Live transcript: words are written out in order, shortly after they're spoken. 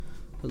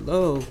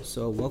Hello,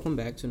 so welcome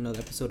back to another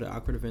episode of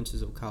Awkward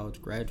Adventures of a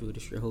College Graduate.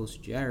 It's your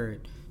host,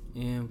 Jared,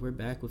 and we're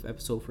back with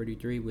episode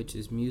 43, which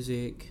is the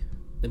music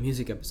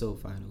episode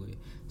finally.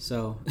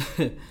 So,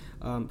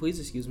 please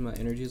excuse me, my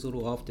energy is a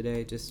little off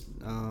today, just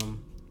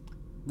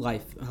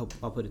life,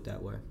 I'll put it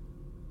that way.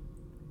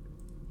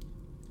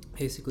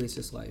 Basically, it's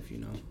just life,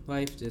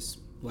 life just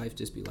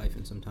be life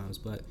sometimes,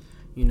 but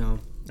I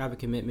have a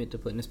commitment to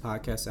putting this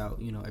podcast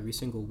out, every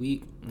single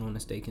week. I want to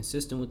stay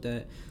consistent with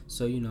that.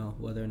 So,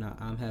 whether or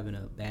not I'm having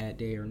a bad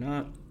day or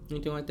not,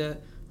 anything like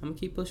that, I'm going to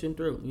keep pushing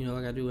through.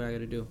 I got to do what I got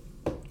to do.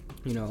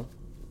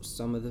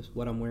 Some of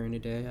what I'm wearing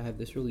today, I have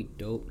this really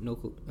dope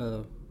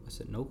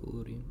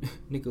Nickelodeon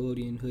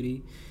Nickelodeon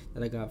hoodie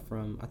that I got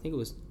from, I think it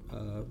was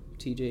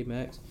TJ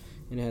Maxx.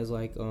 And it has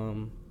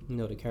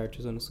the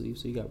characters on the sleeve.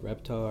 So you got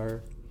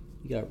Reptar,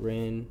 you got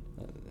Ren,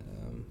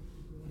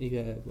 you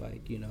have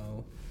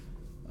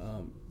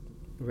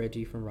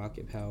Reggie from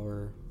Rocket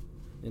Power,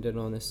 and then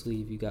on the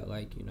sleeve you got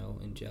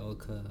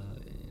Angelica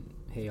and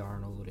Hey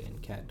Arnold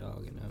and Cat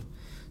Dog and them.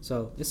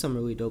 So it's some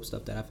really dope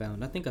stuff that I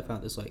found. I think I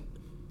found this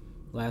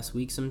last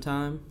week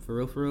sometime,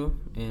 for real,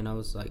 and I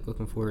was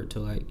looking forward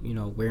to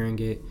wearing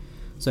it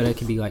so that it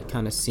could be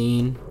kind of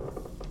seen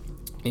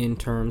in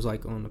terms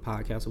on the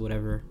podcast or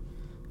whatever.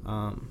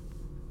 I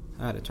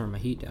had to turn my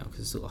heat down because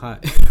it's a little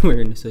hot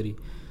wearing the hoodie.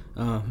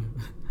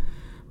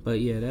 But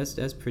yeah,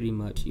 that's pretty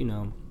much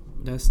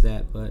that's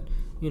that. But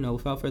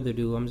without further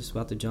ado, I'm just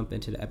about to jump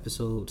into the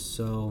episode.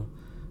 So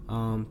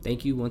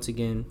thank you once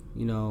again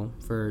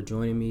for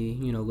joining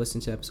me,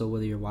 listening to the episode,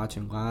 whether you're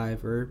watching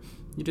live or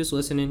you're just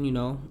listening,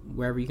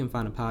 wherever you can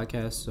find a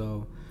podcast.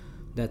 So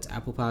that's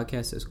Apple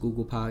Podcasts, that's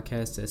Google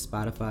Podcasts, that's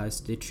Spotify,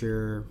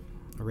 Stitcher,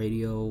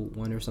 Radio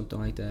One or something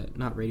like that.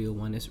 Not Radio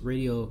One, it's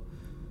Radio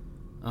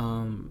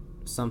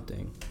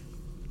something.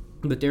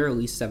 But there are at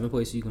least 7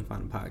 places you can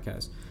find a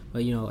podcast.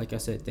 But, like I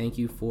said, thank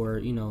you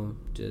for,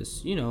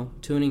 just,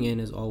 tuning in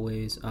as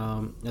always. If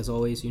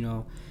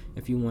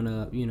you want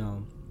to,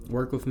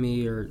 work with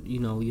me or,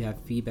 you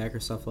have feedback or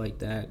stuff like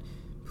that,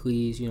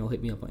 please,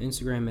 hit me up on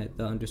Instagram at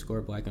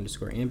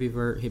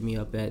 _black_ambivert. Hit me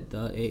up at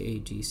the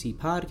AAGC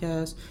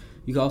podcast.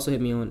 You can also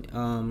hit me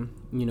on,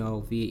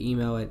 via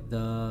email at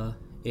the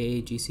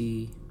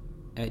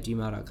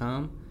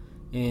aagc@gmail.com.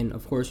 And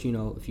of course,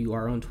 if you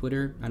are on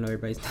Twitter, I know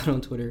everybody's not on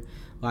Twitter,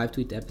 live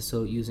tweet the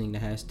episode using the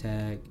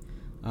hashtag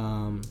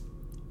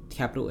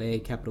capital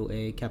A, capital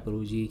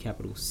G,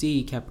 capital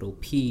C, capital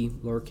P,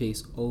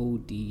 lowercase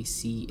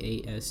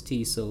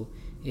ODCAST. So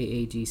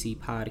AAGC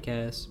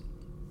podcast.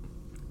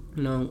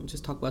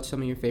 Just talk about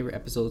some of your favorite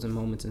episodes and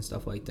moments and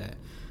stuff like that.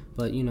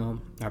 But I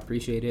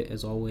appreciate it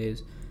as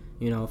always.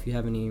 If you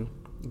have any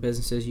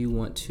businesses you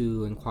want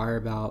to inquire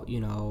about,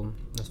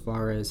 as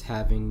far as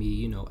having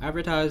me,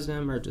 advertise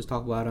them or just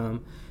talk about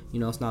them,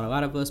 it's not a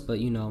lot of us, but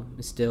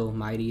it's still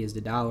mighty as the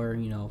dollar,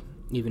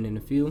 even in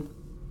a few,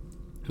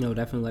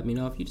 definitely let me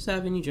know. If you just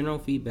have any general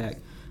feedback,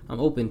 I'm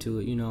open to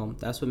it.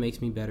 That's what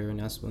makes me better, and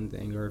that's one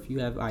thing. Or if you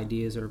have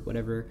ideas or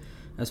whatever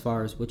as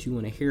far as what you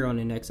want to hear on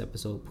the next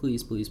episode,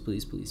 please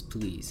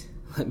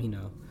let me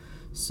know.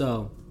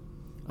 So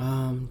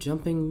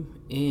jumping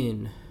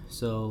in.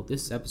 So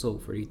this is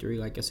episode 43,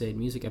 like I said,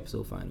 music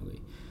episode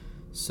finally.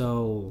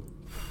 So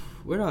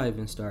where do I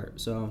even start?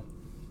 So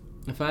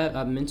if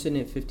I've mentioned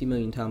it 50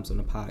 million times on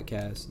the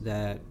podcast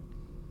that,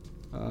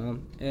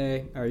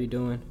 hey, how are you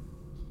doing?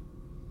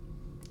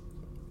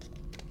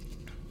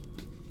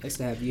 Nice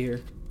to have you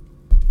here.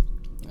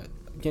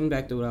 Getting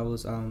back to what I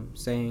was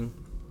saying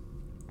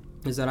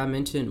is that I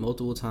mentioned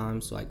multiple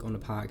times on the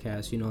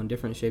podcast, in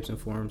different shapes and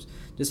forms,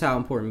 just how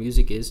important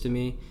music is to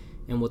me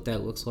and what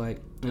that looks like.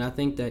 And I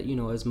think that,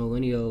 as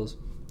millennials,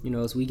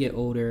 as we get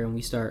older and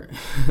we start,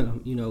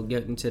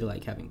 get into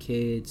having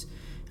kids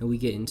and we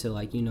get into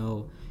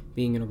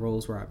being in the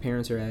roles where our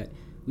parents are at,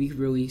 we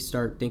really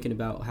start thinking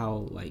about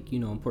how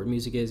important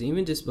music is.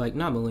 Even just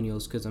not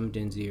millennials, because I'm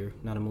Gen Z or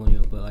not a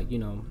millennial, but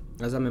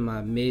as I'm in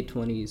my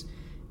mid-20s,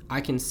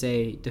 I can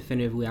say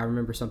definitively I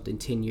remember something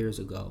 10 years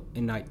ago.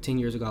 And 10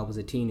 years ago I was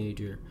a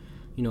teenager,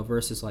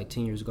 versus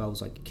 10 years ago I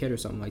was a kid or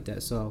something like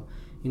that. So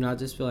I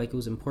just feel it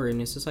was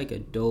important. It's just a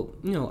dope,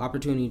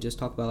 opportunity to just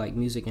talk about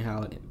music and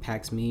how it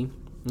impacts me,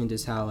 and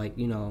just how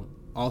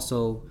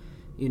also,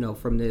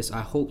 from this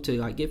I hope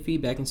to get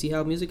feedback and see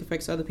how music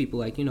affects other people.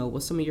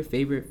 What's some of your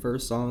favorite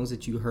first songs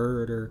that you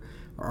heard or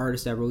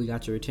artists that really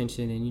got your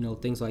attention,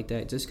 and things like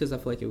that. Just because I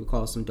feel it would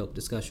cause some dope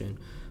discussion.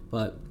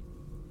 But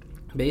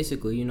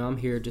basically, I'm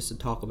here just to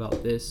talk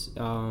about this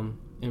and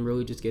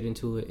really just get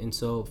into it. And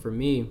so for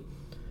me,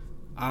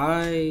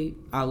 I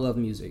love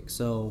music.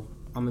 So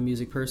I'm a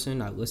music person.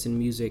 I listen to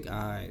music.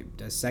 I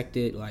dissect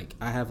it. I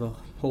have a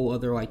whole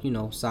other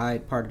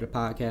side part of the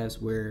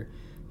podcast where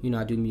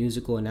I do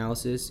musical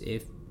analysis.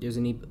 If there's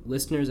any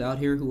listeners out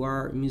here who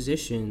are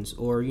musicians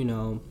or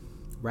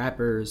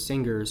rappers,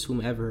 singers,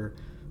 whomever,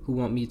 who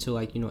want me to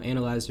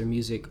analyze their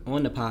music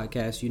on the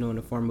podcast, in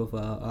the form of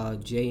a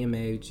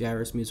JMA,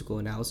 Jairus Musical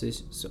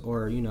Analysis,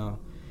 or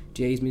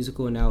Jay's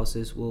Musical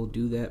Analysis, will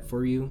do that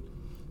for you.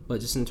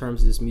 But just in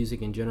terms of this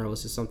music in general,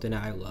 it's just something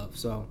that I love.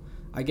 So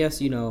I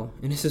guess, and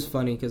this is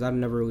funny because I've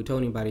never really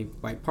told anybody,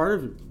 like, part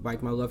of,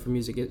 like, my love for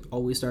music, it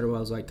always started when I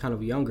was, like, kind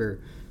of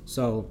younger.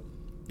 So,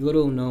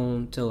 little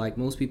known to, like,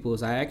 most people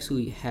is I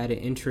actually had an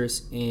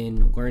interest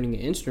in learning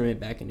an instrument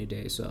back in the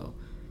day. So,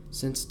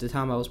 since the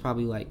time I was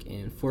probably, like,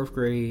 in 4th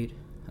grade,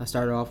 I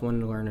started off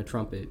wanting to learn a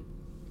trumpet.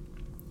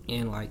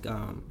 And, like,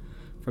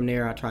 from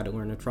there, I tried to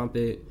learn the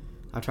trumpet.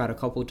 I tried a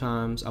couple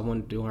times. I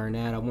wanted to learn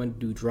that. I wanted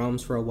to do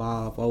drums for a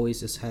while. I've always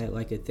just had,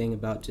 like, a thing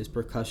about just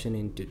percussion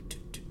and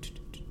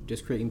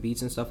just creating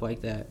beats and stuff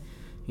like that,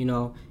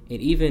 and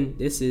even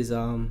this is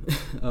a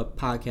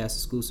podcast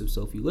exclusive,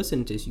 so if you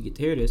listen to this you get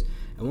to hear this.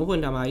 At one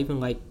point in time I even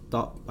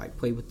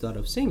played with the thought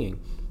of singing,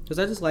 because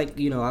I just like,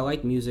 I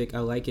like music, I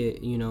like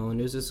it,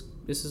 and this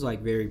is like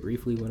very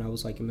briefly when I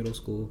was like in middle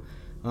school,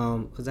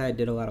 because I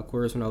did a lot of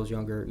chorus when I was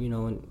younger,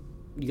 and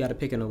you got to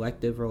pick an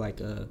elective or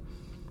like a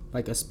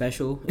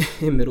special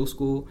in middle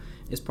school.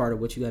 It's part of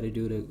what you got to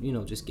do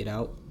to just get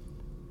out.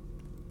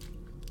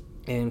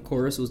 And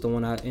chorus was the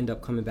one I end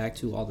up coming back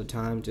to all the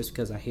time, just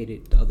because I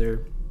hated the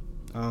other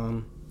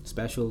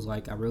specials.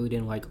 Like, I really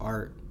didn't like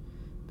art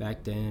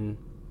back then.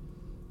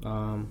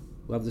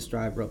 Love the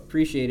Strive, bro.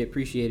 Appreciate it.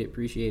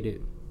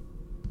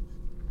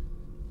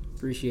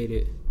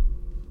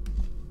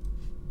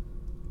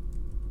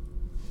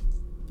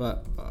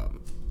 But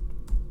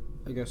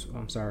I guess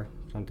I'm sorry.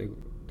 I'm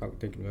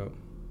thinking about.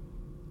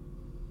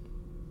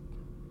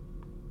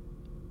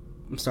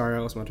 I'm sorry, I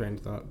lost my train of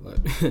thought, but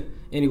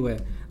anyway,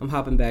 I'm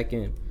hopping back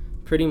in.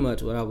 Pretty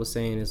much what I was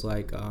saying is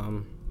like,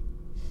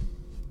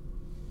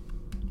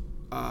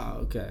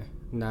 okay,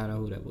 now I know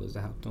who that was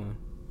that hopped on.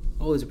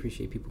 Always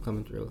appreciate people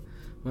coming through.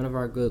 One of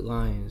our good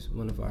Lions,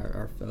 one of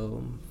our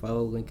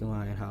fellow Lincoln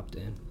Lion hopped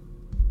in.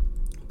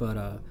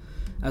 But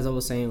as I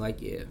was saying,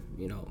 like, yeah,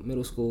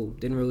 middle school,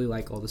 didn't really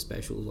like all the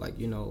specials, like,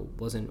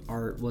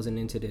 wasn't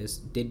into this,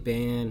 did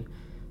band.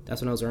 That's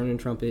when I was learning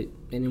trumpet.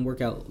 It didn't work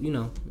out,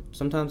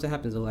 sometimes it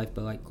happens in life,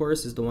 but like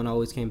chorus is the one I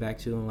always came back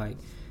to. And like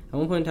at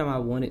one point in time I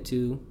wanted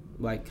to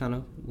like kind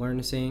of learn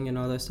to sing and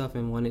all that stuff,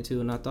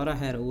 and I thought I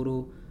had a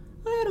little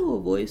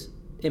voice.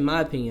 In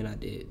my opinion I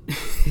did.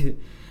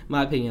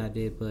 But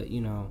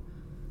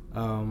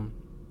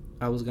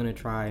I was gonna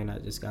try and I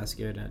just got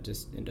scared, and I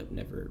just ended up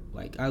never,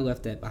 like, I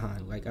left that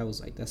behind. Like, I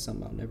was like, that's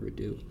something I'll never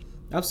do.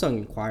 I've sung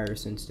in choir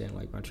since then,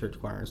 like my church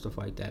choir and stuff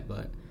like that,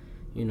 but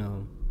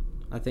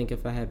I think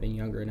if I had been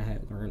younger and I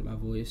had learned my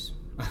voice,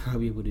 I'd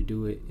be able to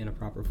do it in a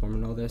proper form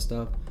and all that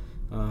stuff.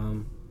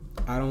 I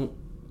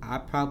could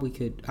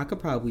probably, I could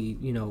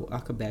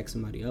back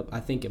somebody up, I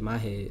think, in my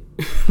head,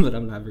 but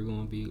I'm never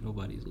going to be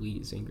nobody's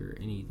lead singer or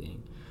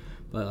anything.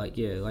 But like,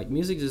 yeah, like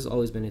music has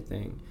always been a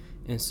thing.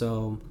 And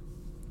so,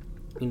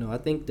 I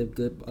think a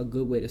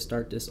good way to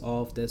start this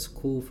off that's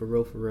cool for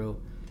real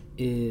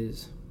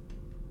is,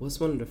 what's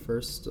one of the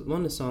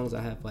songs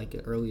I have like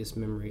the earliest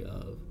memory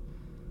of,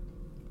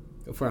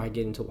 before I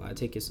get into why I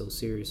take it so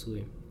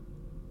seriously.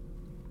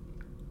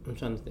 I'm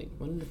trying to think.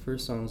 One of the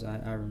first songs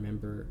I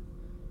remember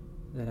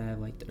that I have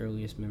like the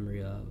earliest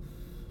memory of.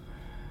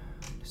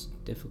 It's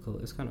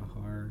difficult. It's kind of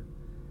hard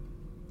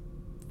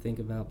to think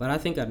about, but I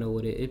think I know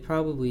what it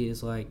probably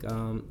is. Like,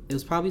 it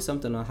was probably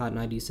something on Hot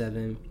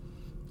 97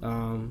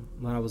 when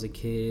I was a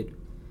kid,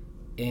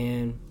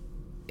 and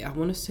I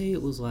want to say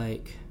it was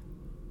like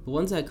the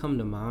ones that come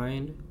to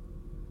mind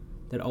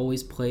that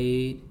always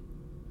played.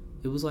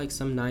 It was like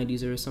some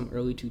 90s or some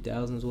early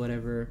 2000s,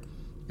 whatever.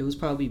 It was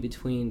probably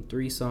between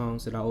 3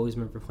 songs that I always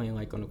remember playing,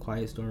 like on the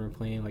Quiet Storm,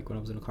 playing like when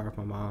I was in the car with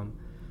my mom.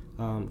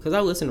 Because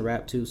I listen to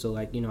rap too, so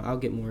like, I'll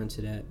get more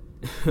into that.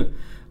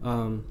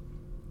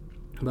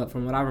 But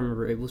from what I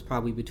remember, it was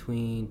probably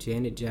between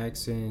Janet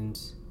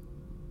Jackson's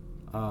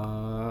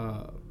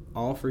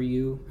All For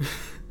You.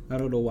 I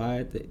don't know why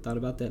I thought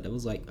about that. I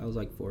was like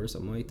 4 or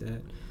something like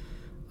that.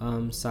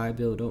 Side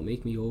Bill, Don't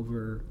Make Me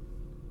Over.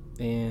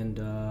 And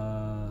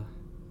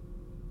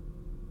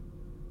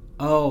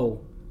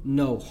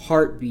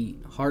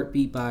Heartbeat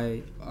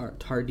by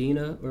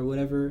Tardina or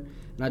whatever.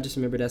 And I just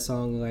remember that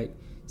song, like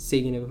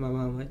singing it with my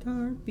mom, like,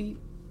 heartbeat,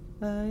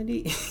 and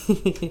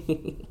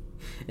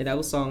that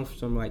was songs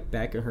from like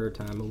back in her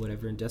time or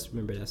whatever, and just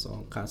remember that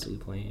song constantly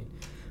playing.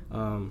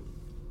 And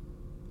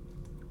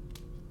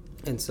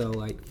so,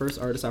 like, first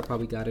artist I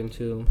probably got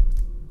into,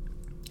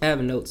 I have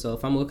a note, so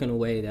if I'm looking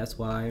away, that's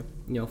why.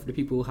 For the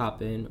people who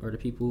hop in, or the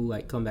people who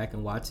like come back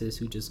and watch this,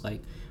 who just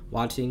like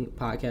watching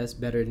podcasts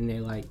better than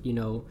they like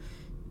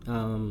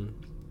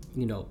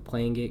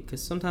playing it,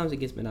 because sometimes it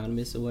gets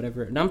monotonous or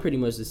whatever, and I'm pretty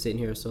much just sitting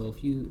here, so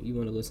if you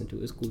want to listen to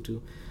it, it's cool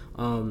too.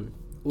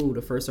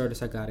 The first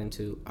artist I got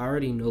into, I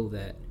already know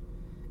that,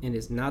 and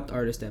it's not the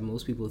artist that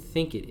most people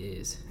think it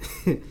is.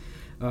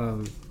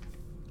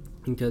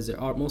 Because there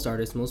are most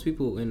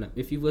people, and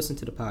if you've listened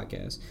to the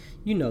podcast,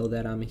 you know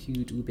that I'm a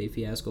huge Lupe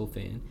Fiasco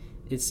fan.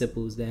 It's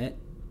simple as that.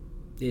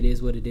 It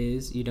is what it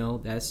is.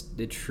 That's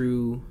the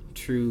true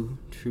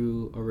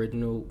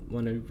original,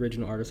 one of the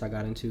original artists I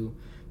got into.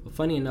 But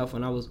funny enough,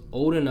 when I was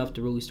old enough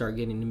to really start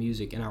getting into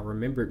music, and I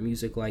remembered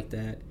music like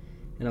that,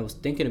 and I was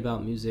thinking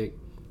about music,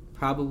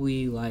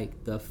 probably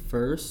like the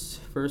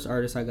first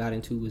artist I got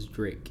into was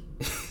Drake.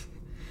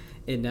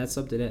 And that's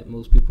something that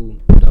most people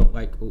don't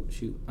like. Oh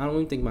shoot, I don't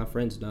even think my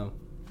friends know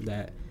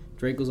that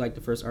Drake was like the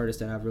first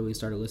artist that I've really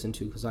started listening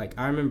to. Because like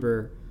I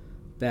remember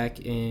back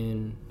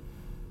in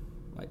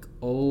like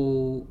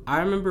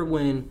I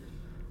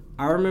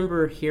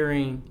remember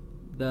hearing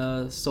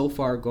the So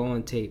Far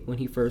Gone tape when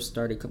he first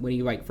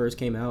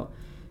came out,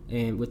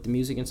 and with the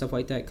music and stuff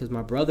like that. Because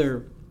my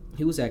brother,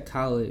 he was away at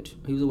college,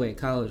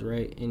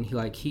 right? And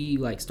he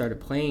started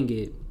playing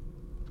it,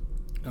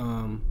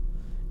 and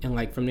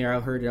like from there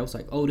I heard it. I was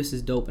like, oh, this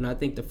is dope. And I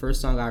think the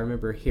first song I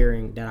remember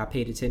hearing that I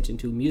paid attention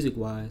to music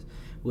wise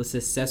was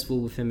Successful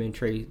with him and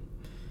Trey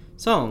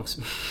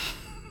Songz.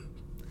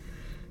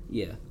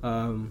 Yeah.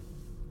 Man,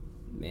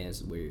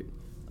 it's weird.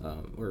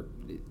 Or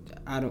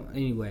I don't.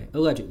 Anyway,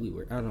 allegedly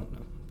weird. I don't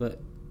know, but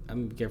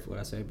I'm gonna be careful what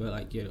I say. But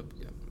like, yeah.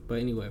 But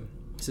anyway,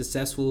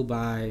 Successful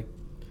by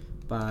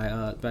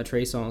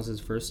Trey Songz is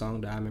the first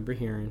song that I remember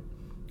hearing,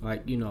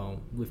 like, you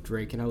know, with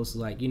Drake. And I was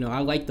like, you know,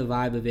 I like the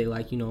vibe of it,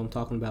 like, you know, I'm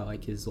talking about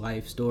like his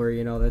life story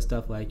and all that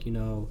stuff, like, you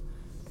know.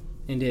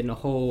 And then the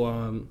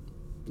whole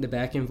the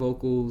backing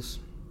vocals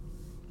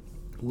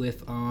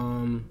with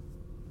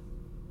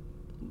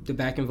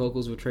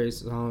Trey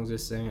Songz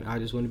just saying, I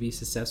just want to be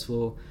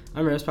successful. I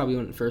remember that's probably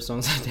one of the first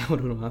songs I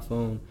downloaded on my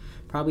phone,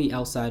 probably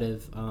outside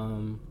of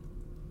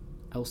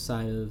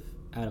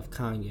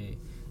Kanye.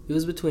 It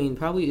was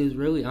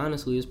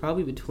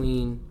probably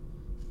between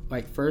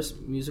like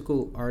first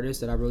musical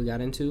artist that I really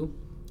got into.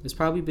 It's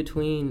probably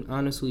between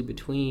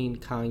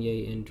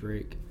Kanye and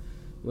Drake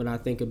when I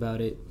think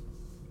about it.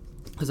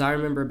 Because I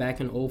remember back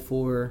in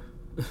 04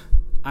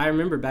 when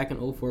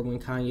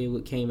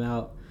Kanye came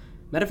out.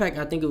 Matter of fact,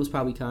 I think it was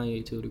probably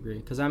Kanye to a degree.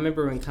 Because I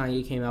remember when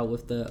Kanye came out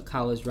with the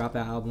College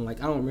Dropout album. Like,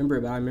 I don't remember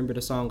it, but I remember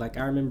the song. Like,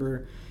 I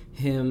remember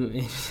him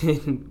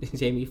and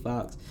Jamie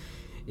Foxx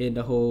and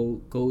the whole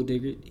Gold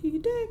Digger. You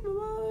take my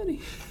money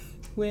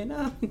when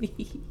I'm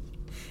need.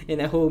 And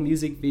that whole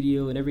music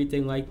video and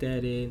everything like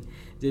that. And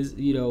just,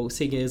 you know,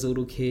 singing as a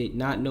little kid,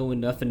 not knowing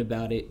nothing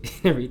about it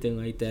and everything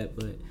like that.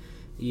 But,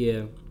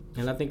 yeah.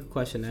 And I think a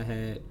question I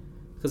had,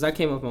 because I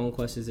came up with my own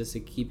questions just to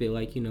keep it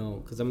like, you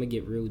know, because I'm going to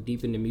get real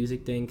deep in the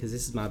music thing because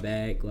this is my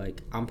bag.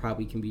 Like, I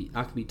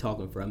could be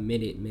talking for a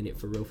minute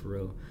for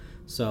real.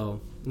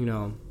 So, you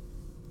know,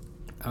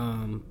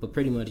 but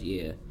pretty much,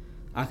 yeah,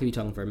 I could be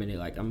talking for a minute.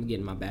 Like, I'm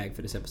getting my bag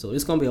for this episode.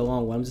 It's going to be a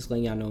long one. I'm just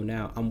letting y'all know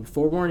now. I'm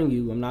forewarning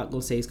you. I'm not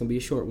going to say it's going to be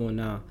a short one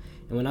now.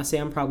 And when I say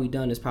I'm probably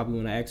done, it's probably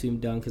when I actually am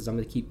done because I'm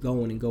going to keep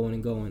going and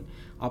going.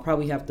 I'll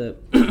probably have to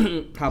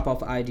pop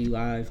off IG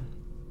Live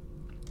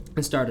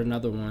and start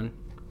another one.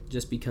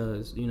 Just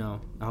because, you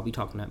know, I'll be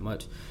talking that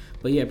much.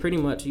 But yeah, pretty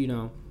much, you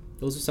know,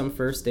 those are some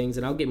first things.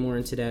 And I'll get more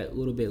into that a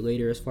little bit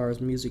later as far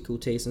as musical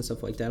taste and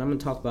stuff like that. I'm going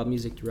to talk about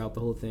music throughout the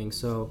whole thing.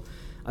 So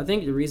I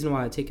think the reason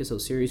why I take it so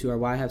seriously or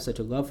why I have such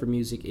a love for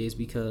music is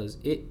because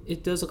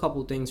it does a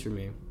couple things for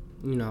me.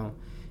 You know,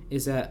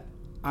 is that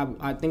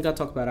I think I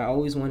talked about it. I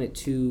always wanted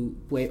to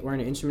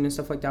learn an instrument and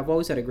stuff like that. I've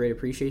always had a great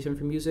appreciation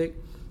for music.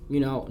 You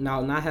know,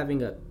 now not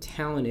having a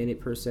talent in it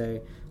per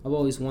se, I've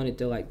always wanted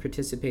to like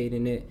participate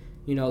in it.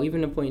 You know,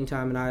 even a point in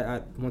time, and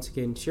I once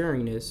again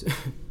sharing this,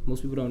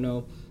 most people don't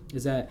know,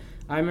 is that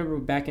I remember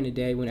back in the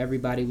day when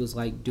everybody was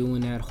like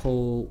doing that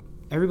whole,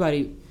 I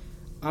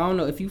don't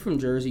know, if you from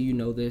Jersey, you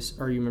know this,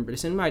 or you remember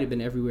this, and it might have been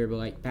everywhere, but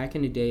like back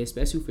in the day,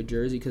 especially for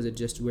Jersey, because of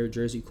just where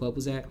Jersey Club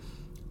was at,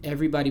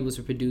 everybody was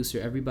a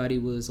producer, everybody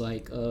was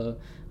like a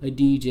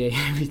DJ,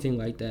 everything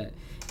like that,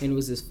 and it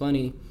was just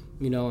funny,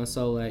 you know, and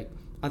so like,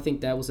 I think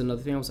that was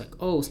another thing. I was like,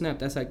 oh snap,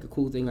 that's like a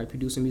cool thing, like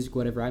producing music,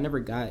 whatever. I never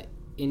got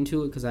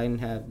into it because I didn't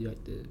have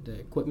like the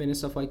equipment and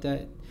stuff like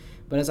that.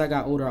 But as I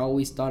got older, I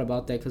always thought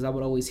about that because I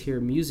would always hear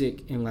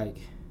music and like,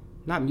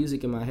 not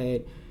music in my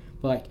head,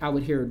 but like I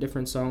would hear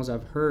different songs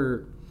I've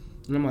heard,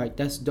 and I'm like,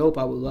 that's dope.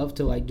 I would love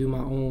to like do my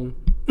own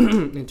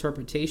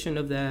interpretation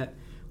of that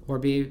or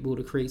be able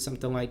to create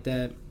something like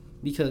that,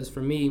 because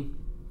for me,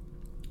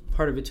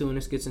 part of it too, and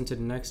this gets into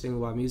the next thing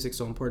why music's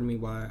so important to me,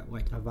 why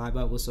like I vibe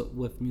out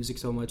with music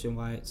so much and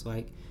why it's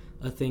like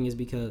a thing, is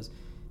because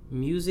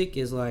music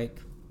is like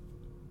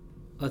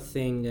a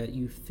thing that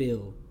you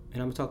feel, and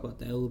I'm gonna talk about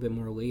that a little bit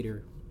more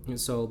later. And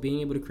so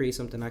being able to create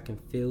something I can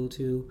feel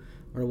to,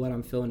 or what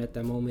I'm feeling at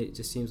that moment, it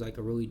just seems like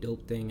a really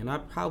dope thing, and I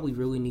probably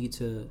really need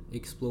to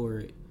explore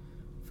it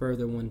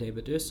further one day.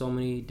 But there's so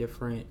many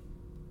different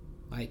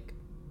like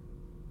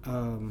I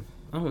don't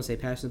want to say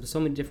passions, but so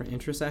many different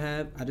interests I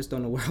have. I just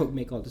don't know where I would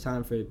make all the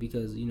time for it,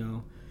 because, you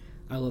know,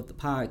 I love the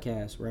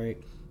podcast,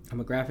 right? I'm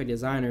a graphic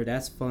designer.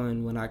 That's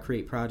fun when I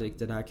create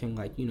projects that I can,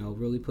 like, you know,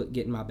 really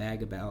get in my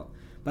bag about.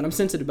 But I'm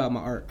sensitive about my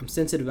art. I'm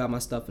sensitive about my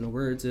stuff. In the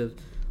words of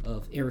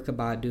Erykah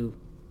Badu,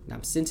 and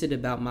I'm sensitive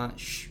about my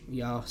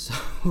y'all. So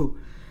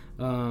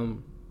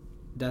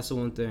that's the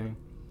one thing.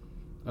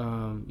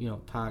 You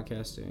know,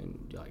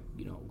 podcasting, like,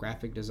 you know,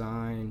 graphic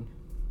design,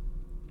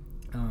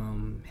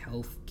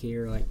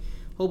 healthcare, like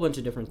a whole bunch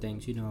of different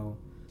things, you know,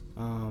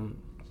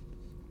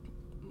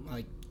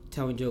 like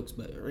telling jokes,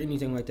 or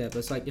anything like that. But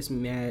it's like, it's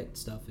mad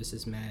stuff. It's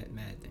just mad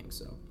things.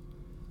 So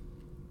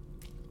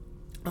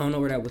I don't know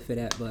where that would fit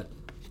at, but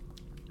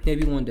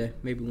maybe one day.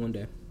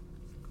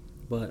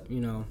 But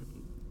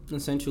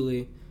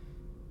essentially,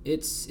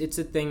 it's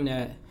a thing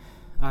that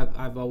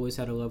I've always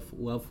had a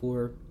love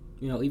for.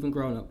 Even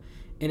growing up,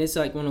 and it's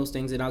like one of those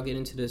things. And I'll get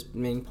into this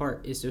main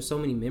part. Is there's so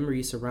many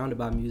memories surrounded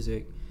by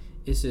music.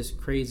 It's just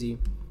crazy.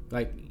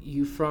 Like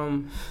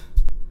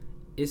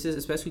it's just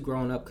especially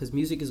growing up because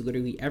music is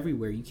literally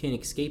everywhere. You can't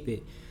escape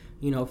it.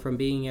 From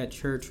being at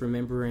church,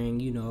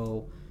 remembering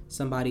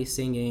somebody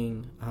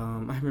singing.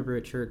 I remember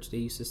at church they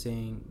used to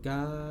sing,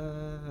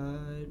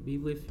 "God be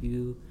with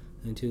you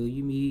until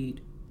you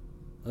meet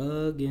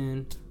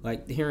again."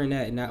 Like hearing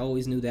that, and I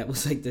always knew that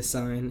was like the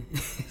sign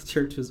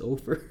church was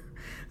over.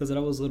 Because when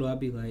I was little, I'd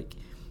be like,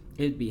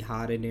 it'd be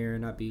hot in there,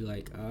 and I'd be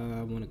like,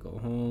 I want to go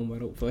home. I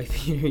don't feel like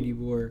being here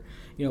anymore.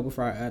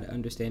 Before I had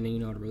understanding,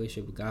 the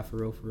relationship with God for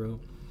real.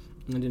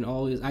 And then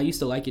always, I used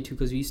to like it too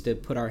because we used to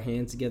put our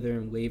hands together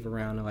and wave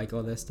around and like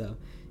all that stuff.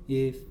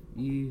 It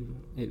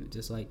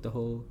just like the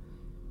whole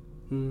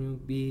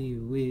be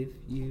with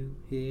you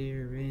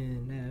here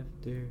and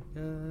after,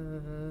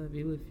 God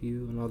be with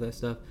you, and all that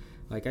stuff.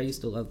 Like I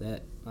used to love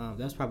that.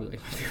 That's probably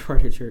like my favorite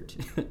part of church.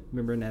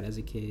 Remembering that as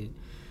a kid.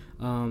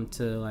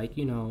 To like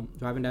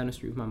driving down the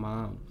street with my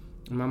mom.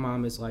 And my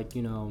mom is like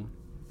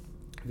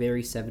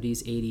very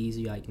 70s,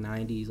 80s, like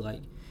 90s,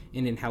 like,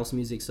 and then house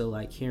music. So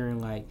like hearing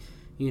like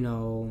she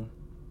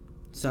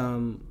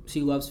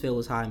loves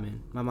Phyllis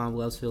Hyman. My mom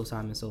loves Phyllis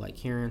Hyman, so like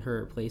hearing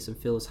her play some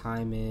Phyllis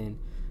Hyman,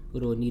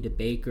 little Anita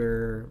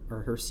Baker,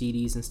 or her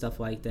CDs and stuff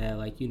like that,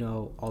 like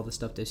all the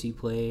stuff that she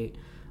played.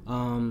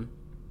 Of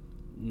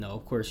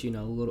course,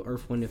 little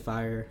Earth, Wind and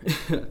Fire,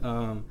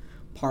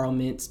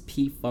 Parliaments,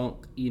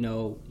 P-Funk,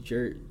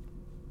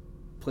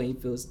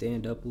 Plainfield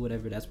Stand Up, or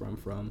whatever. That's where I'm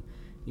from.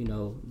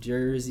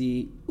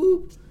 Jersey,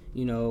 whoop,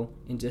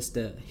 and just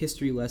a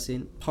history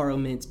lesson.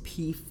 Parliaments,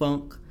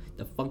 P-Funk,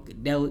 the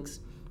Funkadelics,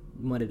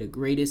 one of the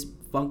greatest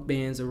funk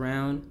bands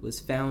around, was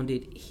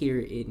founded here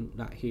in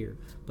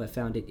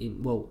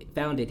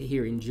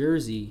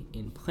Jersey,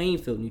 in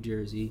Plainfield, New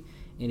Jersey,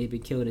 and they've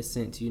been killing it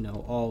since,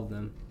 all of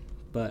them.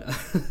 But,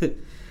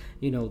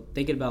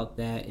 thinking about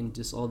that and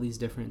just all these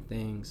different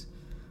things.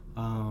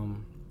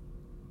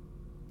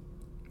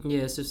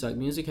 It's just like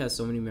music has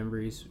so many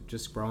memories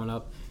just growing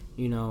up.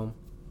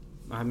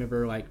 I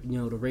remember like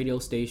the radio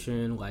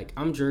station, like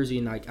I'm Jersey,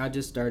 and like I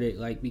just started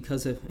like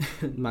because of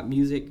my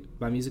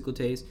musical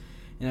taste,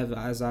 and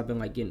as I've been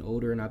like getting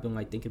older and I've been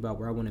like thinking about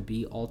where I want to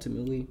be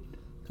ultimately,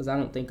 because I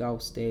don't think I'll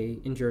stay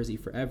in Jersey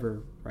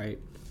forever, right?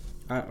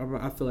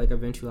 I feel like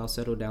eventually I'll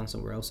settle down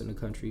somewhere else in the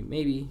country,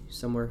 maybe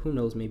somewhere, who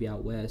knows, maybe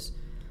out west.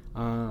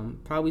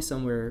 Probably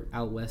somewhere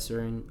out west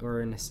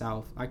or in the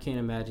south. I can't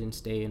imagine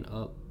staying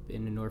up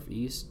in the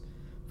northeast,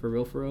 for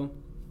real.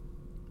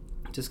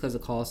 Just because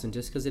of cost and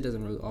just because it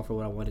doesn't really offer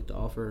what I wanted to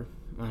offer.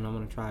 And I'm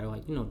going to try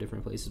like,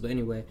 different places. But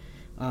anyway,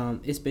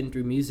 it's been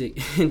through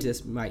music and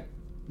just like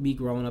me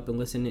growing up and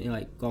listening and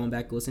like going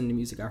back listening to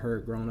music I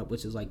heard growing up,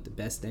 which is like the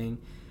best thing.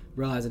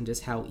 Realizing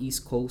just how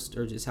East Coast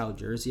or just how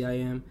Jersey I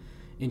am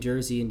in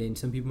Jersey. And then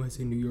some people might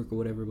say New York or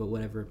whatever, but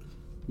whatever,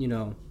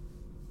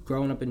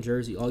 growing up in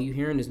Jersey, all you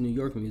hearing is New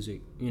York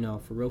music,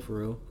 for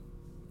real.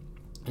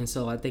 And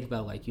so I think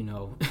about like,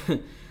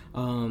 DJ,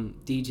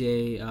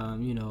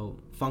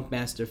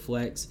 Funkmaster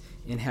Flex,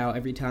 and how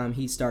every time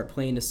he'd start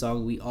playing the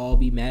song, we all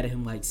be mad at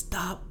him like,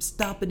 stop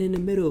it in the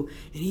middle.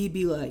 And he'd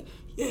be like,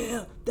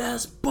 yeah,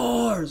 that's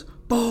bars.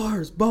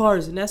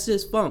 And that's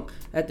just funk.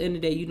 At the end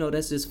of the day,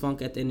 that's just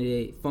funk. At the end of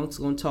the day, Funk's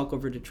gonna talk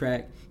over the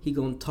track. He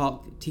gonna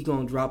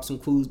drop some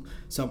clues,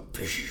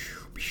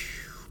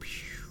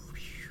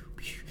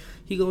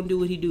 he gonna do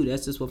what he do.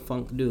 That's just what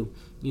funk do.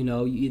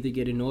 You either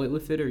get annoyed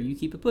with it or you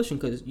keep it pushing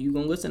because you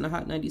gonna listen to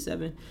Hot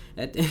 97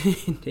 at the end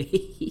of the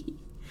day.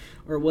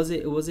 Or was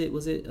it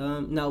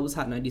no, it was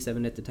Hot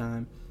 97 at the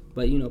time.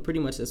 But pretty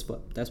much that's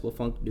what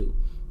funk do.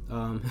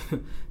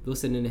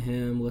 Listening to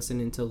him,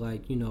 listening to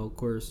like, of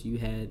course you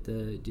had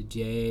the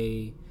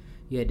Jay,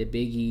 you had the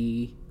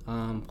Biggie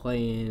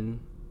playing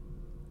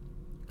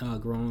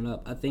growing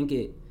up. I think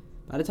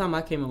by the time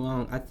I came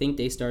along, I think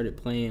they started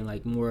playing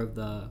like more of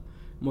the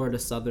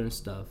southern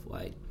stuff.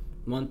 Like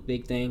one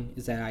big thing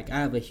is that like I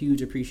have a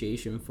huge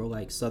appreciation for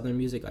like southern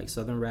music, like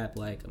southern rap,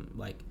 like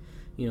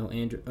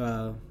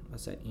I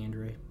said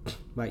Andre,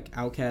 like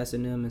Outkast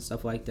and them and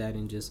stuff like that,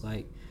 and just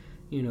like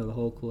the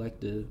whole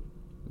collective,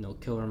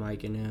 Killer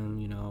Mike and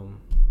them,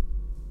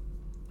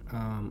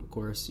 of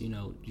course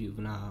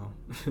Juvenile,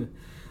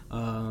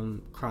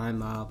 Crime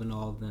Mob and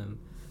all of them,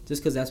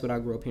 just because that's what I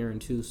grew up hearing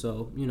too.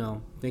 So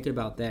thinking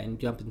about that and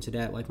jumping to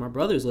that, like my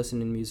brother's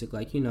listening to music,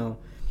 like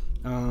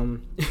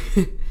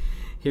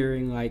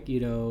hearing like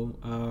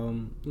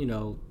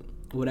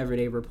whatever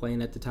they were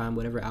playing at the time,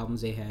 whatever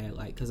albums they had,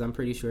 like, because I'm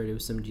pretty sure there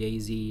was some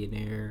Jay-Z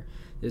in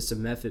there's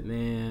some Method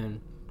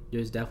Man,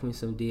 there's definitely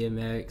some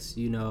DMX,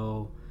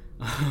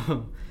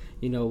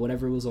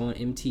 whatever was on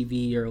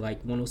MTV or like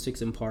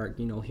 106 in Park,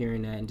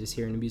 hearing that and just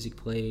hearing the music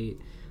played.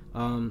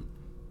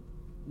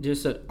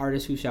 Just an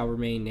artist who shall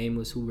remain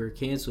nameless who we're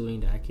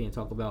canceling that I can't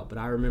talk about, but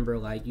I remember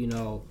like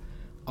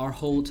our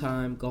whole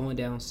time going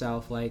down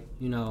south, like,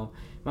 you know,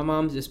 my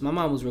mom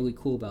was really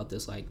cool about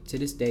this. Like, to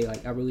this day,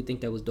 like, I really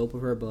think that was dope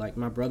of her. But like,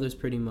 my brother's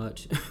pretty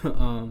much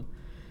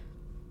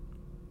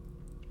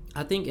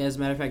I think, as a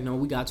matter of fact, no,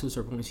 we got to a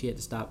certain point she had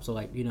to stop. So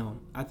like, you know,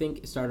 I think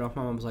it started off,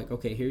 my mom was like,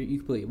 okay, here, you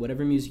can play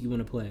whatever music you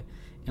want to play.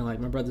 And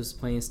like, my brother was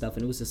playing stuff,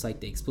 and it was just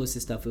like the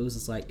explicit stuff. It was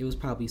just like, it was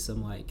probably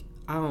some, like,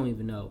 I don't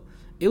even know.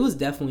 It was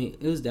definitely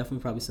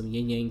probably some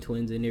Yin Yang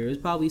Twins in there. It was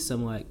probably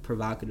some like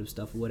provocative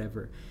stuff or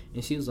whatever.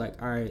 And she was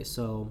like, all right,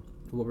 so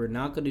what we're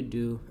not going to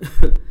do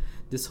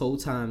this whole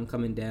time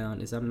coming down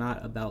is I'm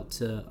not about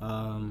to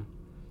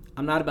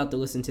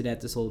listen to that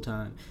this whole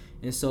time.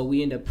 And so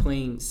we end up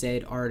playing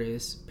said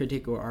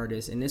particular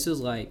artist, and this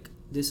was like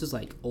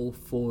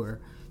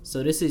 '04.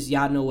 So this is,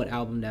 y'all know what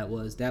album that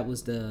was. That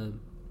was that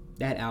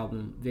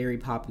album, very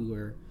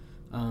popular.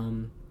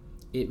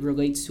 It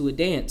relates to a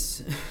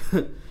dance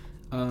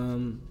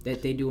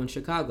that they do in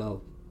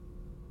Chicago.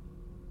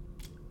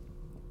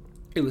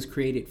 It was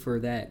created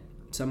for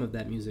some of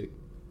that music.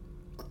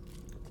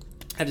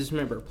 I just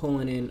remember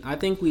pulling in. I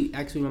think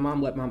my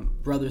mom let my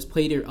brothers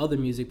play their other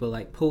music, but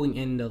like pulling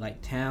into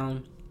like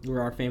town where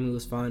our family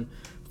was from,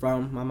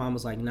 my mom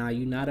was like, nah,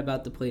 you're not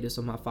about to play this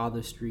on my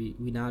father's street.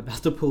 We're not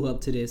about to pull up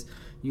to this.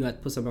 You got to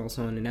put something else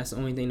on. And that's the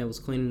only thing that was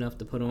clean enough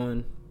to put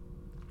on.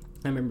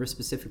 I remember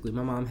specifically,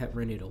 my mom had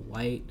rented a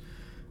white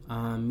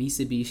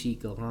Mitsubishi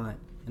Galant.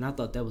 And I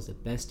thought that was the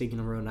best thing in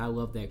the world. And I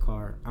love that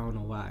car. I don't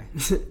know why.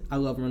 I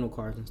love rental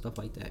cars and stuff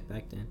like that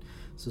back then.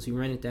 So she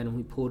rented that, and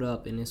we pulled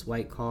up in this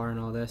white car and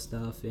all that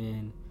stuff.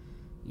 And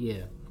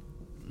yeah.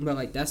 But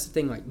like, that's the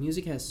thing. Like,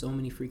 music has so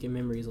many freaking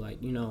memories.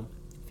 Like, you know,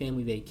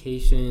 family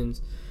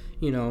vacations.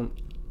 You know,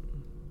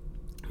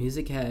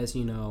 music has,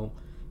 you know,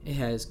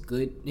 there's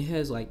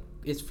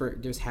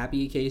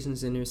happy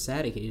occasions and there's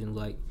sad occasions.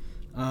 Like,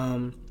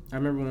 I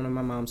remember one of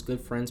my mom's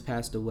good friends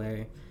passed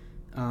away.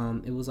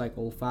 It was like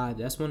 '05.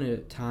 That's one of the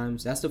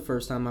times. That's the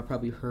first time I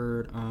probably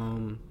heard.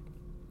 Might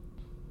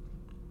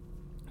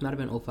have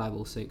been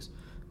 '05, '06.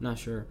 I'm not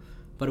sure,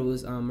 but it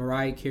was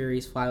Mariah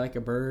Carey's "Fly Like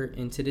a Bird."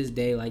 And to this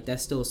day, like,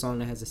 that's still a song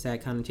that has a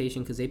sad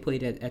connotation because they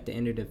played it at the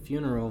end of the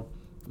funeral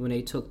when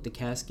they took the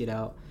casket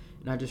out.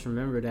 And I just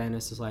remember that, and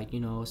it's just like,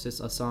 you know, it's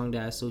just a song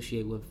that I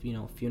associate with, you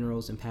know,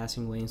 funerals and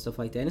passing away and stuff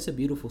like that. And it's a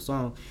beautiful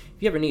song.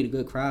 If you ever need a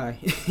good cry,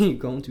 you're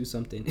going through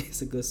something,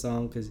 it's a good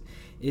song because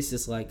it's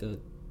just like a,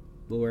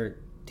 Lord,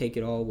 take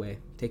it all away.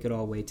 Take it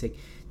all away.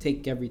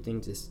 Take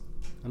everything. Just,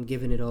 I'm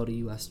giving it all to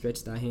you. I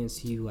stretch thy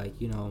hands to you. Like,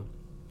 you know,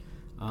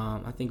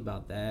 I think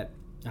about that.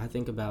 I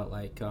think about,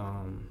 like,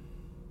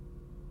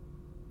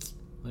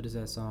 what is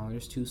that song?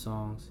 There's two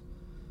songs.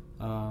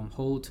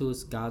 Hold to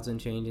Us, God's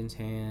Unchanging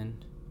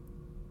Hand,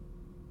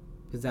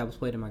 because that was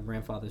played at my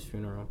grandfather's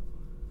funeral.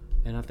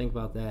 And I think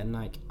about that, and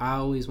like, I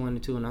always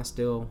wanted to, and I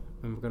still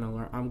am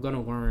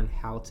gonna learn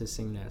how to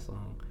sing that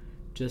song,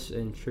 just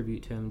in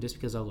tribute to him, just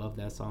because I love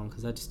that song.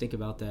 Because I just think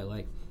about that,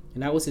 like,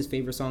 and that was his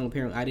favorite song.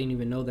 Apparently, I didn't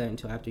even know that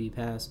until after he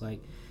passed.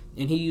 Like,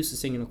 and he used to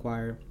sing in a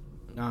choir,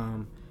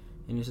 and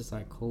it's just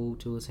like, hold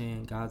to His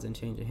hand, God's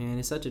unchanging hand.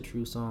 It's such a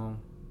true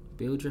song.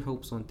 Build your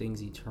hopes on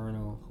things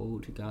eternal.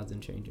 Hold to God's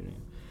unchanging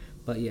hand.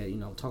 But yeah, you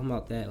know, talking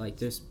about that, like,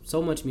 there's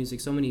so much music,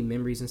 so many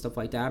memories and stuff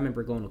like that. I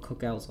remember going to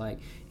cookouts, like,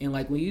 and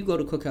like, when you go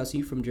to cookouts,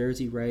 you from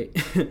Jersey, right?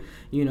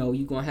 You know,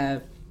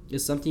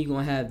 there's something you're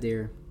gonna have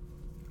there.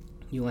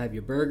 You're gonna have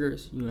your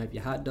burgers, you're gonna have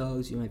your hot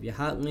dogs, you're gonna have your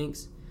hot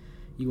links,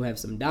 you gonna have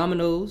some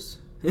Dominoes.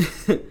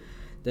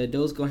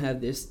 Those gonna have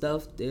their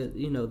stuff,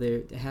 you know,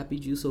 their happy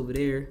juice over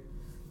there,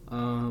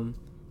 and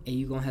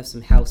you're gonna have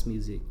some house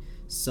music.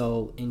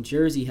 So in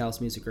Jersey, house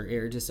music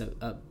or just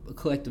a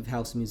collective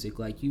house music,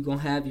 like, you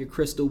gonna have your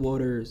Crystal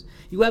Waters.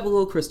 You have a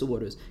little Crystal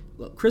Waters.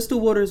 Look, Crystal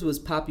Waters was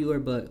popular,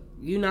 but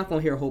you're not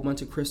gonna hear a whole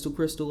bunch of crystal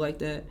like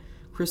that.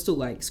 Crystal,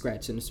 like,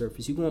 scratching the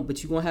surface. You're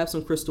gonna have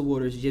some Crystal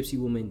Waters, Gypsy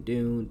Woman,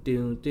 doon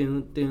doon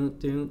doon doon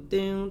doon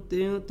doon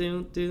doon doon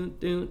doon doon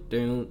doon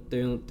doon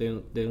doon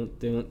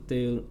doon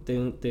doon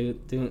doon doon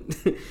doon.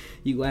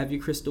 You gonna have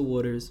your Crystal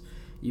Waters.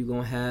 You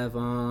gonna have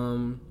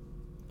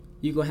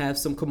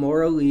some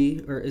Kimora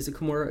Lee, or is it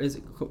Kimora?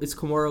 It's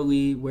Kimora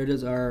Lee. Where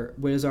does our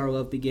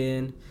love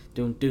begin?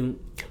 Doon doon.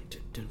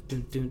 You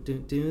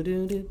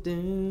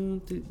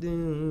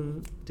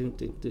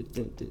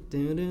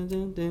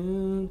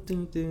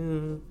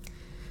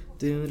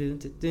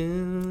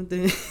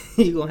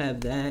gonna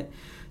have that.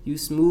 You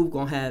Smooth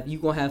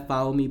gonna have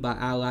Follow Me by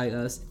Ally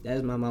Us.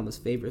 That's my mama's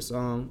favorite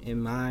song,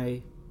 and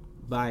by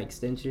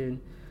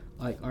extension,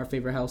 like, our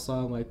favorite house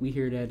song. Like, we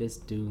hear that, it's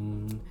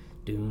doon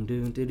doon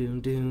doon doon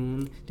doon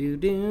doon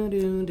doon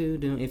doon doon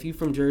doon. If you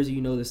from Jersey,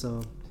 you know this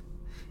song.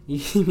 You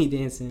hear me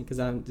dancing because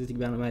I'm just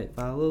thinking about it. Like,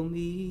 follow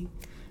me.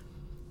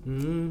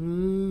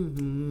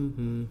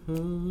 I'm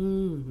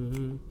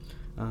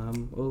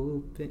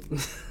open.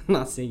 I'm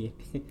not singing,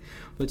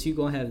 but you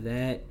gonna have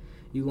that.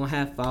 You gonna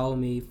have Follow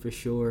Me for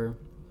sure.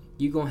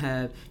 You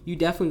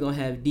definitely gonna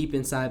have Deep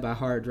Inside by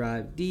Hard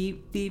Drive.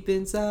 Deep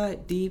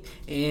inside, deep.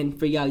 And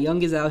for y'all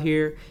youngest out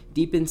here,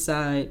 Deep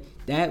Inside,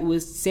 that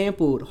was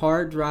sampled.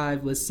 Hard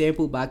Drive was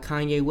sampled by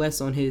Kanye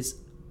West on his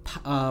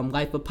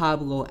Life of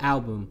Pablo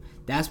album.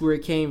 That's where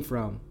it came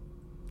from.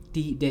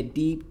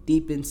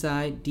 Deep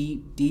inside,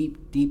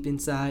 deep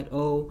inside.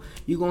 Oh,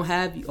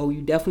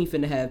 you definitely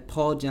finna have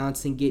Paul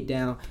Johnson Get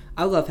Down.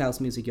 I love house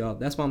music, y'all.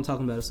 That's why I'm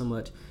talking about it so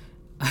much.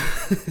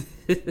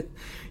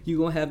 You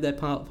gonna have that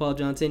Paul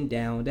Johnson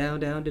down to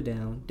down to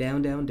down to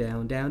down to down to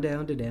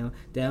down to down to down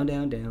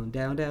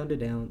to down to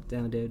down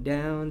to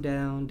down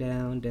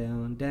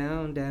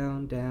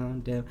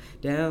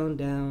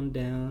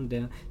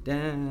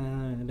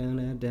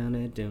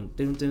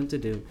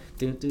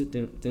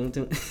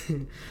down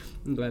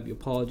You gonna have your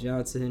Paul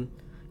Johnson.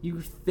 You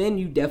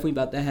definitely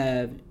about to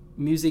have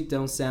music.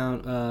 Don't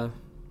sound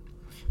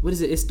what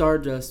is it? It's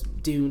Stardust.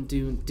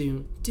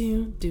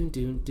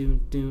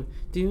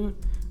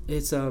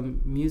 It's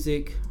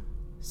music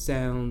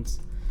sounds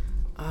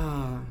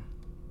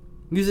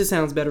music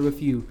sounds better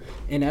with you,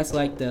 and that's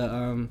like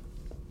the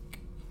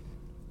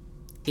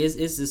it's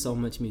just so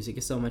much music.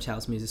 It's so much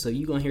house music. So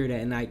you gonna hear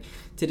that, and like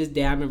to this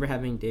day, I remember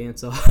having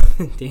dance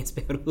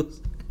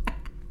battles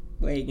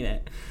playing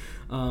that.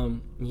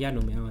 Yeah, I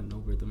know me, I don't have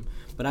no rhythm,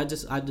 but I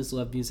just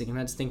love music, and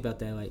I just think about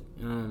that, like,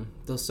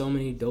 there's so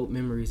many dope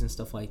memories and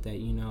stuff like that,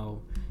 you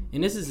know,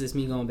 and this is just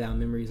me going down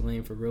memories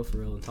lane for real,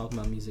 and talking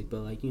about music, but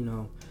like, you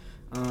know,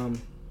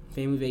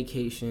 family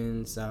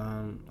vacations,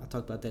 I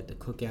talked about that, the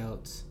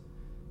cookouts,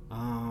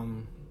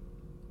 I'm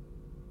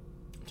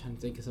trying to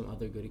think of some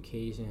other good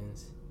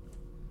occasions,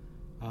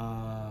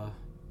 dang,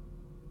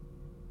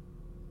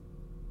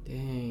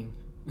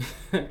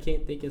 I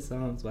can't think of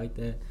songs like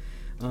that,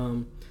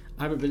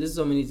 I remember there's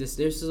so many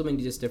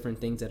different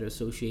things that are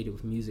associated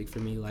with music for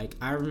me. Like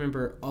I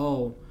remember,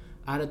 I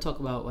had to talk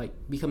about like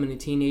becoming a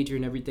teenager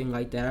and everything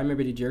like that. I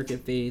remember the jerking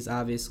phase,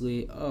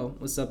 obviously. Oh,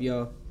 what's up,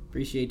 y'all?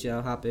 Appreciate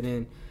y'all hopping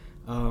in.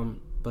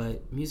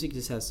 But music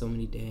just has so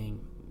many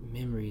dang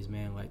memories,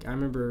 man. Like I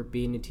remember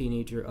being a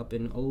teenager up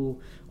in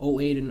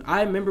 08, and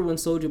I remember when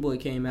Soulja Boy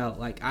came out.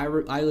 Like I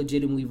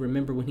legitimately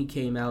remember when he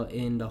came out,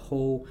 and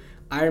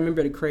I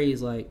remember the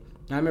craze. Like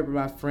I remember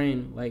my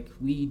friend, like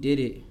we did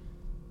it.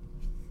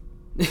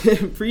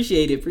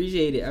 appreciate it.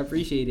 I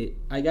appreciate it.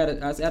 I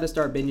gotta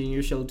start binging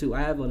your show too.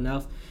 I have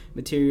enough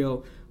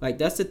material. Like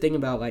that's the thing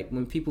about like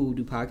when people who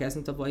do podcasts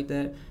and stuff like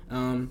that.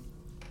 You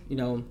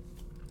know,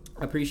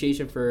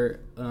 appreciation for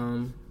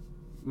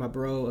my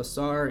bro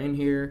Asar in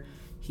here.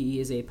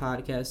 He is a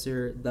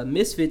podcaster. The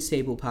Misfits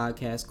Table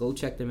podcast. Go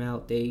check them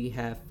out. They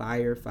have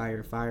fire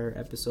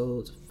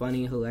episodes.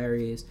 Funny,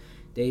 hilarious.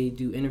 They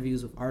do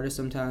interviews with artists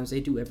sometimes.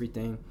 They do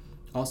everything.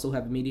 Also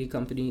have a media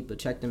company, but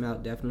check them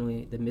out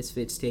definitely. The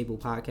Misfits Table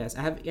podcast.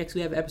 I have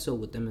an episode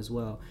with them as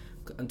well,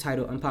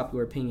 entitled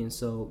Unpopular Opinions.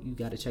 So you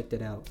got to check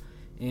that out.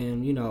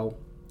 And you know,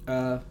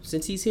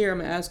 since he's here, I'm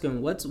gonna ask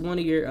him what's one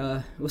of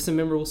your what's a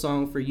memorable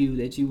song for you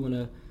that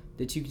you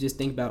just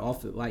think about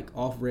off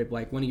rip,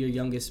 like one of your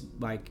youngest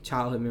like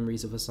childhood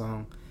memories of a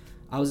song.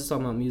 I was just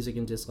talking about music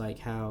and just like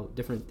how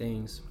different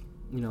things,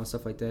 you know,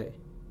 stuff like that.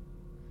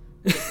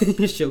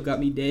 Your show got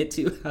me dead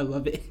too. I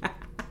love it.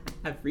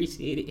 I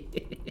appreciate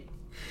it.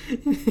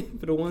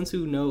 For the ones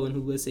who know and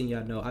who listen,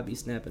 y'all know I be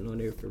snapping on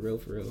there for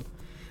real.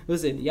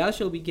 Listen, y'all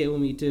show be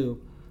killing me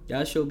too.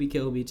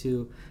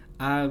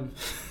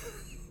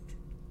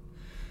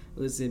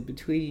 Listen,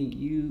 between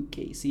you,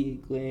 Casey,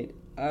 and Glenn,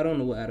 I don't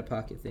know what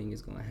out-of-pocket thing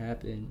is going to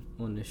happen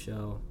on the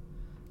show.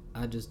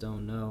 I just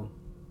don't know.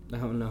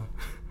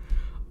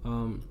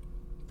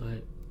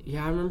 But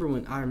yeah, I remember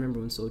when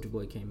Soulja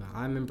Boy came out.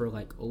 I remember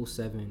like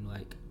 07,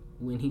 like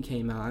when he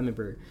came out. I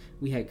remember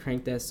we had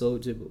Crank That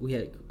Soulja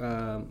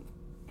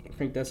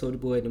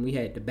Boy, then we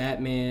had the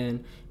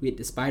Batman, we had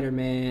the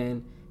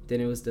Spider-Man, then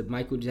it was the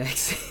Michael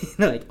Jackson,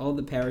 like all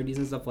the parodies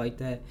and stuff like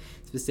that.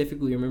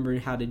 Specifically remembering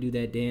how to do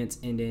that dance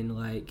and then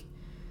like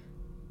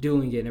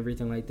doing it and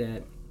everything like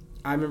that.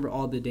 I remember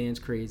all the dance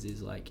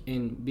crazes, like,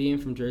 and being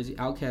from Jersey,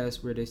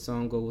 Outkast, where the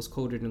song was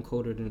colder than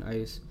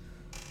ice.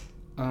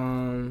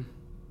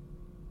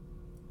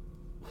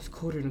 What's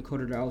colder than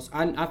ice?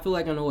 I feel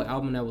like I know what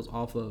album that was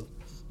off of.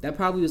 That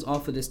probably was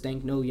off of the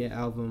Stank No Yet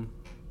album.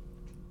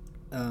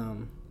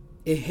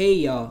 Hey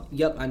Y'all.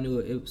 Yep, I knew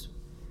it. It was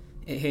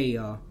Hey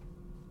Y'all.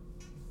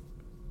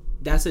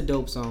 That's a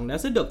dope song.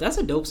 That's a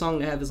dope song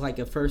to have as like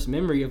a first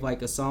memory of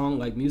like a song,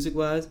 like music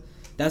wise.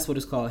 That's what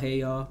it's called, Hey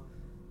Y'all.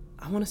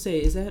 I want to say,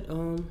 is that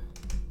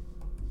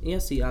yeah,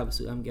 see,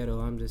 obviously I'm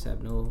ghetto. I'm just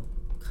have no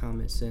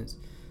common sense.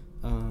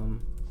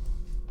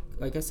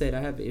 Like I said, I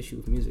have an issue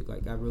with music.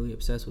 Like I'm really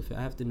obsessed with it.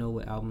 I have to know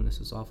what album this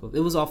was off of.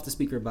 It was off the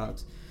Speaker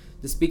Box.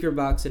 The Speaker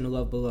Box and The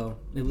Love Below.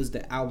 It was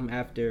the album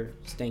after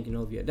Stank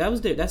No Yet. That's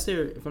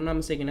their, if I'm not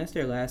mistaken, that's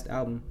their last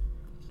album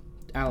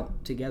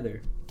out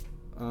together.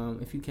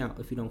 If you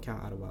don't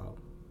count Out of Wild.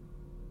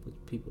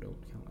 But people don't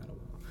count Out of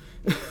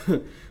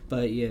Wild.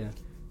 But yeah.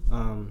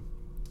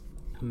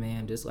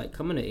 Man, just like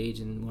coming to age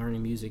and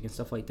learning music and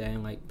stuff like that,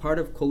 and like part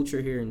of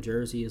culture here in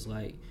Jersey is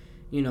like,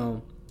 you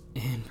know,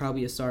 and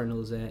probably Asar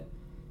knows that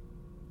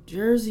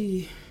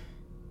Jersey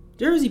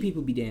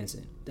people be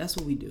dancing. That's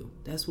what we do.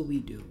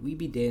 We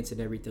be dancing,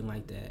 everything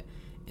like that.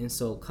 And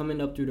so coming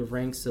up through the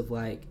ranks of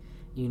like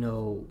you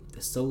know,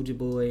 the Soldier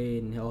Boy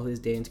and all his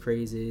dance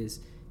crazes,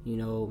 you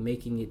know,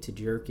 making it to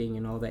jerking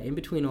and all that. In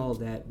between all of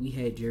that, we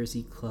had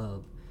Jersey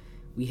Club.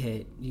 We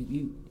had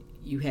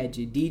you had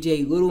your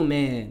DJ Little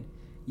Man.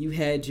 You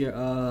had your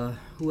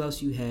who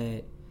else you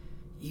had?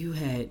 You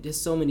had,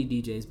 there's so many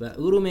DJs, but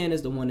Little Man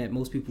is the one that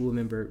most people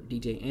remember.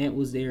 DJ Ant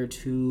was there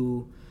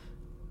too.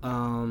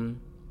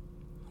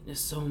 There's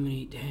so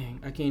many, dang,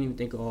 I can't even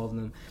think of all of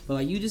them. But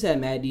like, you just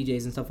had mad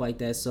DJs and stuff like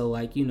that. So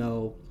like, you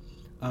know,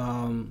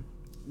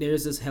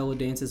 there's this hella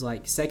dances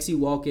like Sexy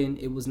Walking.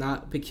 It was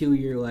not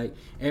peculiar. Like,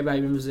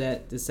 everybody remembers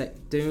that. The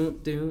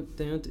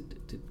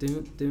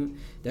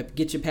that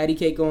get your patty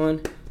cake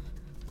on.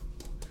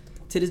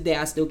 To this day,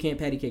 I still can't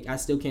patty cake. I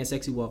still can't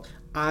sexy walk.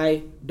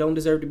 I don't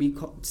deserve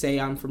to say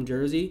I'm from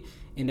Jersey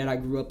and that I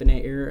grew up in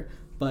that era,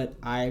 but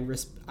I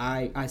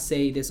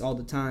say this all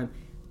the time.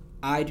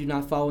 I do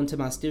not fall into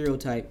my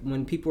stereotype.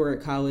 When people were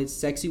at college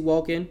sexy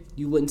walking,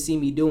 you wouldn't see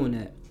me doing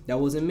that.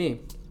 That wasn't me.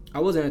 I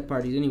wasn't at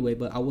parties anyway,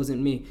 but I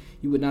wasn't me.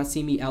 You would not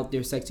see me out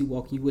there sexy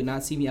walking. You would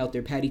not see me out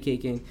there patty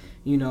caking.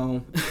 You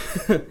know,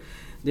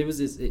 there was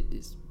this.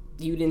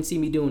 You didn't see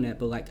me doing that,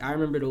 but like, I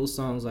remember those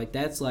songs. Like,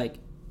 that's like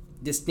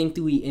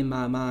distinctly in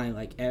my mind.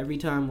 Like, every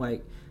time,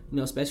 like, you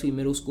know, especially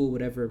middle school,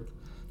 whatever,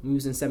 when we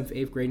was in 7th,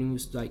 8th grade, and we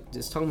was like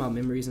just talking about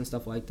memories and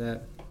stuff like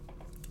that.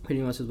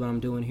 Pretty much is what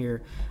I'm doing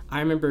here. I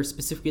remember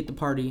specifically at the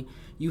party,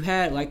 you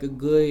had like a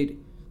good,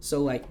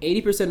 so like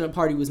 80% of the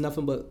party was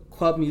nothing but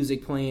club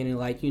music playing, and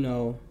like, you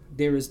know,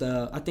 there was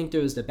I think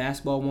there was the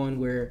basketball one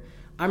where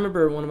I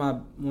remember one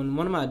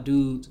of my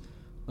dudes,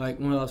 like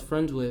one I was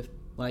friends with,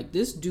 like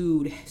this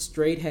dude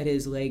straight had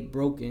his leg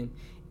broken,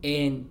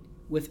 and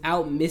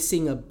without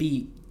missing a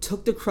beat,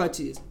 took the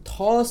crutches,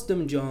 tossed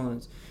them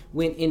Johns,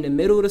 went in the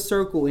middle of the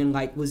circle and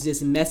like was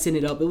just messing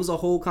it up. It was a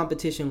whole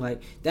competition.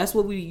 Like, that's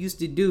what we used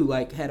to do.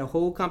 Like, had a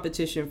whole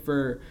competition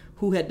for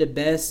who had the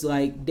best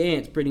like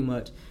dance, pretty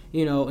much,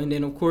 you know. And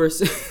then of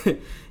course,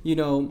 you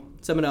know,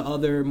 some of the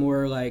other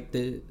more like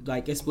the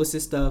like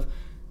explicit stuff,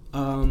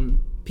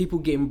 people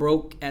getting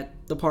broke at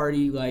the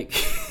party, like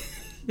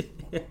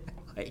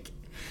like,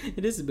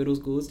 this is middle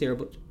school, it's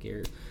terrible, who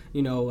cares,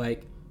 you know,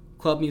 like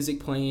club music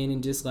playing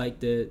and just like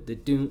the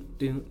doom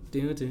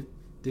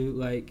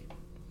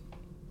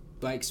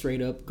like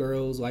straight up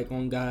girls like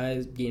on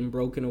guys getting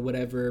broken or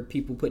whatever,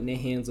 people putting their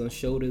hands on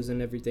shoulders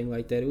and everything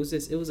like that. It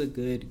was a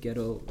good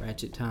ghetto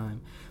ratchet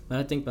time. But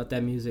I think about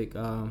that music,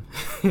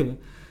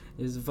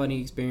 it's a funny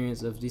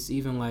experience of just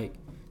even like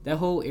that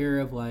whole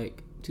era of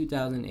like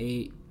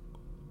 2008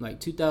 from like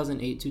to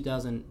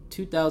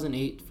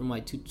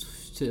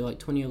like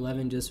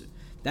 2011. Just,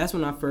 that's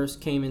when I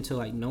first came into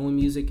like knowing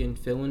music and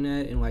feeling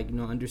that and like, you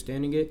know,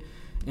 understanding it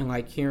and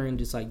like hearing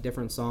just like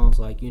different songs,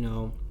 like, you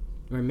know,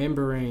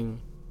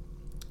 remembering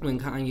when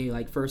Kanye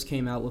like first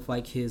came out with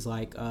like his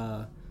like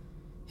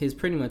his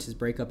pretty much his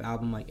breakup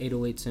album, like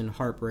 808s and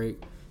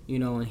Heartbreak, you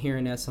know, and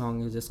hearing that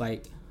song is just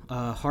like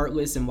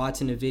Heartless, and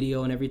watching the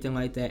video and everything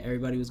like that.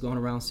 Everybody was going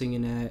around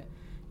singing that,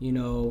 you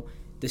know,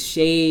 the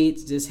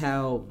shades, just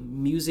how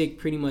music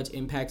pretty much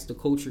impacts the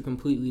culture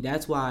completely.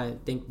 That's why I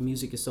think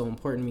music is so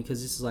important,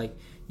 because it's like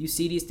you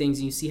see these things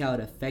and you see how it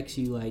affects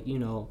you, like, you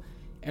know,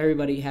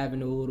 everybody having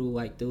the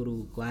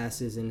little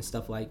glasses and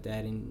stuff like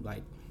that, and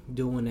like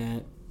doing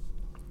that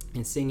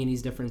and singing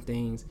these different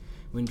things.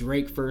 When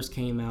Drake first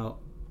came out,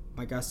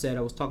 like I said,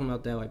 I was talking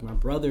about that, like my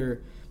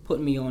brother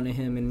put me on to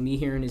him, and me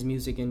hearing his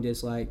music and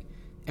just like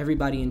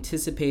everybody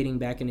anticipating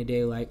back in the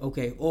day, like,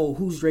 okay, oh,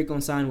 who's Drake gonna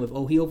sign with?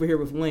 Oh, he over here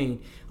with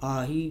Wayne.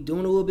 He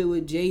doing a little bit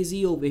with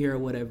Jay-Z over here or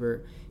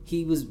whatever.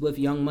 He was with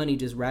Young Money,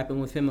 just rapping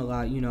with him a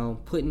lot, you know,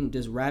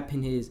 just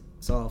rapping his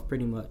off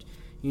pretty much,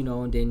 you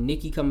know. And then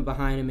Nicki coming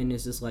behind him, and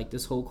it's just like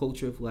this whole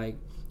culture of like,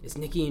 is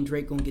Nicki and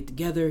Drake gonna get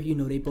together? You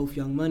know, they both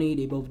Young Money,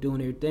 they both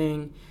doing their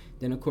thing.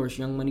 Then of course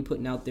Young Money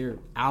putting out their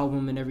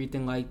album and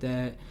everything like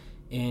that,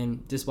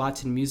 and just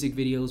watching music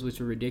videos which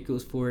were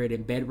ridiculous for it,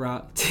 and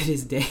Bedrock to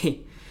this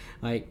day,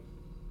 like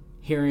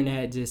hearing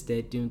that, just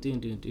that doom doom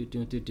doom doom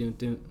doom doom doom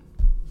doom.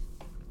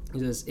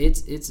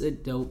 It's a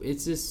dope.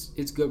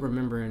 It's good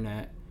remembering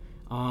that.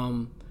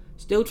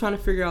 Still trying to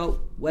figure out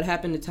what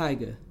happened to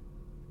Tyga.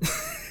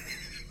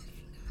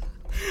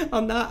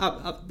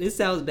 This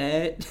sounds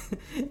bad.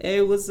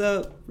 Hey, what's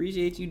up?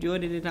 Appreciate you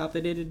joining and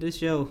hopping into the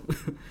show.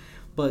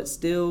 But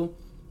still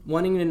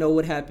wanting to know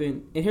what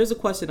happened. And here's a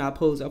question I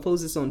posed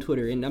this on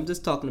Twitter, and I'm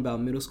just talking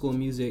about middle school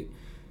music.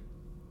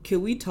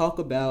 Can we talk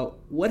about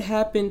what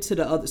happened to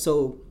the other?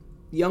 So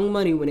Young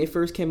Money, when they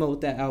first came out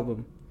with that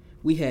album,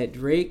 we had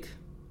Drake,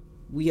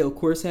 we of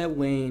course had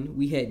Wayne,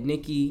 we had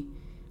Nicki,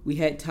 we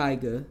had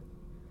Tyga,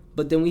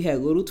 but then we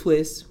had Little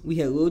Twist, we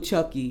had Lil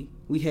Chucky,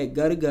 we had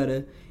Gutta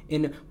Gutta.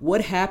 And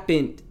what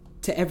happened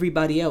to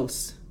everybody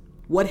else?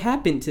 What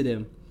happened to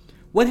them?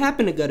 What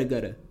happened to Gutta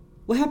Gutta?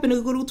 What happened to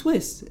Little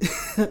Twist?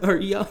 Or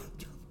Young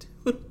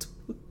Twist?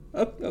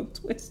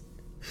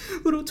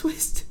 Little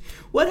Twist.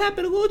 What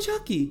happened to Lil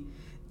Chucky?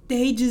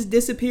 They just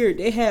disappeared.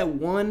 They had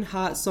one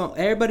hot song.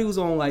 Everybody was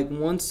on like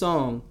one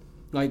song.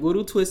 Like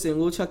Little Twist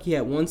and Lil Chucky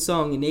had one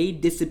song, and they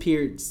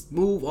disappeared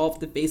smooth off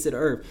the face of the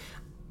earth.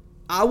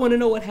 I want to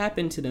know what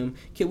happened to them.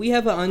 Can we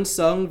have an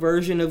unsung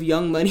version of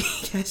Young Money,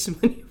 Cash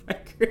Money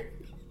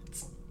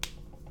Records?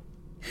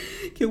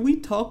 Can we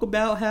talk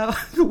about how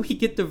we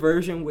get the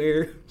version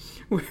where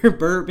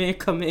Birdman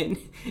come in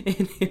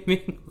and him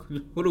and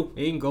Lil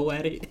Wayne go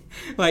at it?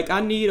 Like,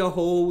 I need a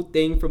whole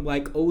thing from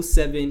like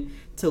 07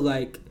 to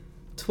like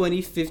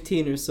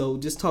 2015 or so,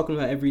 just talking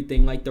about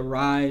everything, like the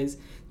rise,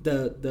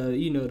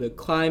 the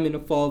climb and the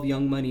fall of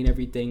Young Money and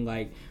everything,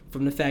 like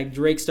from the fact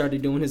Drake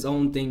started doing his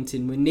own thing to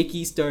when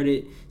Nicki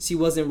started, she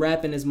wasn't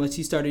rapping as much,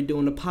 he started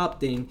doing the pop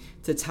thing,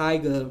 to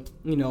Tyga,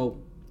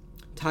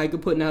 Tyga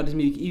putting out his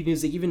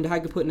music, even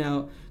Tyga putting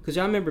out, because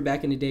y'all remember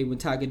back in the day when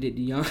Tyga did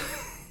the Young,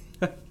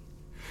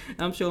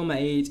 I'm showing my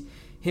age,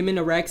 him in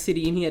the Rack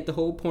City, and he had the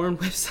whole porn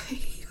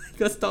website.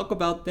 Let's talk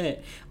about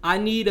that. I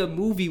need a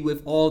movie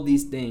with all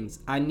these things.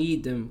 I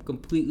need them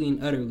completely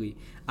and utterly.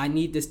 I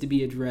need this to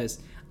be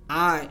addressed.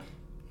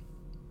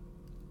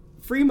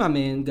 Free my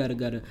man Gudda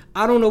Gudda.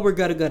 I don't know where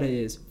Gudda Gudda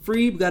is.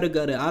 Free Gudda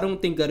Gudda. I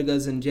don't think Gudda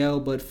Gudda's in jail,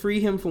 but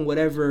free him from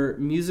whatever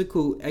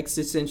musical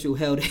existential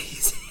hell that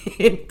he's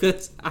in,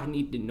 because I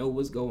need to know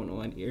what's going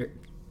on here.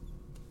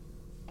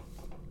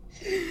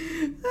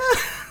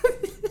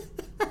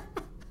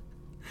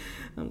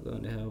 I'm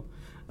going to hell.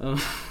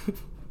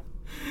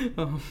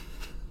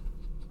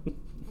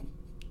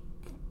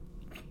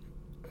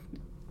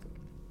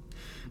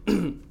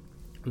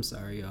 I'm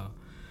sorry, y'all.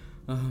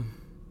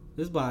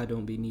 This is why I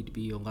don't need to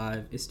be on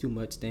live. It's too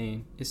much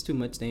thing. It's too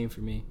much thing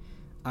for me.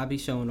 I be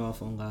showing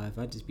off on live.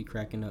 I just be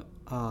cracking up.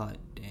 Ah,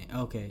 dang.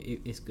 Okay,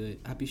 it's good.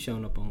 I be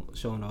showing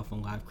off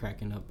on live,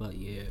 cracking up. But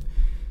yeah,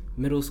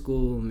 middle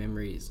school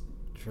memories.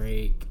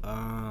 Drake,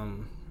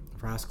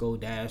 Roscoe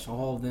Dash,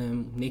 all of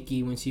them.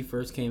 Nicki, when she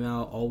first came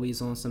out,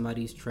 always on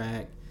somebody's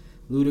track.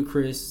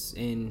 Ludacris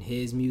and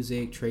his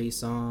music, Trey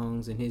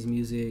Songz and his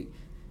music.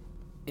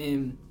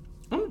 And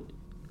let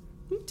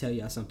me tell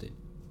y'all something.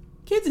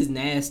 Kids is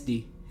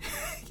nasty.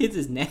 Kids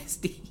is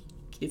nasty.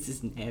 Kids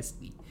is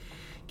nasty.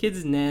 Kids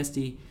is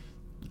nasty.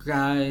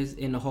 Guys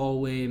in the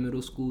hallway in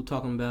middle school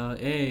talking about,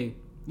 hey,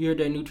 you heard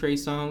that new Trey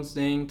Songz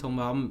thing? Talking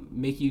about, I'm gonna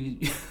make you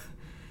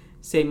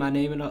say my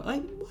name and all.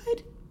 Like,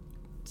 what?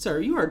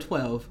 Sir, you are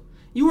 12.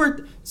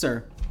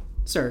 Sir,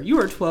 you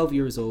are 12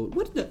 years old.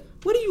 What do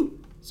you,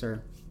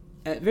 sir?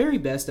 At very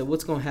best,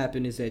 what's gonna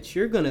happen is that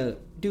you're gonna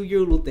do your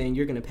little thing.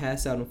 You're gonna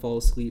pass out and fall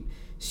asleep.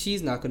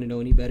 She's not gonna know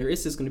any better.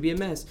 It's just gonna be a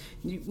mess.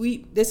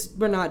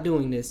 We're not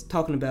doing this.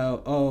 Talking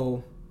about,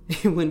 oh,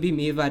 it wouldn't be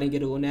me if I didn't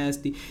get a little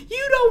nasty.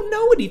 You don't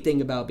know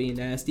anything about being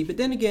nasty. But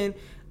then again,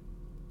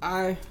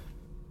 I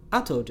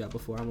told y'all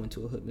before I went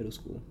to a hood middle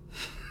school.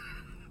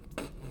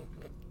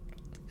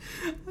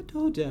 I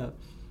told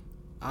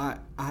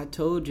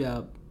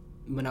y'all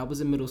when I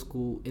was in middle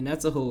school, and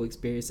that's a whole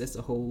experience. That's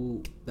a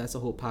whole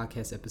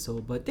podcast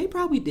episode. But they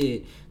probably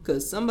did,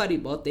 because somebody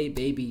brought their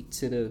baby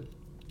to the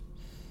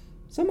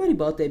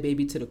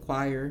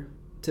choir,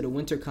 to the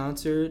winter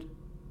concert,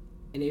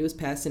 and they was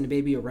passing the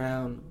baby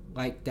around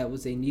like that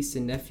was a niece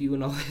and nephew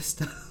and all that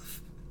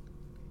stuff.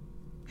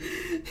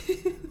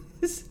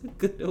 It's a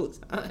good old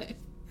time.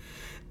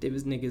 There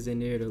was niggas in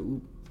there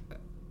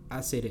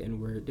I say the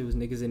N-word. There was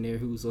niggas in there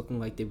who was looking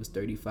like they was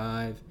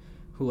 35,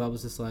 who I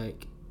was just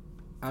like,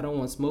 I don't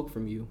want smoke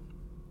from you.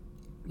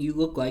 You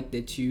look like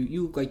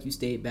you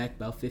stayed back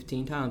about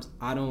 15 times.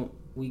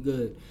 We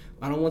good.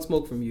 I don't want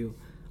smoke from you.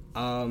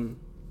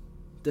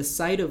 The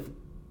sight of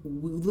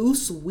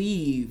loose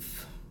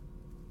weave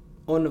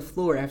on the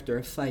floor after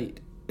a fight.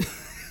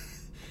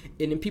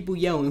 And then people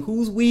yelling,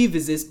 whose weave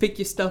is this? Pick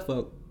your stuff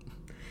up.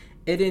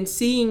 And then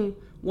seeing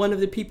one of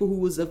the people who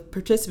was a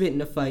participant in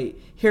the fight,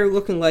 hair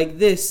looking like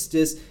this,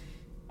 just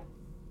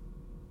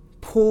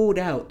pulled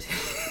out.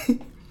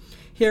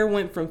 Hair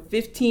went from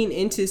 15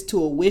 inches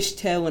to a wish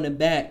tail in the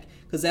back,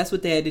 because that's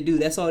what they had to do.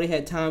 That's all they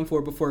had time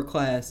for before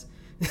class.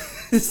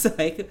 It's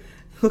like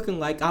looking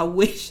like, I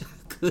wish I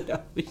could.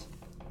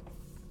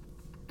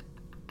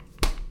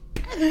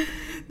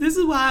 This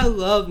is why I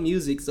love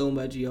music so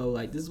much, yo.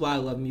 Like, this is why I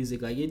love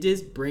music. Like, it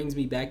just brings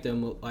me back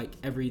to like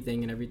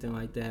everything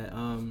like that.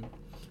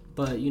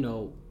 But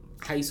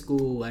high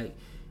school, like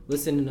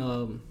listening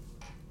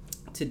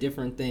to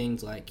different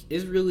things, like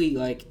it's really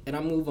like, and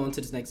I'll move on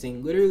to this next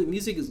thing. Literally,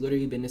 music has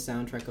literally been the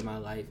soundtrack of my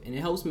life, and it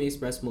helps me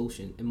express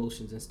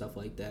emotions and stuff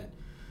like that.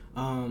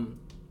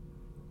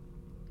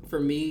 For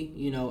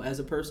me, as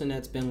a person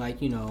that's been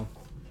like, and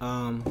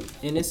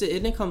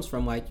it comes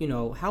from like,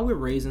 how we're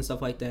raised and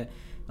stuff like that.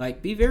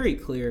 Like, be very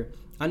clear.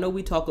 I know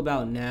we talk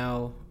about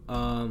now,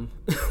 I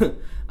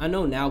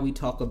know now we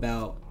talk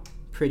about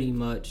pretty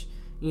much,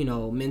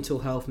 mental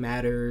health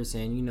matters,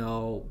 and,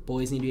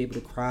 boys need to be able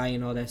to cry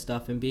and all that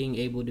stuff, and being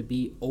able to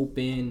be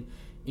open,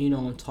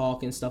 and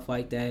talk and stuff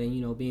like that,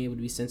 and, being able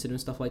to be sensitive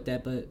and stuff like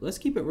that. But let's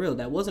keep it real.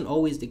 That wasn't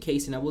always the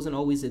case, and that wasn't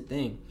always a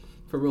thing.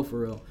 For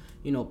real.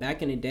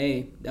 Back in the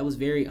day, that was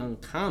very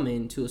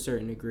uncommon to a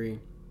certain degree.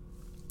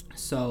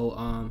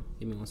 So,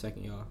 give me 1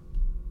 second, y'all.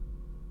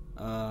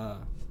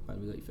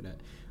 Probably late for that.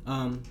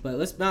 But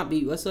let's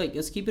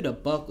keep it a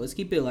buck. Let's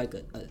keep it like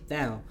a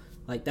thou.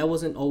 Like that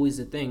wasn't always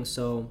the thing.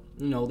 So,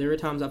 there were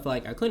times I feel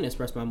like I couldn't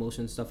express my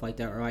emotions, stuff like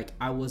that, or like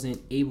I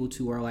wasn't able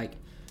to, or like,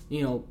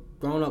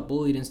 growing up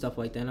bullied and stuff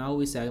like that. And I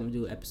always say I'm gonna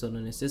do an episode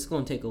on this. This is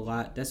gonna take a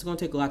lot. That's gonna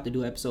take a lot to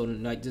do an episode,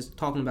 and like just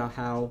talking about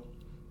how,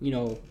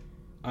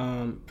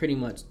 pretty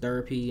much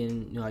therapy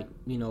and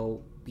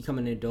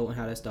becoming an adult and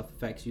how that stuff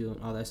affects you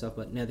and all that stuff.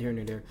 But neither here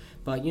nor there.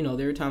 But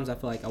there are times I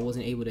feel like I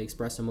wasn't able to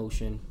express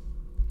emotion,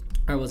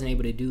 or I wasn't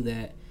able to do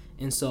that.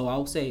 And so I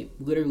would say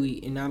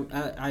literally, and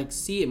I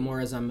see it more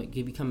as I'm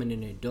becoming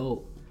an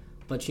adult.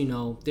 But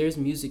there's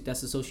music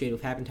that's associated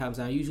with happy times.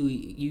 And I usually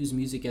use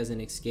music as an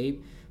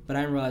escape, but I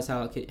didn't realize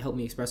how it could help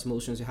me express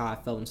emotions or how I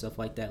felt and stuff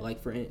like that.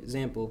 Like for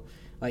example,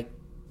 like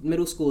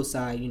middle school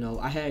aside,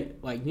 I had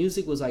like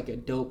music was like a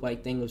dope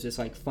like thing. It was just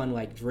like fun.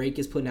 Like Drake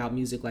is putting out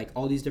music, like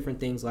all these different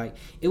things. Like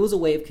it was a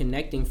way of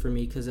connecting for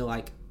me because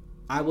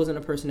I wasn't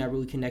a person that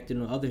really connected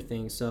on other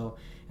things. So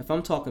if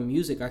I'm talking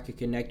music, I could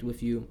connect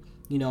with you.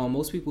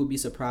 Most people would be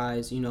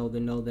surprised, to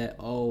know that,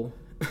 oh,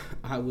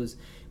 I was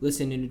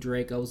listening to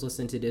Drake, I was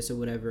listening to this or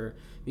whatever,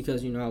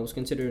 because, I was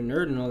considered a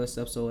nerd and all that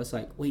stuff. So it's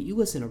like, wait, you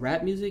listen to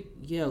rap music?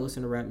 Yeah, I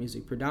listen to rap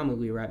music,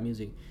 predominantly rap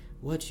music.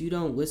 What, you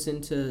don't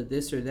listen to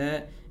this or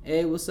that?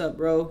 Hey, what's up,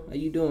 bro? How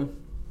you doing?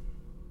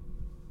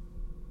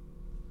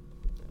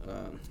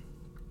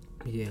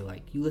 Yeah,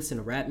 like, you listen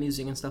to rap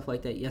music and stuff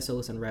like that? Yes, I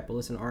listen to rap. I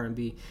listen to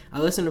R&B. I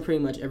listen to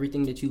pretty much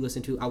everything that you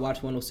listen to. I watch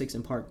 106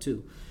 in Park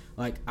 2.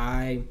 Like,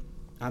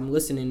 I'm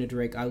listening to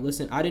Drake. I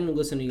didn't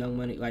listen to Young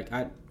Money. Like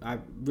I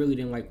really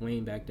didn't like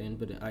Wayne back then.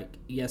 But like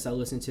yes, I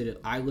listened to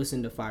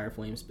Fire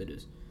Flame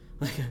Spitters,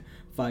 like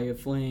Fire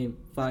Flame,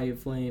 Fire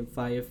Flame,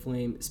 Fire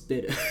Flame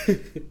Spitter.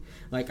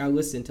 Like I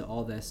listened to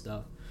all that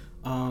stuff.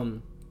 But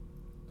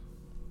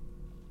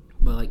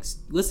like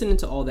listening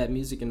to all that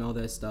music and all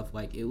that stuff,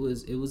 like it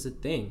was a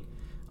thing.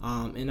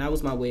 And that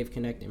was my way of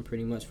connecting,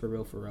 pretty much for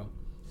real.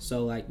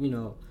 So like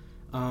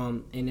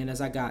and then as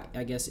I got,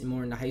 I guess,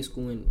 more into high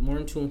school and more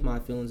in tune with my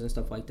feelings and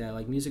stuff like that,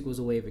 like music was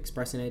a way of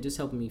expressing it, just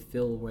helping me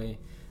feel a way.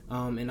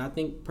 And I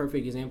think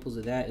perfect examples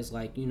of that is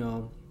like,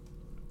 Lupe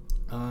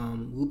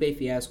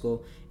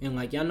Fiasco. And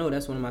like, y'all know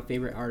that's one of my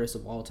favorite artists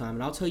of all time.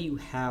 And I'll tell you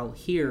how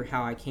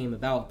I came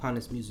about upon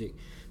this music.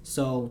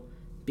 So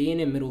being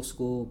in middle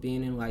school,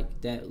 being in like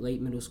that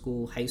late middle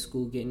school, high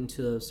school, getting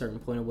to a certain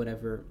point or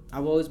whatever,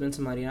 I've always been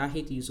somebody, and I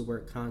hate to use the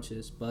word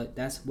conscious, but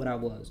that's what I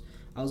was.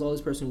 I was always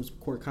a person who was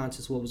court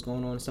conscious, what was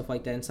going on and stuff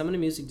like that. And some of the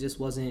music just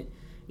wasn't,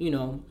 it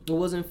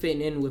wasn't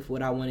fitting in with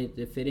what I wanted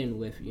to fit in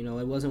with. It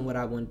wasn't what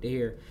I wanted to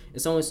hear.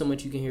 It's only so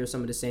much you can hear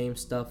some of the same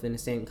stuff and the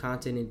same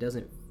content. And it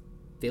doesn't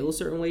feel a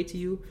certain way to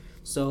you.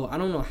 So I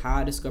don't know how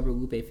I discovered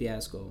Lupe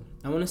Fiasco.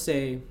 I want to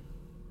say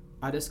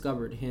I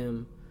discovered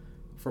him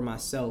for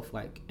myself.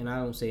 Like, and I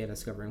don't say I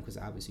discovered him because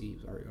obviously he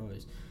was already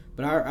always.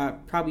 But I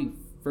probably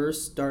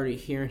first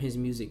started hearing his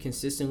music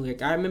consistently.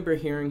 Like I remember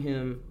hearing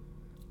him.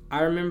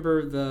 I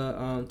remember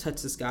the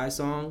Touch the Sky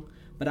song,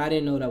 but I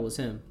didn't know that was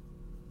him.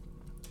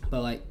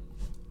 But like,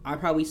 I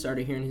probably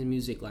started hearing his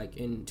music like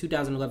in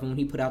 2011 when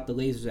he put out the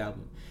Lasers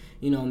album.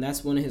 And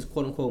that's one of his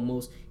quote unquote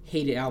most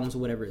hated albums or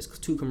whatever. It's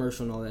too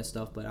commercial and all that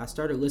stuff. But I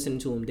started listening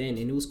to him then,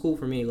 and it was cool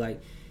for me. Like,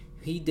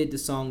 he did the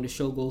song The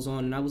Show Goes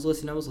On, and I was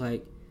listening. I was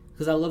like,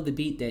 because I love the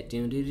beat that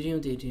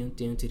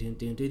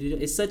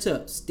it's such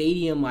a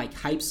stadium like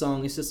hype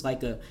song. It's just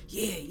like a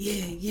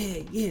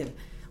yeah.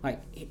 Like,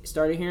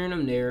 started hearing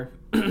him there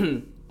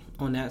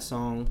on that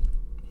song,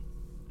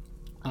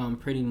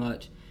 pretty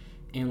much,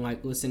 and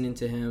like listening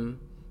to him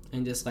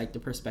and just like the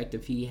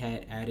perspective he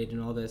had added and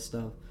all that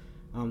stuff.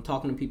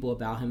 Talking to people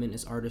about him and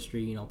his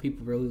artistry,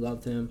 people really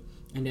loved him.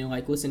 And then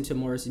like listening to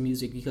more of his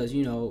music because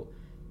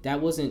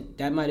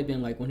that might have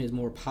been like one of his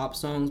more pop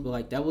songs, but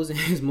like that wasn't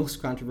his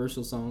most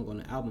controversial song on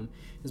the album.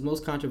 His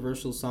most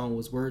controversial song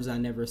was Words I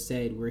Never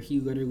Said, where he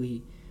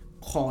literally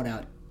called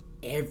out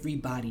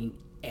everybody,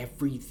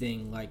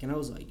 everything, like, and I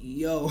was like,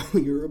 yo,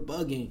 you're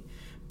bugging.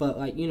 But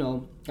like,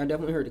 I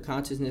definitely heard the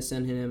consciousness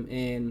in him,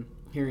 and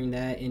hearing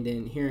that, and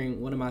then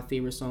hearing one of my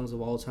favorite songs of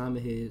all time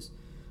of his,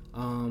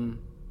 I'm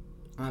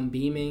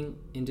Beaming,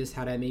 and just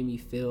how that made me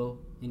feel,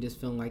 and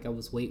just feeling like I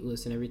was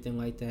weightless and everything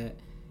like that.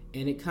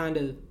 And it kind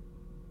of,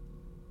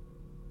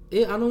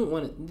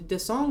 the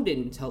song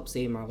didn't help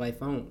save my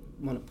life. I don't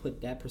want to put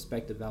that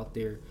perspective out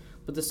there.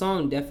 But the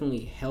song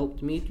definitely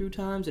helped me through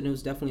times, and it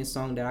was definitely a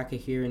song that I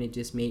could hear, and it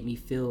just made me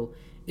feel.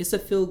 It's a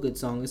feel-good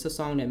song. It's a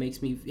song that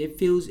makes me. It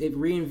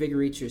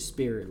reinvigorates your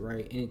spirit,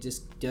 right? And it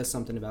just does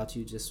something about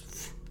you.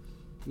 Just,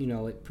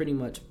 it pretty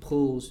much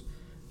pulls,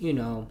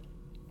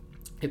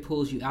 it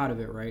pulls you out of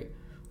it, right?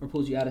 Or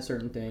pulls you out of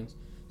certain things.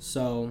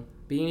 So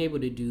being able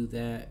to do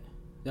that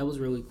was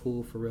really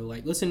cool for real.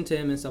 Like listening to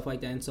him and stuff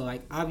like that. And so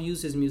like I've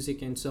used his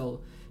music, and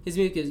so his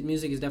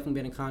music has definitely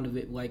been a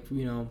conduit, like,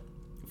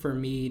 for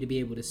me to be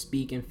able to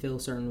speak and feel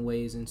certain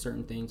ways and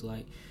certain things.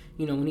 Like,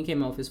 when he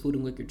came out with his Food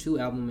and Liquor 2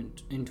 album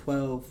in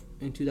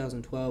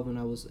 2012, when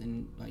I was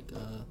in like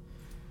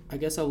I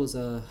guess I was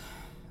a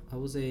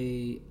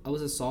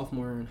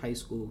sophomore in high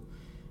school,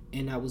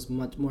 and that was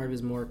much more of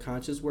his more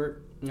conscious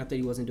work. Not that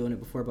he wasn't doing it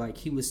before, but like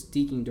he was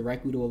speaking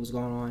directly to what was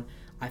going on.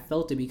 I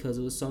felt it because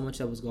it was so much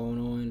that was going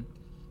on,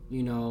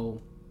 you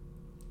know.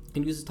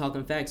 And he was just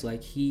talking facts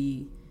like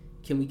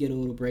can we get a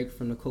little break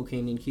from the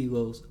cocaine and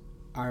kilos?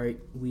 All right,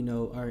 we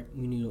know. All right,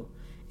 we know.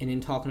 And then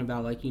talking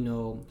about like, you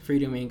know,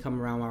 freedom ain't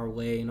come around our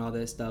way and all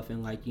that stuff,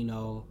 and like, you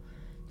know,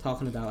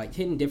 talking about like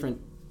hitting different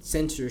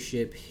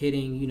censorship,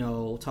 hitting, you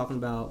know, talking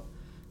about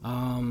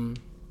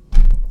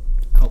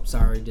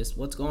just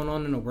what's going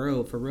on in the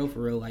world for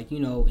real, like, you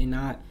know, and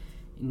not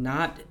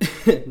not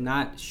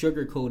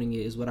sugarcoating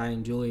it is what I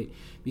enjoyed,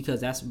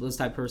 because that's the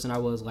type of person I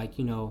was. Like,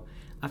 you know,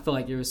 I felt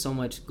like there was so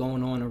much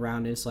going on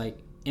around this, like,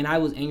 and I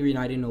was angry and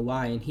I didn't know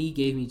why, and he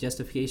gave me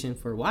justification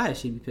for why I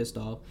should be pissed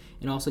off,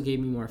 and also gave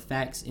me more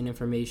facts and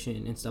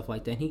information and stuff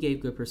like that. And he gave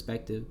good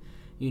perspective,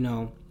 you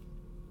know.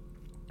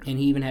 And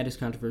he even had his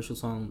controversial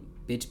song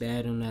 "Bitch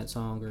Bad" on that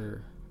song,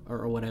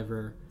 or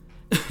whatever,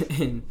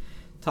 and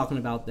talking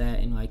about that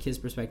and like his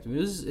perspective. It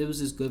was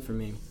just good for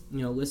me,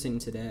 you know, listening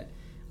to that.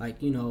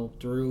 Like, you know,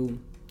 through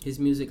his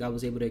music, I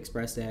was able to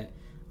express that.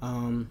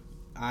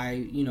 I,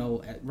 you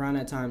know, around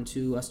that time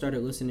too, I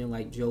started listening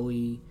like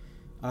Joey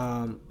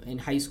in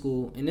high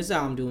school, and this is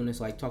how I'm doing this,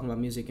 like talking about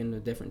music and the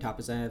different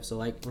topics I have. So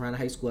like around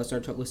high school, I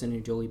started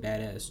listening to Joey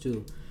Badass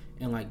too,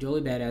 and like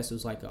Joey Badass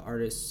was like an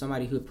artist,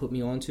 somebody who had put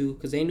me on to,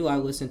 because they knew I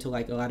listened to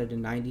like a lot of the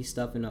 90s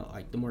stuff and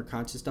like the more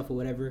conscious stuff or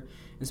whatever.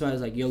 And so I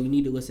was like, yo, you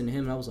need to listen to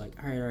him. And I was like,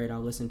 all right,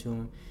 I'll listen to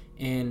him.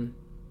 And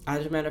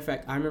as a matter of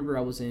fact, I remember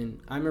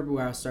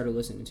where I started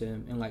listening to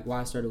him and like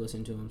why I started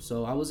listening to him.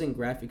 So I was in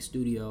Graphic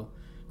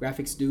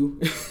Stew.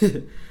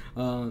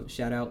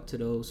 Shout out to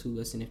those who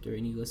listen, if there are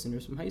any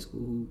listeners from high school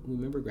who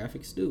remember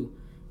Graphic Stew.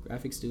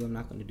 I'm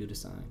not going to do the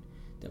sign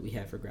that we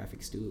have for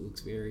Graphic Stew. It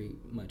looks very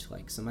much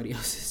like somebody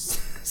else's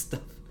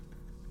stuff,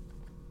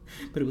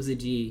 but it was a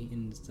G,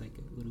 and it's like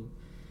a little,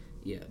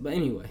 yeah. But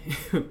anyway,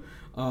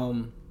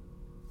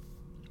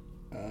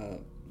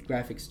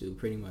 Graphic Stew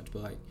pretty much.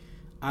 But like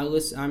I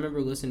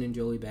remember listening to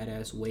Joey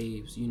Badass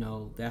Waves. You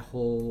know, that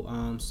whole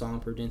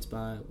song produced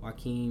by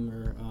Joaquin,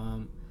 or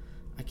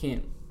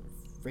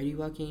Freddie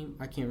Joaquin.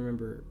 I can't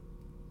remember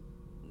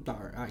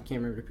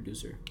the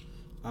producer.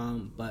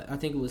 But I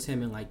think it was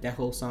him, and like that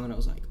whole song, and I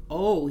was like,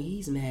 oh,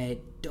 he's mad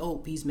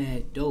dope.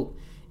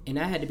 And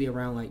I had to be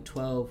around like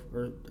 12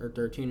 or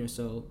 13 or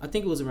so. I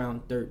think it was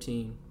around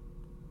 13.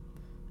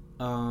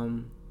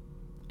 And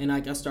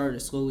like I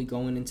started slowly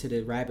going into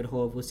the rabbit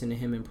hole of listening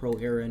to him in Pro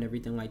Era and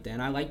everything like that.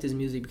 And I liked his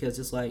music because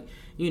it's like,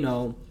 you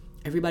know,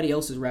 everybody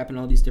else is rapping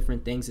all these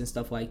different things and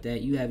stuff like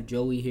that. You have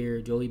Joey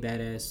here, Joey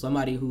Badass,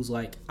 somebody who's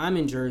like, I'm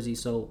in Jersey,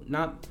 so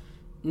not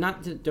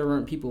that there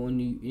weren't people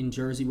in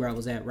Jersey where I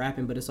was at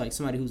rapping, but it's like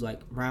somebody who's like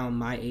around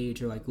my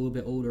age or like a little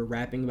bit older,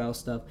 rapping about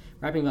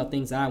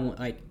things that I want,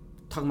 like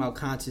talking about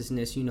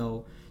consciousness, you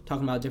know,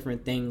 talking about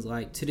different things.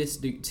 Like to this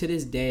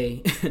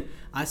day,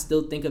 I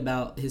still think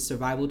about his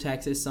Survival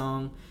Taxes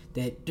song,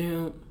 that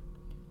doom,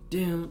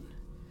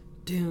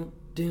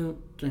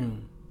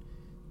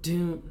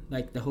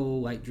 like the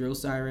whole like drill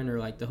siren or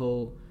like the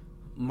whole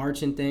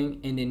marching thing,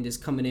 and then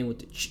just coming in with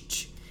the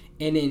ch-ch,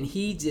 and then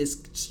he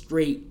just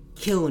straight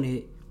killing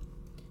it.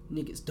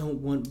 Niggas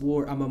don't want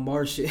war, I'm a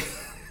Martian.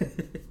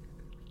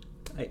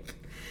 Like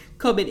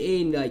coming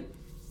in like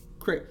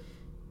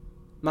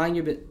mind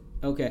your bit.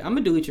 Okay, I'm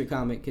gonna delete your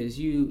comment because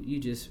you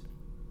just,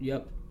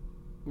 yep.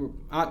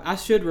 I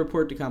should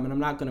report the comment. I'm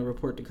not gonna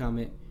report the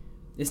comment.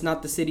 It's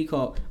not the city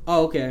called.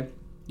 Oh, okay.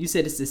 You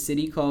said it's the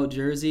city called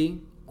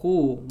Jersey.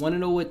 Cool. Want to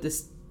know what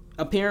this?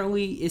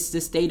 Apparently, it's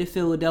the state of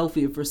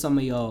Philadelphia for some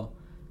of y'all.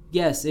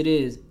 Yes, it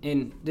is.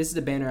 And this is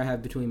the banner I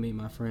have between me and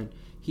my friend.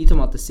 He talking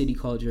about the city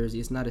called Jersey.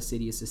 It's not a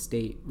city. It's a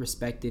state.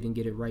 Respect it and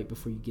get it right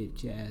before you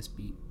get your ass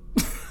beat.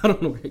 I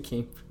don't know where it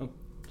came from.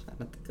 Try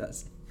not to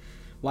cuss.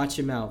 Watch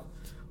your mouth.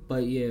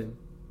 But yeah,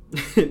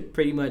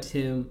 pretty much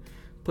him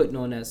putting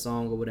on that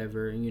song or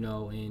whatever, you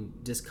know, and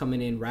just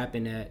coming in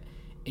rapping that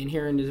and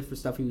hearing the different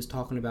stuff he was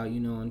talking about, you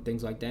know, and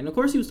things like that. And of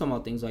course he was talking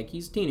about things like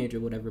he's a teenager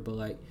or whatever,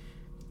 but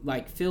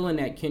like feeling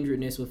that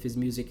kindredness with his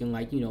music, and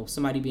like, you know,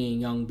 somebody being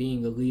young,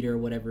 being a leader or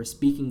whatever,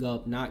 speaking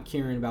up, not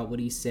caring about what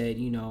he said,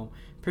 you know,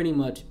 pretty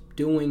much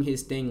doing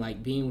his thing,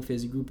 like being with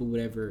his group or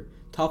whatever,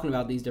 talking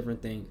about these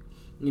different things,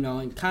 you know,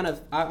 and kind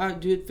of, I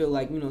did feel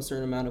like, you know, a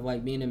certain amount of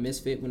like being a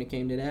misfit when it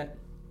came to that.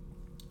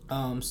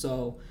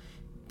 So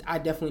I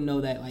definitely know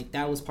that like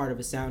that was part of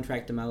a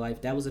soundtrack to my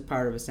life. That was a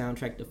part of a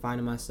soundtrack to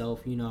finding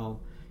myself, you know,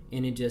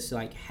 and it just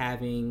like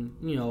having,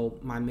 you know,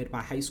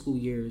 my high school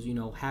years, you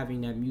know,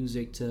 having that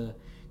music to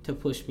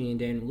push me,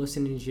 and then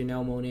listening to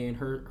Janelle Monáe and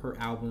her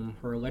album,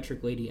 her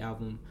Electric Lady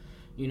album,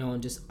 you know,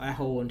 and just a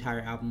whole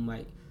entire album,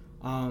 like,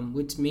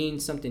 which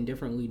means something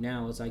differently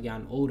now as I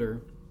gotten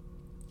older,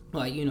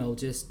 like, you know,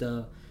 just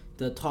the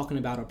talking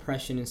about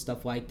oppression and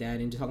stuff like that,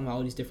 and just talking about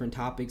all these different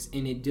topics,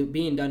 and it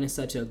being done in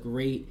such a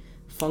great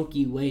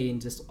funky way,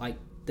 and just like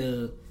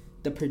the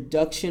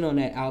production on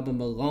that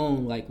album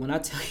alone, like when I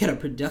tell you the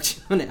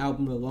production on the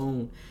album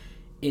alone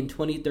in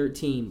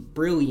 2013,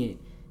 brilliant.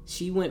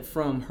 She went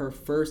from her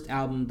first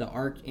album, The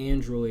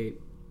ArchAndroid,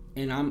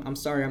 and I'm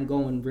sorry, I'm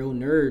going real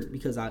nerd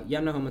because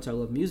y'all know how much I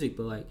love music,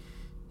 but like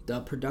the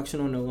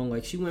production on alone,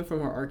 like she went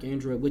from her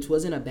ArchAndroid, which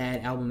wasn't a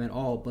bad album at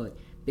all, but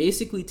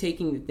basically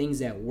taking the things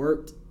that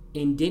worked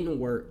and didn't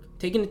work,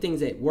 taking the things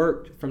that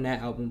worked from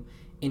that album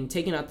and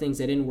taking out things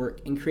that didn't work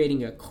and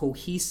creating a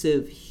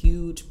cohesive,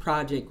 huge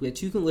project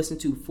that you can listen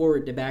to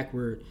forward to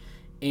backward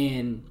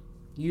and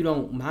you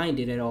don't mind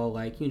it at all.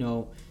 Like, you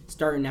know,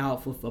 starting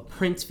out with a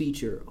Prince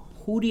feature.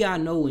 Who do y'all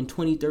know in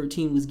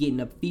 2013 was getting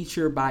a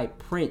feature by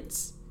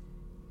Prince?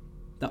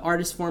 The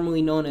artist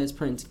formerly known as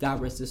Prince, God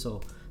rest his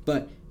soul.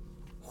 But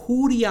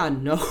who do y'all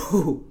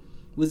know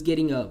was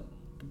getting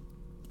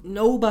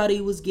nobody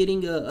was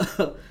getting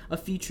a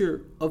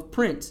feature of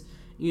Prince,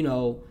 you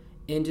know,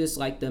 and just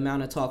like the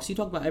amount of talk. She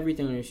talked about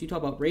everything on there. She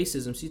talked about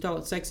racism. She talked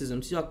about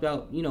sexism. She talked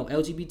about, you know,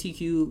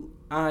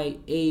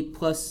 LGBTQIA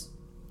plus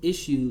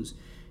issues.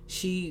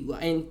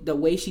 And the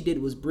way she did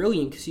it was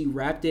brilliant because she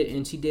wrapped it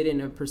and she did it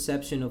in a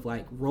perception of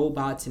like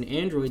robots and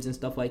androids and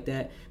stuff like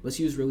that. But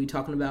she was really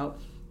talking about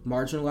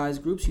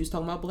marginalized groups. She was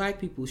talking about black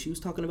people. She was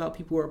talking about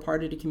people who are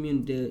part of the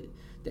community,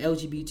 the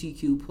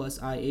LGBTQ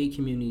plus IA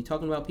community,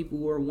 talking about people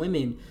who are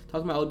women,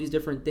 talking about all these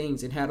different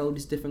things and had all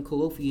these different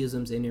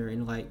colloquialisms in there.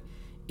 And like,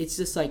 it's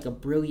just like a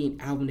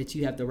brilliant album that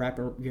you have to wrap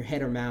your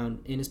head around.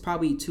 And it's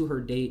probably, to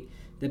her date,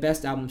 the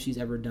best album she's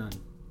ever done.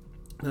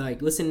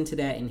 Like, listening to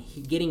that and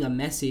getting a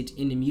message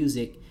in the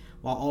music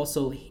while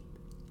also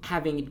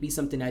having it be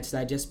something that's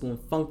digestible and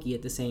funky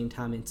at the same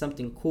time and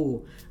something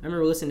cool. I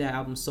remember listening to that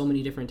album so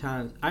many different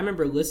times. I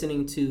remember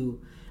listening to,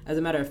 as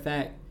a matter of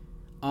fact,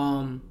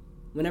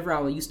 whenever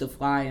I used to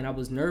fly and I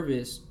was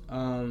nervous,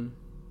 I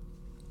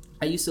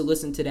used to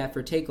listen to that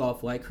for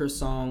takeoff, like her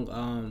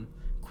song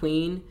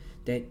Queen,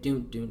 that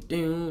doom doom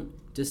doom,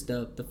 just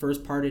the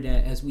first part of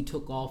that as we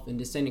took off and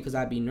descended, because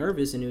I'd be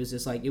nervous, and it was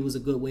just like, it was a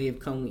good way of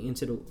coming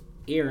into the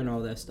air and all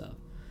that stuff.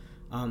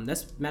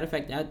 That's, matter of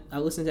fact, I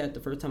listened to that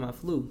the first time I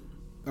flew,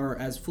 or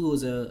flew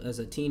as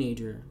a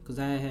teenager, because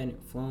I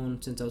hadn't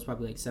flown since I was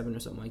probably like 7 or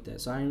something like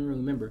that, so I didn't really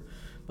remember.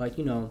 But,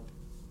 you know,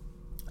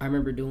 I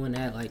remember doing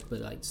that, like,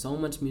 but like so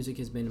much music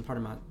has been a part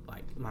of my,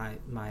 like, my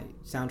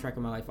soundtrack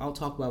of my life. I'll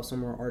talk about some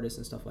more artists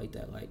and stuff like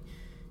that, like,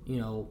 you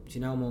know,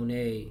 Janelle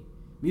Monáe,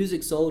 Musiq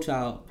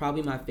Soulchild,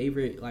 probably my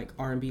favorite like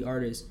R&B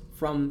artist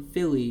from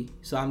Philly.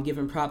 So I'm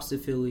giving props to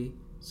Philly.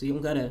 So you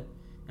don't gotta.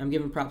 I'm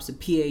giving props to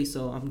PA.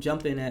 So I'm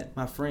jumping at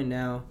my friend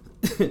now,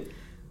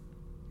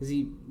 because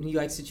he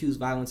likes to choose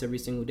violence every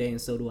single day, and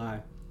so do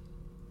I.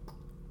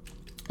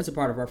 That's a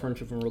part of our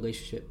friendship and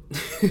relationship.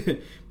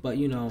 But,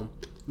 you know,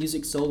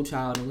 Musiq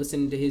Soulchild, and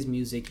listening to his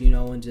music, you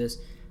know, and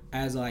just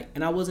as like,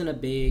 and I wasn't a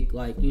big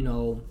like, you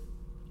know,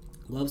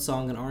 love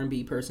song and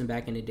R&B person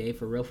back in the day,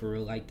 for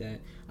real like that.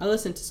 I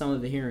listened to some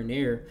of it here and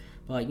there,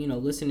 but like, you know,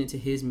 listening to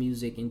his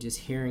music and just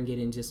hearing it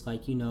and just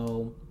like, you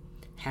know,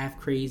 half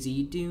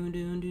crazy, doom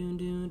doom doom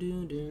doom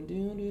doom doom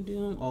doom doom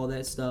doom, all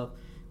that stuff.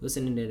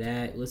 Listening to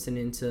that,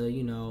 listening to,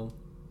 you know,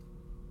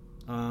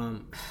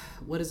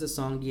 what is the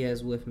song he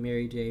has with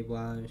Mary J.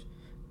 Blige?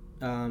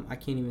 I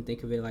can't even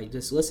think of it. Like,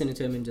 just listening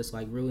to him and just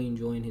like really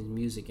enjoying his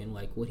music and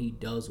like what he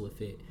does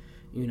with it,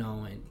 you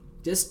know, and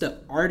just the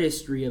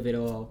artistry of it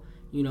all.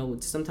 You know,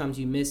 sometimes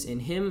you miss,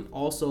 and him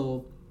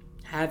also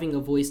having a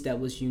voice that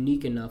was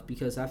unique enough,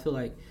 because I feel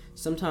like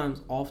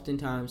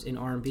oftentimes in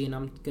R&B, and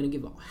I'm going to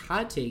give a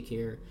hot take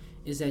here,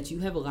 is that you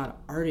have a lot of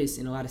artists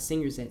and a lot of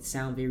singers that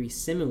sound very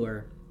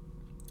similar.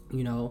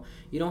 You know,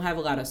 you don't have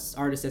a lot of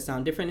artists that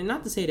sound different, and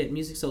not to say that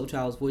Musiq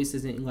Soulchild's voice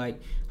isn't like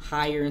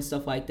higher and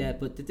stuff like that,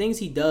 but the things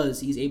he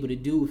does, he's able to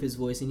do with his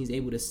voice, and he's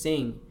able to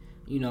sing,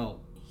 you know,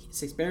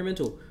 it's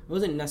experimental. It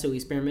wasn't necessarily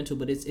experimental,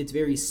 but it's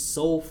very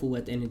soulful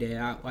at the end of the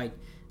day.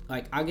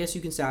 Like, I guess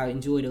you can say I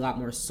enjoyed a lot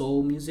more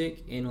soul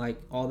music and, like,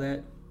 all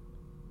that.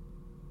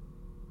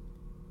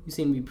 You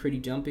seem to be pretty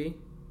jumpy.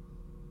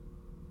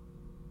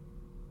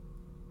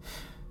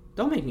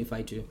 Don't make me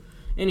fight you.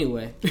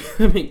 Anyway,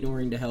 I'm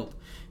ignoring the help.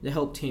 The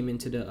help came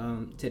into the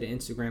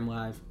Instagram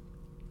Live.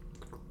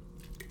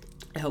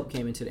 The help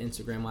came into the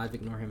Instagram Live.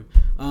 Ignore him.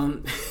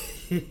 My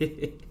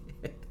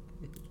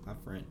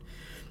friend.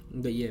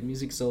 But, yeah,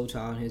 Musiq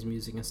Soulchild and his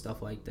music and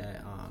stuff like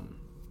that.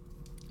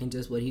 And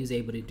just what he was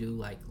able to do,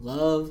 like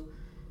Love,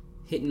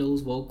 hitting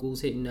those vocals,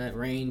 hitting that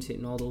range,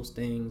 hitting all those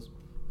things.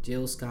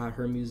 Jill Scott,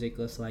 her music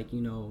was like, you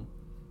know,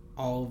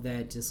 all of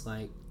that, just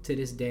like to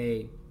this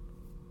day,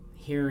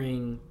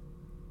 hearing,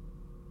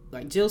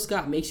 like, Jill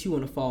Scott makes you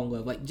want to fall in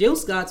love. Like, Jill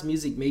Scott's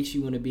music makes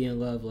you want to be in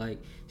love.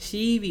 Like,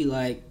 she be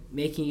like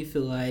making you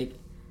feel like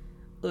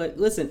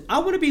listen, I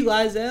want to be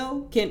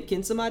Lizelle.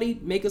 Can somebody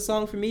make a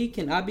song for me?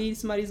 Can I be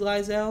somebody's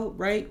Lizelle?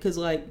 Right? Because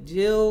like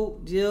Jill,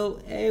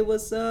 hey,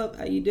 what's up?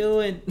 How you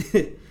doing?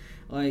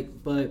 Like,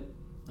 but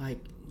like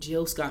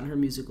Jill Scott and her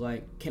music,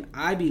 like, can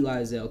I be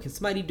Lizelle? Can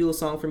somebody do a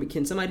song for me?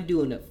 Can somebody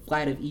do a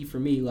flat of E for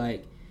me?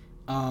 Like,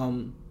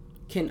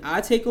 can I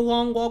take a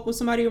long walk with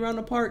somebody around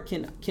the park?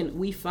 Can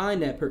we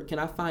find that can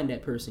I find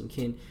that person?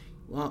 Can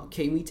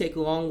we take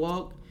a long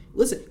walk?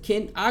 Listen,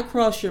 can I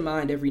cross your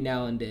mind every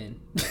now and then?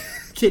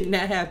 Can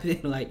that happen?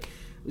 Like,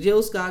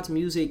 Jill Scott's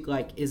music,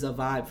 like, is a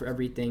vibe for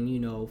everything, you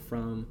know,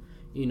 from,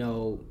 you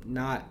know,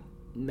 not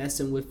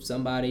messing with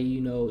somebody,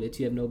 you know, that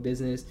you have no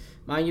business.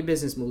 Mind your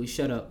business, Movie.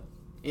 Shut up.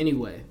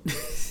 Anyway.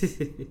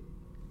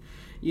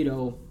 You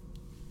know,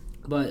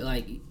 but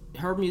like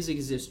her music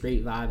is just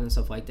straight vibe and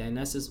stuff like that, and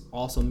that's just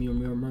also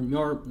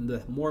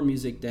more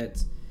music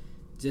that's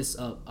just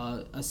a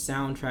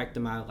soundtrack to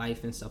my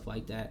life and stuff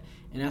like that.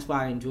 And that's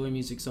why I enjoy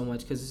music so much,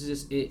 because it's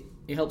just it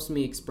helps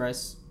me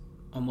express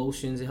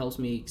emotions. It helps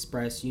me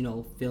express, you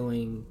know,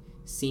 feeling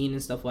seen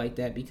and stuff like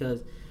that,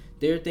 because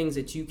there are things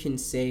that you can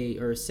say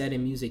or said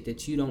in music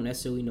that you don't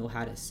necessarily know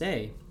how to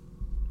say,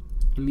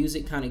 and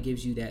music kind of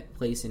gives you that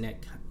place and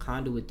that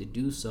conduit to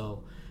do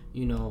so,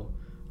 you know.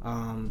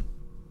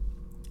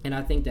 And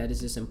I think that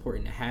is just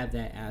important to have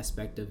that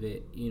aspect of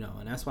it, you know.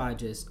 And that's why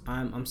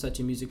I'm such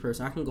a music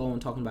person. I can go on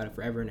talking about it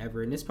forever and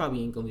ever, and this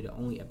probably ain't gonna be the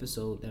only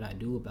episode that I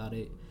do about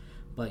it,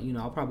 but you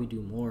know, I'll probably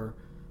do more.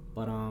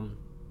 But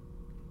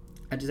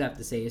I just have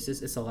to say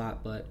it's a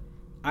lot. But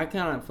I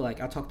kind of feel like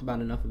I talked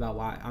about enough about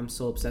why I'm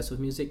so obsessed with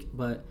music,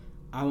 but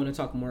I want to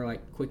talk more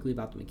like quickly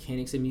about the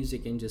mechanics of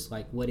music and just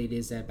like what it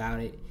is about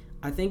it.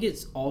 I think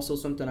it's also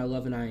something I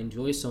love and I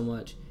enjoy so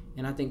much.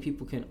 And I think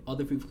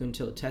other people can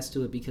attest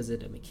to it because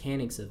of the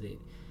mechanics of it.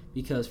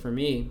 Because for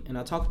me, and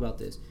I talked about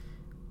this,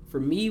 for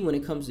me, when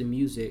it comes to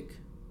music,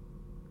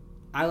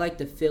 I like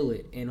to feel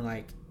it. And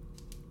like,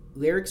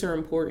 lyrics are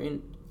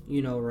important,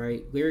 you know,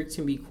 right? Lyrics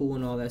can be cool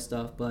and all that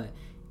stuff. But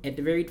at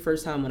the very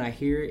first time when I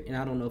hear it, and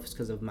I don't know if it's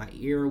because of my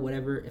ear or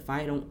whatever, if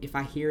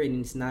I hear it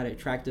and it's not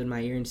attractive in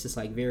my ear and it's just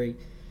like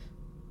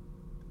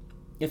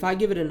if I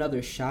give it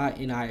another shot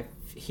and I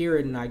hear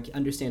it and I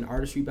understand the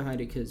artistry behind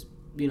it, because,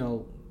 you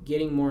know,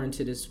 getting more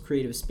into this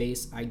creative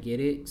space, I get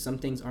it. Some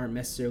things aren't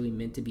necessarily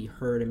meant to be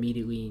heard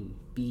immediately and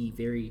be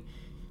very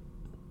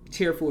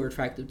cheerful or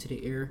attractive to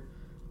the ear.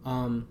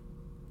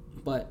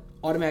 But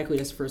automatically,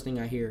 that's the first thing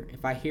I hear.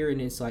 If I hear it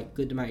and it's like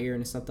good to my ear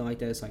and it's something like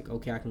that, it's like,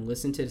 okay, I can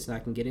listen to this and I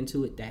can get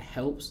into it. That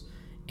helps.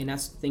 And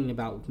that's the thing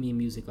about me and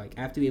music. Like,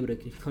 I have to be able to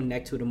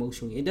connect to it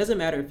emotionally. It doesn't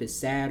matter if it's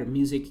sad or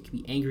music. It could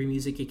be angry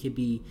music. It could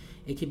be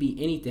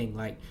anything.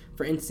 Like,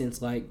 for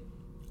instance, like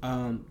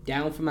Down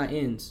For My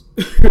Ends.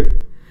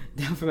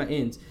 Down For My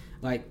Ends.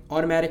 Like,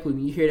 automatically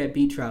when you hear that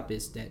beat drop,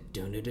 it's that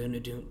dun dun dun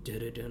dun dun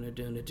dun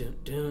dun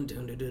dun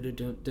dun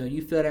dun dun.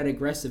 You feel that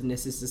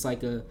aggressiveness. It's just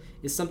like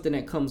it's something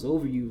that comes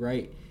over you,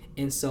 right?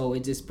 And so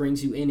it just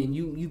brings you in, and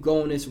you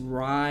go on this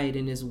ride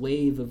and this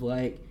wave of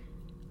like,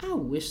 I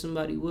wish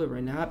somebody would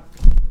right now.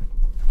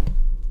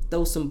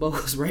 Throw some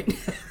bows right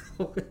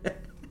now.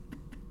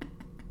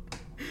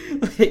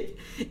 Like,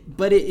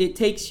 but it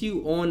takes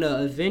you on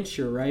an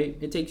adventure, right?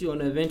 It takes you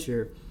on an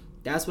adventure.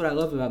 That's what I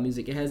love about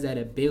music. It has that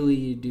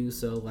ability to do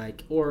so.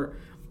 Like, or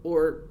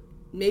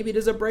maybe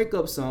there's a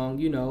breakup song,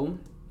 you know.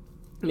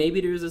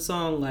 Maybe there's a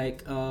song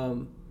like,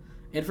 and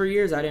for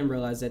years I didn't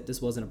realize that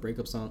this wasn't a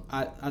breakup song.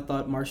 I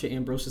thought Marsha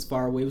Ambrose's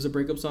Far Away was a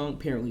breakup song.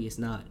 Apparently it's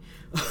not.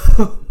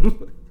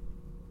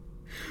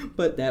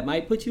 But that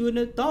might put you in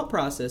a thought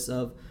process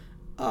of,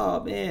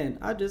 oh man,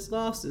 I just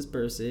lost this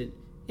person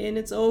and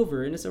it's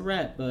over and it's a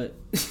wrap. But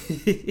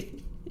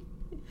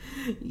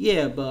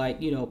yeah, but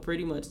like, you know,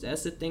 pretty much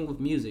that's the thing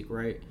with music,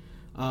 right?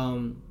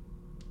 I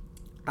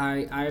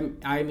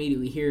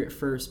immediately hear it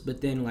first, but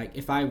then like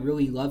if I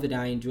really love it,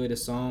 I enjoy the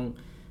song,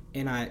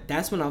 and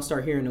that's when I'll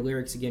start hearing the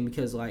lyrics again,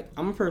 because like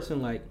I'm a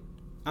person, like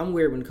I'm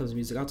weird when it comes to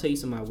music. I'll tell you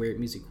some of my weird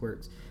music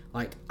quirks.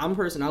 Like, I'm a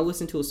person, I'll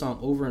listen to a song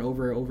over and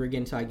over and over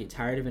again until I get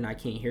tired of it and I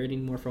can't hear it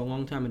anymore for a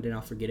long time, and then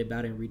I'll forget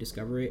about it and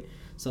rediscover it.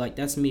 So, like,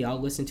 that's me. I'll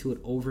listen to it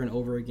over and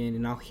over again,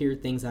 and I'll hear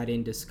things I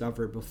didn't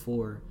discover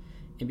before.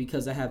 And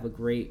because I have a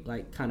great,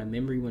 like, kind of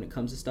memory when it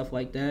comes to stuff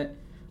like that,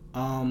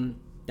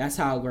 that's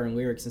how I learn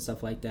lyrics and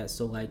stuff like that.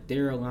 So, like,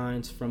 there are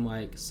lines from,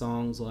 like,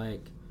 songs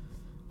like,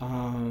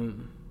 I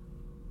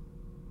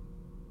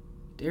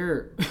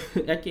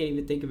can't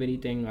even think of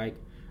anything, like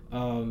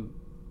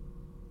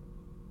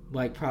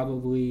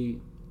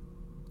probably,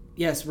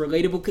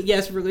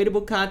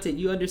 relatable content,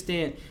 you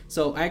understand.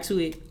 So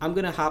actually, I'm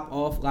gonna hop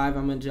off live,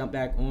 I'm gonna jump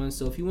back on,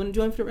 so if you want to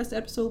join for the rest of the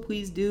episode,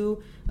 please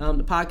do.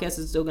 The podcast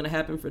is still gonna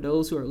happen for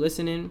those who are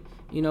listening,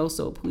 you know,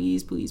 so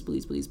please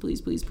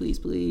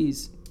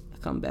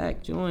come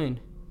back, join,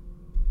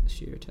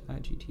 share to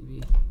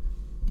IGTV.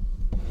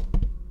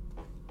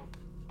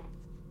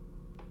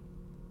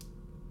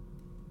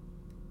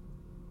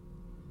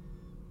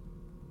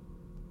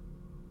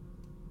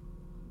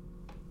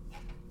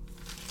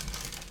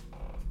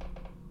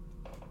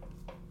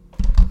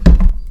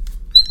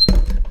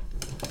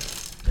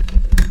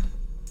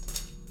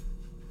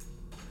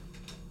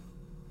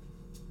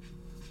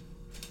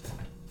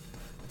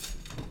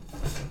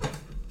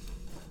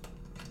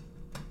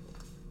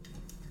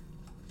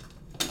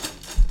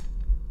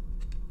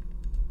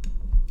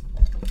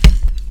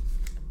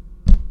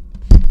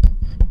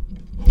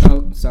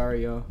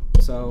 Sorry, y'all.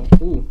 So,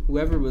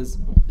 whoever's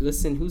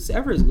listening to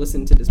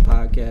this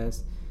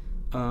podcast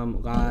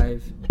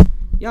live,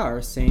 y'all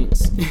are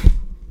saints.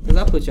 Because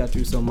I put y'all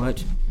through so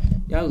much.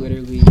 Y'all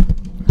literally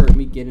hurt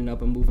me getting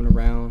up and moving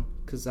around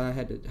because I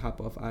had to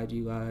hop off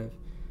IG Live.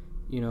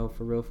 You know,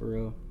 for real.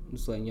 I'm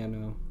just letting y'all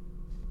know.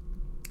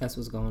 That's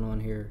what's going on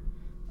here.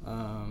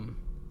 But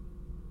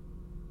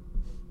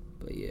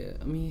yeah,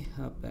 let me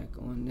hop back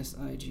on this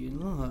IG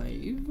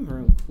live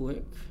real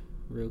quick.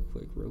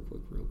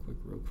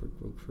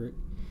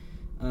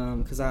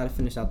 Because I had to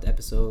finish out the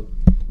episode.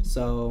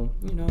 So,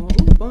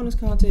 bonus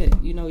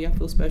content. Y'all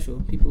feel special.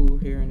 People who are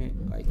hearing it,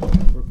 like,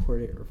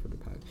 record it or for the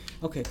podcast.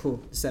 Okay,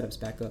 cool. The setup's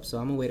back up. So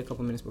I'm going to wait a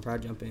couple minutes before I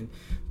jump in.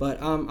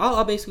 But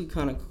I'll basically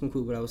kind of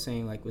conclude what I was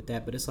saying, like, with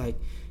that. But it's like,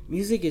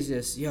 music is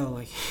just,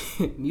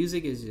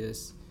 music is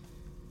just,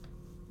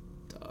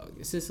 dog.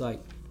 It's just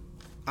like,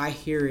 I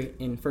hear it.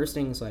 And first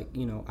thing is like,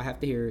 I have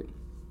to hear it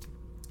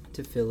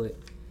to feel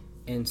it.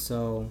 And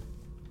so...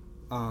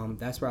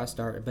 that's where I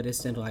started, but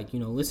it's then like,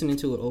 listening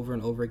to it over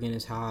and over again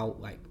is how,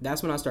 like,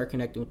 that's when I start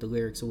connecting with the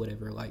lyrics or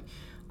whatever. Like,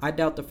 I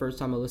doubt the first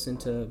time I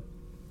listened to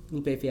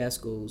Lupe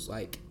Fiasco's,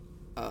 like,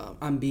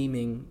 I'm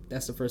Beaming,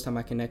 that's the first time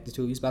I connected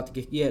to it. He's about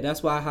to get,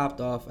 that's why I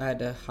hopped off. I had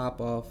to hop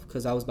off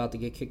because I was about to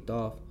get kicked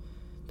off.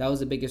 That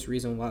was the biggest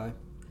reason why.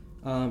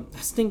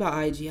 That's the thing about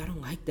IG, I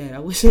don't like that. I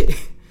wish it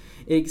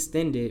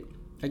extended.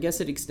 I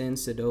guess it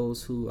extends to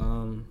those who,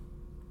 I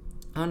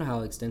don't know how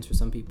it extends for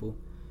some people.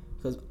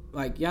 Because,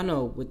 like, y'all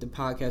know with the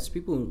podcast,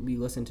 people who be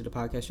listening to the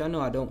podcast, y'all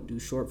know I don't do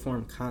short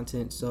form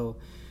content. So,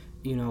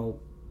 an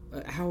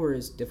hour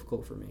is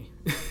difficult for me.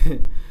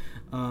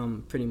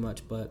 Pretty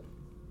much. But,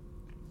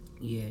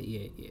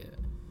 yeah.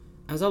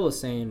 As I was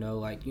saying, though,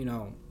 like,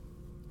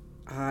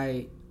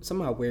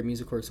 somehow weird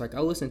music works. Like,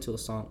 I'll listen to a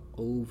song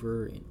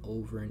over and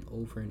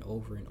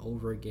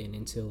over again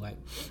until, like,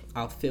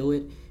 I'll feel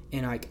it.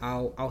 And, like,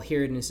 I'll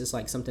hear it and it's just,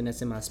 like, something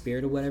that's in my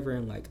spirit or whatever.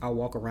 And, like, I'll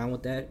walk around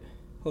with that.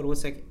 Hold on 1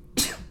 second.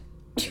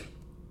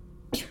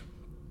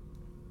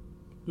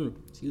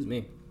 Excuse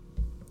me.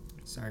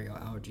 Sorry, y'all,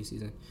 allergy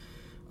season.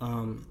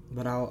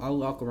 But I'll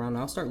walk around and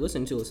I'll start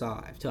listening to it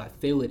till I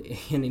feel it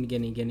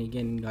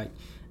again. Like,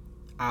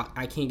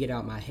 I can't get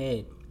out my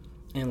head.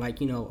 And,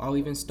 like, I'll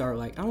even start,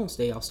 like, I'll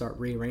start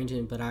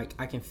rearranging, but I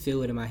can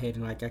feel it in my head.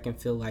 And, like, I can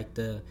feel, like,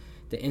 the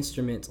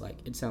instruments, like,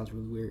 it sounds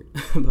really weird,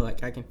 but,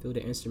 like, I can feel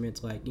the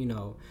instruments, like,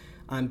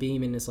 I'm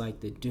Beaming, it's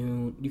like the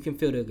Dune. You can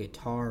feel the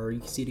guitar, or you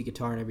can see the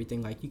guitar and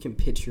everything. Like, you can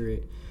picture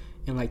it.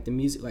 And, like, the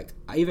music, like,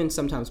 I even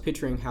sometimes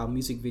picturing how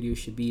music videos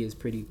should be is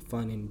pretty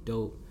fun and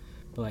dope.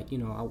 But, like,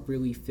 I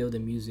really feel the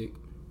music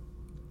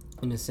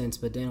in a sense.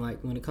 But then, like,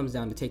 when it comes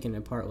down to taking it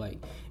apart, like,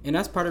 and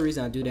that's part of the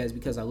reason I do that is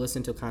because I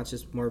listen to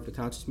more of the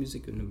conscious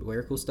music and the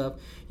lyrical stuff.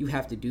 You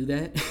have to do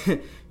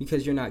that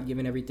because you're not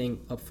giving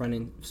everything up front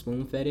and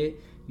spoon-fed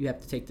it. You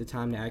have to take the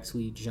time to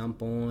actually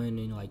jump on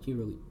and, like,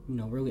 you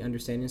really, really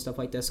understand and stuff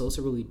like that. So it's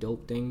a really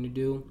dope thing to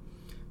do.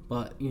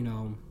 But,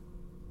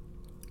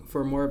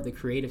 for more of the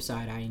creative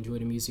side, I enjoy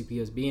the music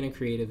because being a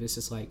creative, it's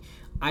just like,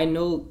 I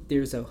know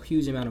there's a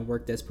huge amount of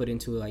work that's put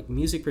into it, like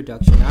music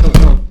production. I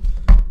don't know.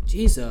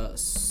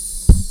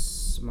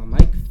 Jesus. My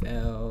mic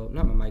fell.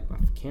 Not my mic, my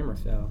camera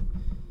fell.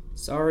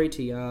 Sorry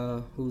to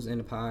y'all who's in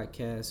the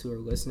podcast, who are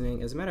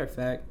listening. As a matter of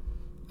fact,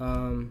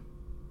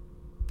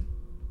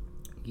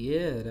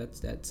 yeah, that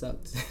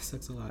sucks. That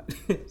sucks a lot.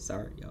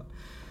 Sorry, y'all.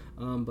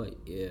 But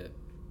yeah.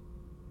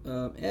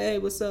 Hey,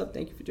 what's up?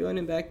 Thank you for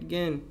joining back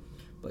again.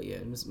 But yeah,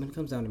 when it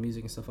comes down to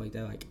music and stuff like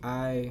that, like,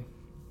 I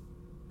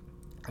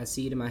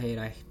see it in my head,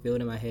 I feel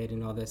it in my head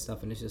and all that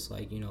stuff, and it's just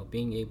like,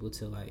 being able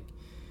to, like,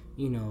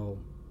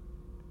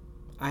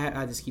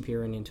 I just keep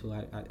hearing it until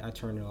I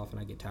turn it off and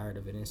I get tired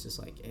of it, and it's just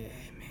like, man,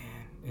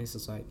 and it's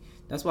just like,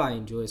 that's why I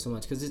enjoy it so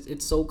much, because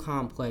it's so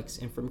complex,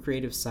 and from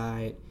creative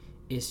side,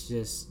 it's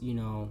just,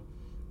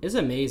 it's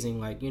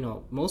amazing, like,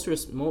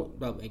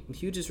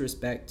 hugest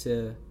respect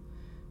to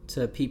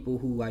people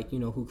who, like,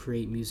 who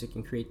create music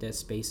and create that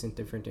space and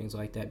different things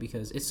like that,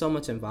 because it's so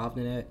much involved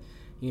in that,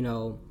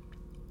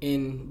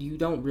 and you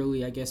don't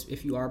really, I guess,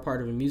 if you are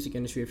part of the music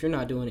industry, if you're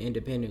not doing it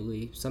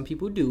independently, some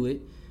people do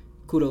it,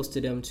 kudos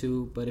to them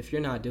too, but if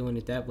you're not doing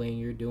it that way and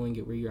you're doing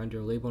it where you're under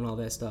a label and all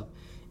that stuff,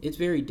 it's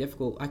very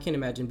difficult. I can't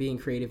imagine being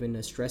creative and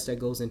the stress that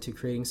goes into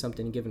creating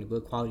something and giving a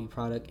good quality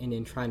product and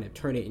then trying to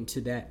turn it into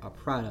a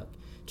product,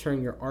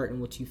 turn your art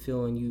and what you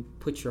feel and you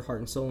put your heart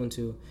and soul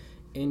into.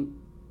 And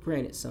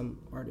granted, some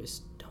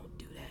artists don't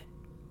do that,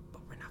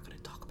 but we're not going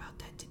to talk about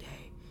that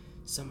today.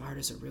 Some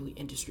artists are really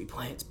industry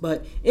plants.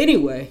 But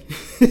anyway,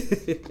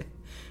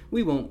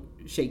 we won't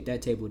shake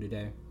that table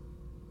today.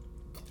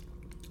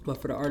 But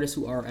for the artists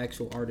who are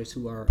actual artists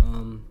who are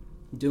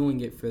doing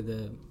it for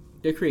the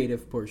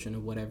creative portion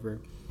of whatever,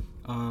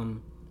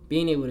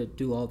 being able to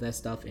do all that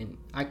stuff, and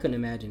I couldn't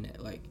imagine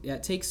that. Like,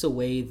 that takes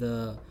away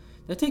the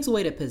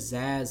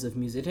pizzazz of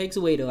music. It takes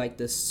away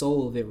the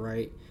soul of it,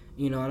 right?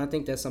 And I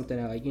think that's something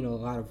that, like, a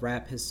lot of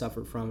rap has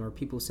suffered from, or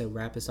people say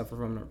rap has suffered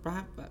from.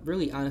 Rap,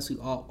 really, honestly,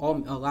 a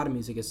lot of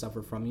music has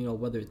suffered from,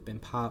 whether it's been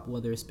pop,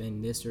 whether it's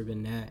been this or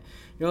been that.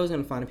 You're always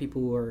going to find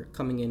people who are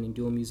coming in and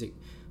doing music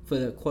for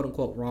the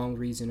quote-unquote wrong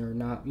reason, or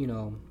not,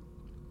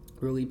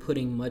 really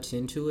putting much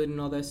into it and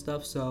all that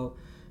stuff. So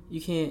you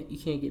can't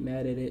get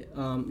mad at it.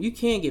 You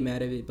can get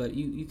mad at it, but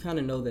you kind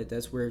of know that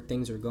that's where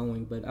things are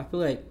going. But I feel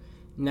like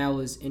now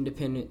as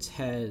independence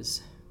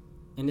has,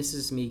 and this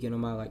is me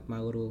getting on my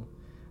little,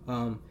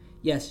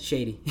 yes,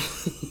 shady.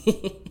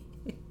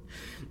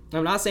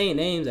 I'm not saying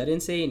names. I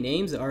didn't say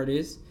names of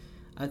artists.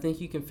 I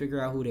think you can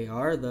figure out who they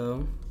are,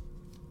 though.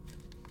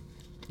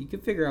 You can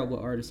figure out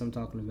what artists I'm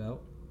talking about.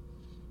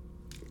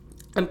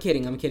 I'm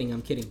kidding. I'm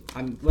kidding.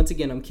 Once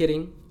again, I'm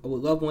kidding. I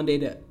would love one day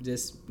to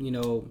just,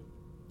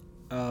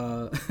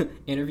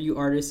 interview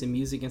artists and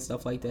music and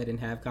stuff like that and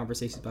have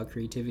conversations about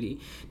creativity.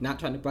 Not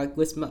trying to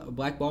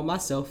blackball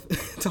myself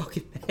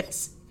talking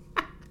mess.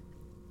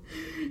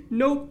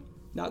 Nope.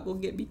 Not gonna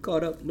get me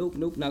caught up. Nope.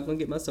 Not gonna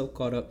get myself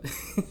caught up.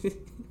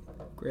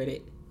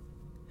 Credit.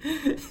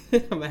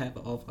 I'm gonna have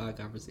an offline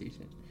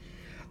conversation.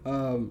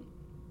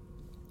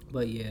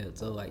 But yeah,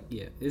 so like,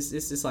 yeah, it's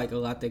just like a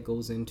lot that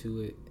goes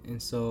into it.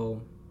 And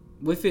so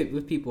with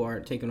people are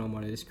taking on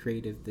more of this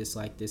creative, this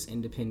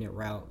independent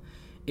route,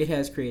 it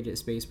has created a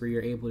space where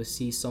you're able to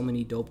see so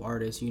many dope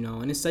artists,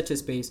 and it's such a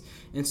space.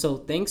 And so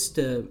thanks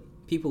to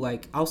people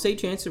like, I'll say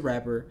Chance the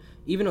Rapper,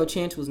 even though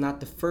Chance was not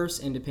the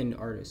first independent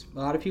artist. A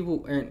lot of people,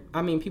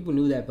 people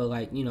knew that, but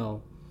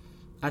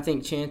I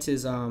think Chance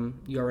is,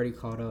 you're already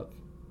caught up.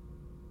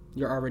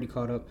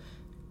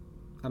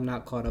 I'm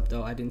not caught up,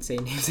 though. I didn't say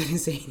names. I didn't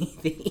say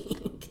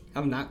anything.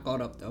 I'm not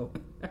caught up, though.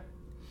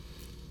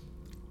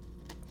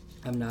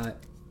 I'm not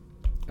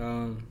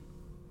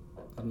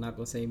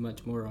gonna say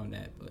much more on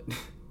that, but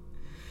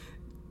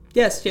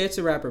yes, Chance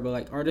the Rapper,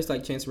 but artists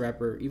like Chance the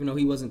Rapper, even though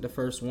he wasn't the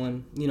first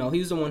one, he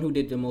was the one who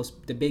did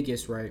the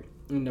biggest, right?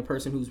 And the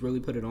person who's really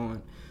put it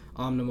on,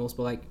 the most,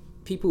 but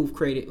people who've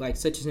created,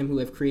 such as him, who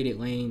have created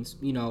lanes,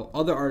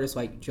 other artists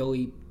like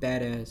Joey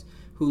Badass,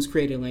 who's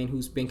created a lane,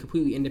 who's been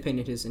completely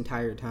independent his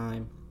entire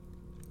time.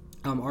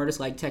 Artists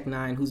like Tech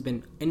Nine, who's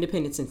been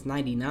independent since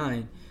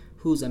 '99,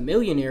 who's a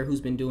millionaire,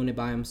 who's been doing it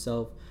by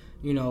himself.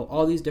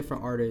 All these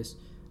different artists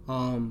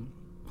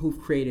who've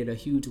created a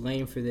huge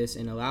lane for this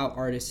and allow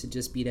artists to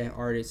just be that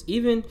artist.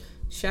 Even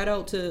shout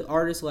out to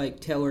artists like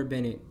Taylor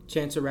Bennett,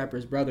 Chance the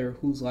Rapper's brother,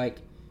 who's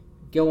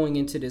going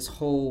into this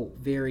whole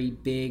very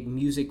big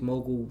music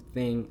mogul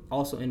thing,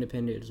 also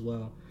independent as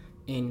well.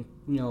 And,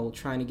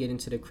 trying to get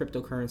into the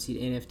cryptocurrency,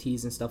 the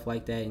NFTs and stuff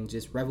like that, and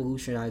just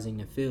revolutionizing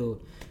the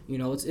field.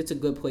 It's a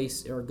good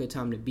place or a good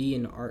time to be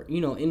in art,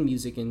 in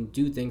music and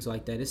do things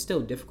like that. It's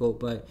still difficult,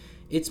 but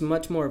it's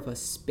much more of a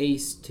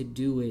space to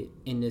do it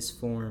in this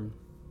form.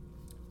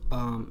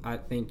 I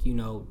think,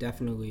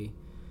 definitely,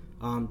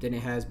 than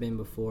it has been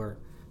before.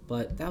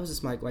 But that was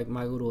just my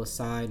little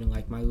aside and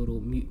my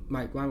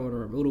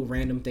little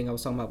random thing I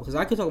was talking about, because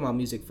I could talk about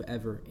music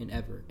forever and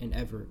ever and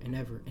ever and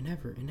ever and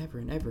ever and ever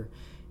and ever.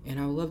 And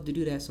I would love to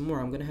do that some more.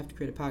 I'm going to have to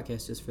create a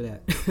podcast just for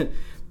that.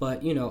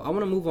 But, I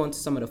want to move on to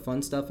some of the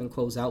fun stuff and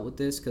close out with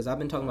this, because I've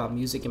been talking about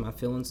music and my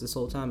feelings this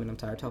whole time, and I'm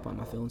tired of talking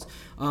about my feelings.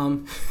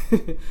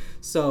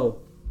 So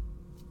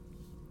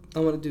I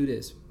want to do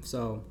this.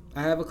 So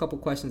I have a couple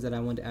questions that I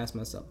wanted to ask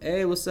myself.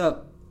 Hey, what's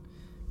up?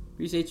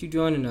 Appreciate you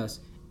joining us.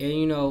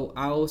 And,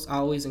 I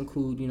always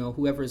include,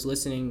 whoever is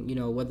listening,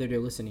 whether they're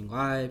listening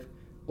live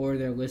or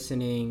they're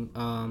listening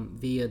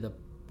via the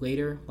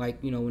later,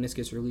 when this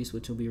gets released,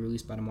 which will be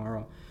released by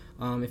tomorrow.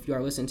 If you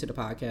are listening to the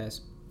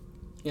podcast,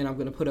 and I'm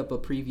going to put up a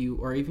preview,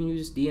 or even you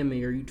just DM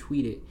me or you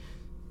tweet it,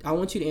 I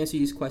want you to answer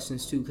these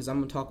questions too, because I'm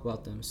going to talk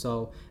about them.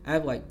 So I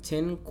have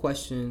 10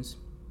 questions,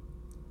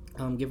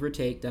 give or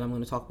take, that I'm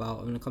going to talk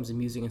about when it comes to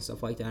music and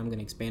stuff like that. I'm going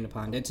to expand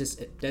upon.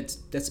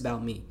 That's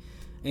about me.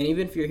 And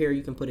even if you're here,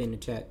 you can put it in the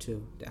chat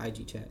too, the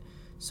IG chat.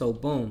 So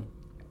boom.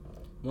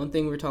 One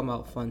thing we're talking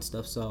about fun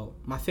stuff. So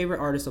my favorite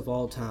artist of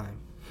all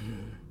time.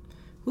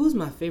 Who's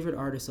my favorite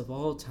artist of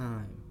all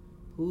time?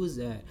 Who is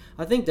that?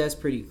 I think that's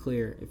pretty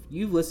clear. If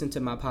you've listened to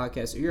my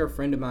podcast, or you're a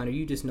friend of mine, or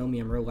you just know me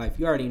in real life,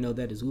 you already know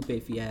that is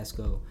Lupe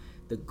Fiasco,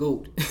 the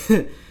GOAT.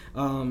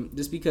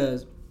 Just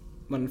because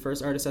one of the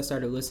first artists I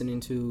started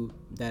listening to,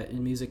 that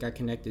in music I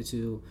connected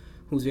to,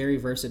 who's very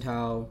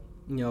versatile,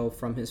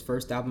 from his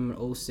first album in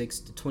 2006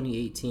 to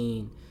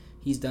 2018,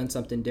 he's done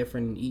something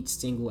different in each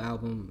single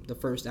album. The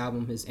first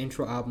album, his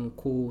intro album,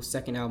 cool.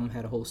 Second album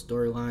had a whole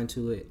storyline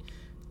to it.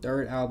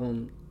 Third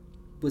album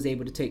was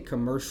able to take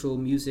commercial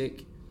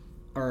music,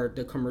 or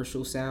the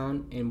commercial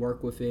sound, and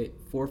work with it.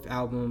 Fourth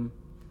album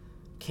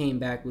came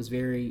back, was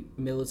very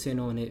militant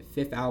on it.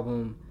 Fifth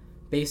album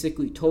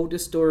basically told the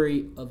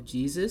story of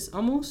Jesus,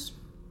 almost.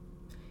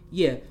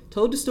 Yeah,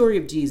 told the story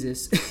of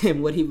Jesus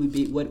and what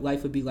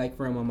life would be like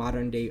for him on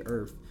modern day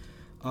Earth.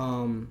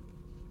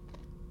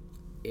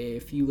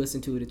 If you listen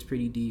to it, it's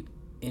pretty deep.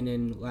 And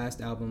then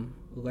last album,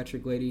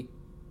 Electric Lady.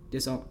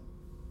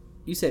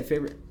 You said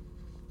favorite.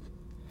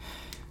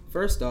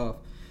 First off,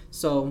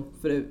 so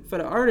for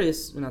the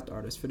artists, not the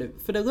artists, for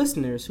the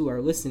listeners who are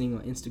listening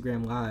on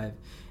Instagram Live,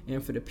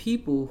 and for the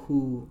people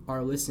who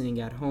are listening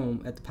at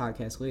home at the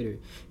podcast later,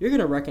 you're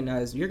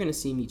going to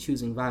see me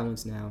choosing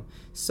violence now.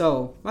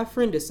 So my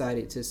friend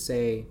decided to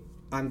say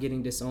I'm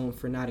getting disowned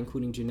for not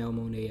including Janelle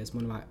Monáe as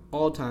one of my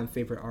all-time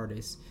favorite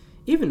artists,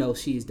 even though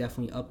she is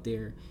definitely up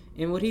there.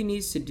 And what he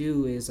needs to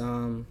do is,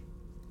 how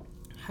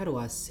do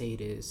I say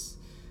this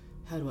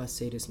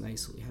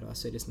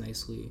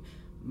nicely?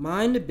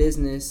 Mind the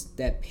business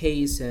that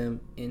pays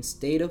him and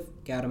stay the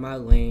out of my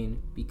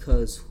lane,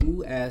 because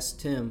who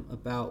asked him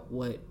about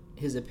what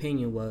his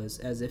opinion was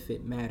as if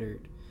it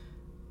mattered.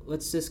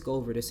 Let's just go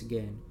over this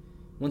again.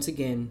 Once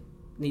again,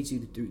 needs you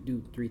to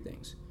do three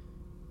things.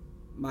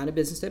 Mind a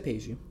business that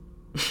pays you.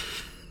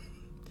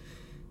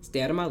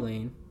 Stay out of my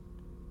lane.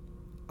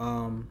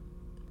 And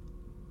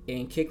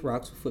kick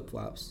rocks with flip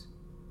flops.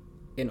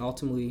 And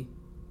ultimately,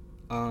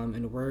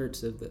 in the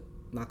words of the, I'm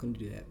not going to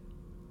do that.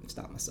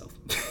 Stop myself.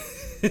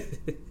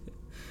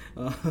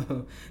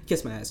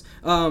 Kiss my ass.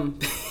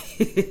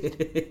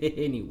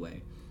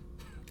 Anyway,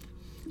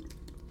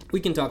 we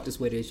can talk this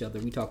way to each other.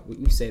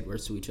 We said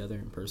words to each other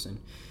in person,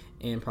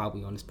 and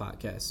probably on this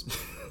podcast.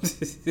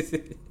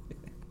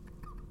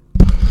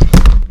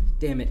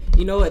 Damn it!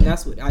 You know what?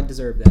 That's what I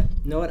deserve. That.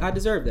 You know what? I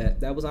deserve that.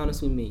 That was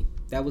honestly me.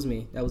 That was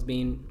me. I was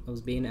being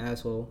an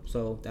asshole.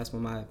 So that's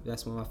when my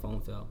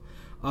phone fell.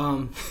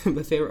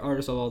 But favorite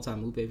artist of all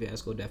time, Lupe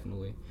Fiasco,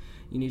 definitely.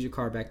 You need your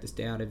car back to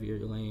stay out of your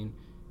lane.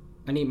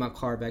 I need my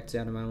car back to stay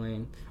out of my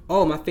lane.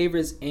 Oh, my favorite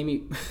is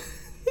Amy.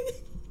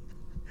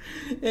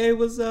 Hey,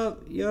 what's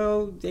up?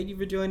 Yo, thank you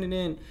for joining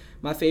in.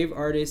 My favorite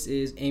artist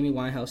is Amy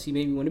Winehouse. She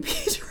made me want to be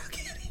a drug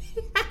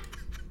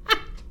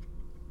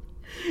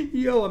addict.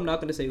 Yo, I'm not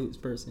going to say who this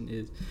person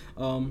is.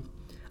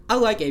 I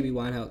like Amy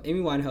Winehouse.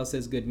 Amy Winehouse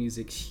has good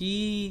music.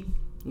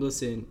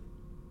 Listen,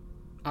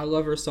 I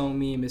love her song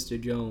Me and Mr.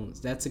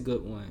 Jones. That's a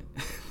good one.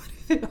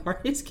 An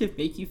artist can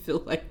make you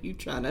feel like you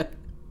trying to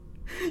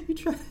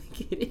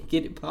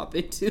get it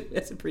poppin' too.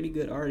 That's a pretty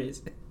good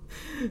artist.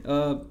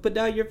 Put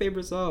down your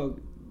favorite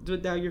song.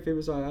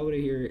 I want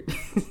to hear it.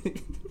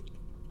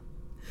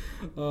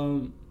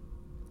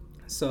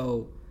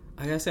 So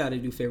I gotta say, I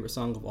did do favorite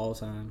song of all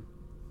time.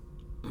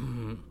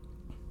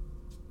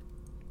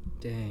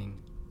 Dang.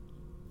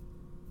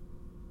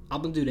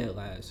 I'm gonna do that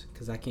last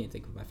because I can't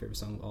think of my favorite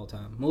song of all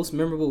time. Most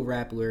memorable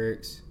rap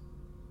lyrics.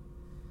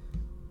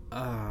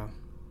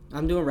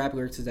 I'm doing rap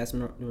lyrics because that's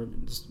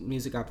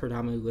music I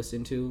predominantly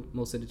listen to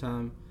most of the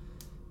time.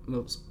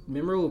 Most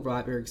memorable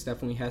rap lyrics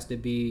definitely has to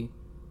be,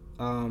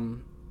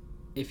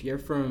 if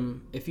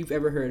you've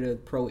ever heard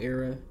of Pro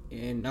Era,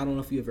 and I don't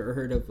know if you've ever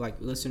heard of,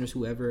 like, listeners,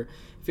 whoever,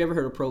 if you ever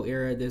heard of Pro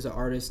Era, there's an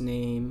artist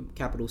named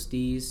Capital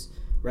Steez,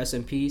 rest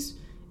in peace,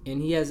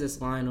 and he has this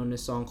line on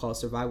this song called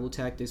Survival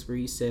Tactics where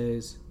he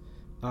says,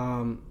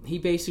 he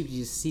basically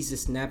he's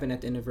just snapping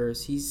at the end of the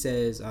verse. He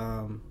says,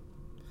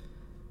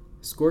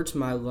 scorch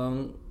my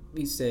lung.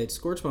 He said,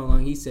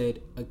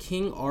 a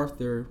King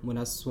Arthur, when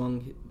I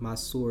swung my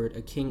sword,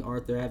 a King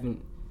Arthur, I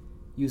haven't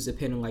used a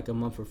pen in like a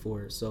month or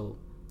four. So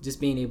just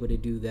being able to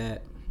do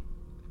that,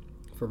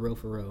 for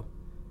real.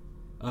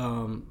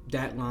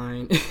 That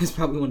line is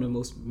probably one of the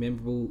most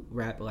memorable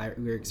rap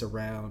lyrics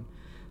around,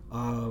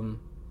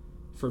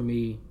 for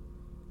me.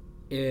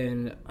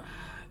 And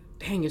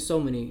dang, it's so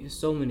many.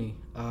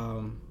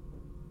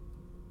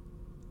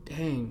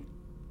 Dang,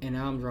 and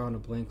now I'm drawing a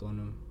blank on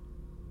them.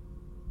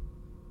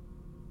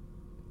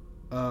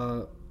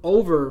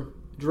 Over,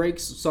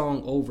 Drake's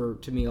song Over,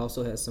 to me,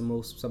 also has some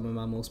of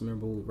my most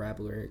memorable rap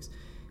lyrics.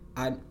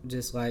 I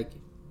just like,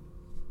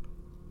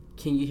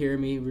 can you hear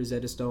me,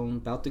 Rosetta Stone,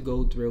 about to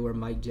go Thriller,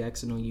 Mike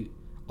Jackson on you.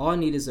 All I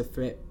need is a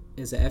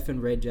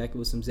effing red jacket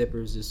with some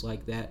zippers, just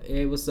like that.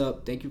 Hey, what's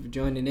up? Thank you for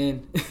joining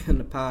in on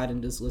the pod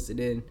and just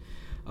listening.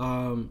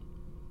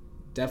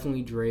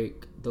 Definitely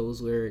Drake,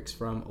 those lyrics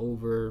from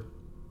Over.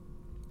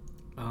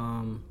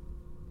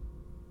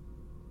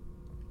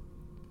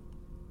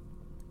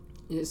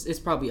 It's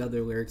probably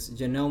other lyrics.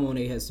 Janelle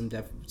Monáe has some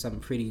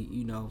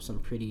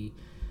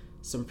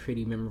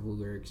pretty memorable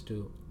lyrics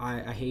too.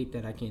 I hate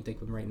that I can't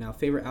think of them right now.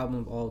 Favorite album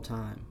of all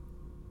time.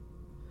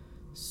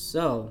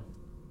 So,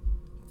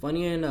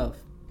 funny enough,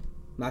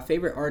 my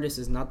favorite artist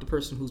is not the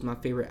person whose my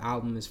favorite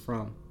album is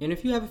from. And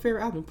if you have a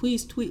favorite album,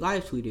 please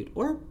live tweet it,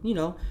 or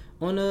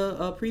on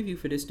a preview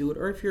for this, do it.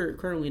 Or if you're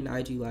currently in the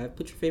IG live,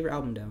 put your favorite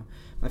album down.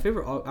 My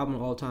favorite album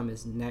of all time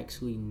is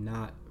actually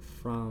not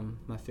from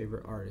my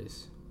favorite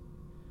artist.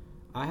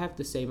 I have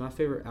to say my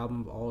favorite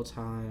album of all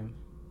time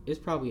is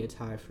probably a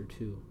tie for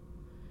two.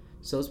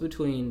 So it's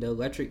between the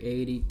Electric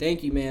 80.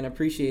 Thank you, man. I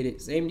appreciate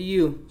it. Same to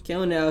you.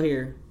 Killing it out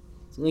here.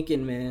 It's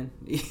Lincoln, man.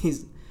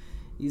 He's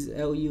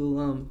LU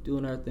alum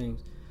doing our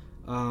things.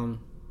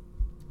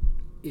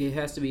 It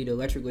has to be the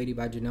Electric Lady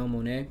by Janelle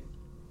Monáe.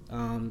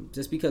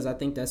 Just because I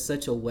think that's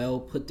such a well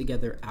put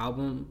together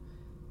album.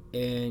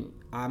 And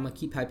I'm going to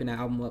keep hyping that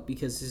album up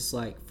because it's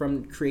like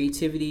from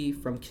creativity,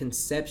 from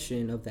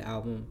conception of the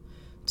album,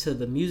 to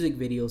the music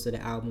videos of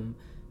the album,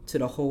 to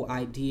the whole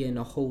idea and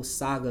the whole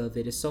saga of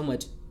it. Is so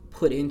much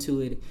put into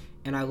it,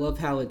 and I love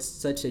how it's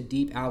such a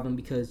deep album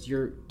because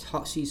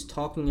she's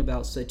talking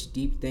about such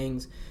deep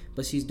things,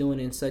 but she's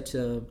doing it in such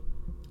a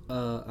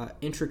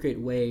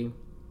intricate way,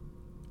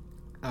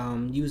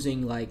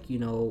 using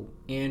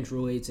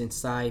androids and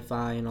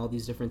sci-fi and all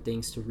these different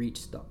things to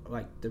reach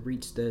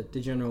the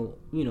general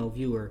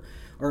viewer,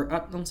 or I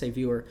don't say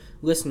viewer,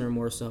 listener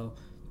more so.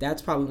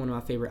 That's probably one of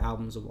my favorite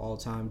albums of all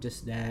time.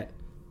 Just that.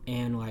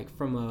 And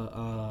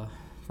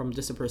from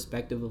just a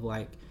perspective of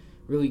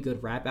really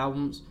good rap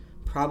albums,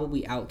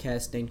 probably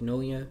Outkast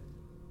Magnolia,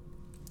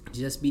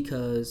 just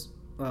because,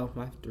 well,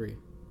 I have three.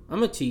 I'm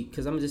gonna cheat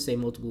because I'm gonna just say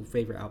multiple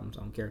favorite albums.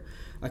 I don't care.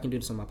 I can do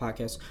this on my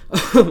podcast.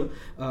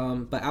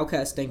 But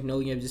Outkast Stank No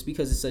Yeah, just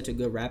because it's such a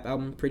good rap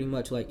album, pretty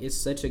much like it's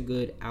such a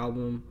good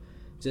album.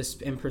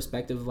 Just in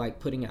perspective, like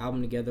putting an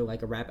album together,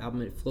 like a rap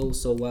album, it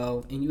flows so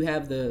well. And you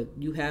have the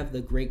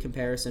great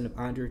comparison of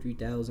Andre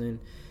 3000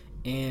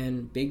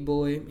 and Big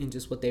Boy and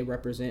just what they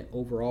represent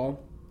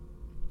overall,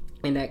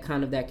 and that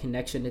kind of that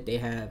connection that they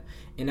have,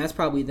 and that's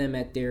probably them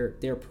at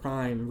their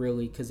prime,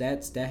 really, because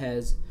that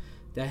has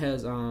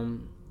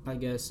I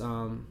guess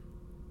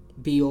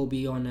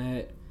B.O.B. on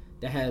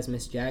that has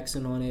Miss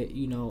Jackson on it,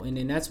 you know, and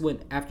then that's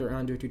what after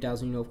Andre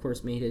 3000, you know, of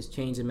course, made his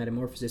Change and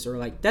Metamorphosis, or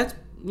like that's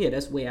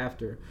way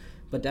after,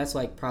 but that's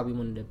like probably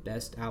one of the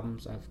best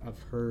albums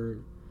I've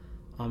heard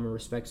in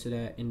respects to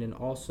that. And then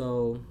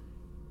also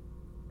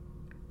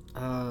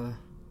there's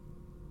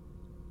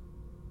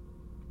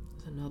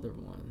another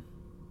one.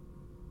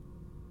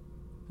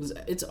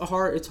 It's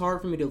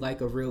hard for me to like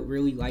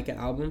really like an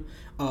album.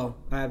 Oh,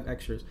 I have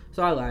extras.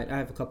 So I lied. I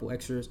have a couple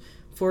extras.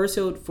 Forest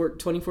Hill for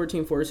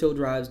 2014. Forest Hill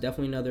Drive is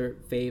definitely another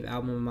fave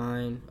album of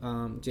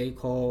mine. J.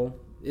 Cole.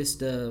 It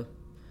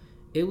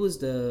was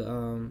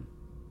the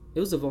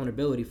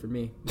vulnerability for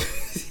me.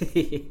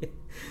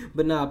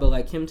 but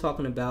like him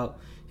talking about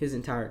his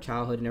entire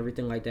childhood and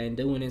everything like that, and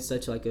doing it in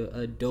such like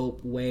a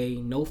dope way.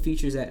 No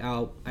features at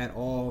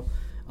all.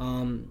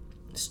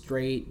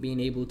 Straight being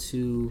able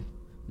to.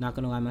 Not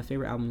gonna lie, my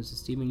favorite album is the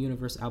Steven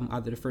Universe album,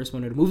 either the first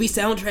one or the movie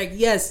soundtrack.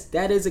 Yes,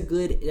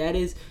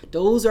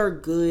 those are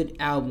good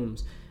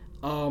albums.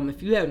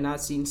 If you have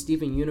not seen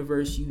Steven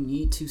Universe, you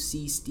need to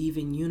see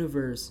Steven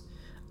Universe.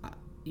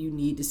 You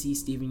need to see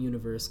Steven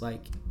Universe,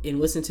 like, and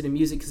listen to the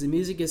music, because the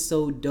music is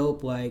so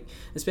dope. Like,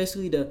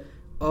 especially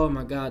oh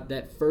my god,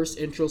 that first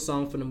intro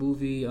song for the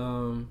movie,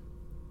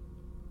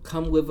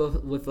 "Come with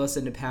Us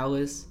in the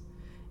Palace,"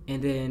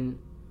 and then,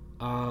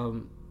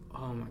 oh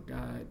my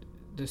god.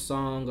 The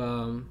song,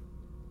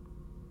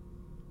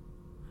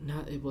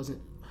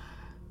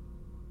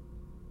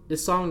 the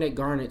song that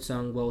Garnet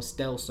sung, well,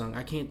 Stell sung.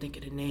 I can't think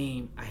of the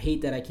name. I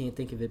hate that I can't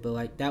think of it, but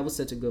like that was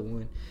such a good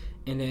one.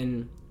 And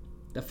then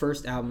the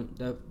first album,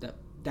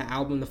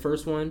 the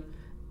first one,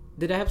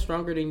 did it have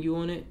Stronger Than You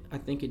on it? I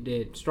think it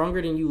did.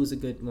 Stronger Than You was a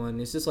good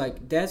one. It's just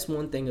like, that's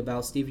one thing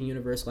about Steven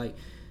Universe. Like,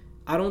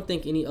 I don't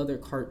think any other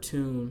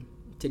cartoon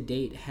to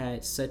date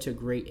had such a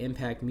great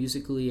impact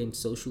musically and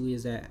socially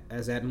as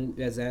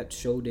that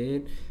show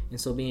did. And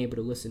so being able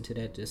to listen to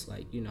that, just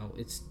like, you know,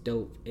 it's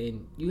dope.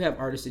 And you have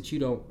artists that you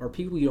don't, or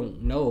people you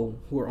don't know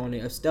who are on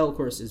it. Estelle, of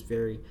course, you're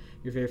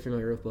very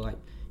familiar with, but like,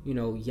 you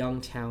know, young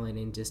talent,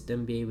 and just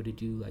them being able to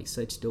do like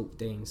such dope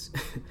things.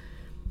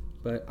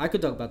 But I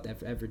could talk about that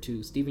forever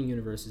too. Steven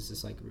Universe is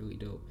just like really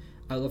dope.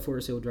 I love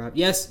Forest Hill Drive.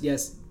 Yes,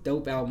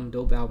 dope album.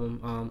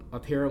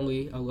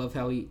 Apparently, I love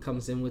how he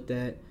comes in with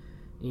that,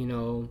 you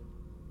know.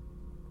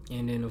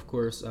 And then, of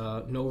course,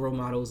 No Role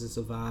Models is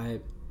a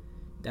vibe.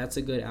 That's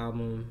a good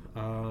album.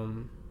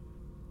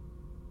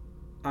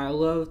 I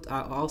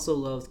also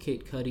loved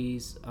Kid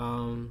Cudi's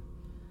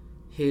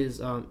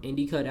his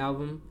Indie Cut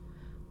album.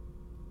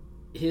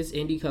 His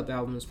Indie Cup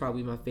album is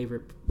probably my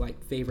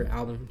favorite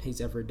album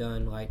he's ever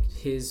done. Like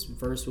his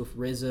verse with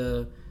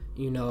RZA,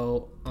 you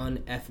know,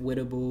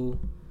 Unfwittable,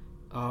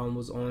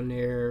 was on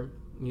there.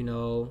 You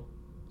know,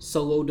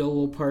 Solo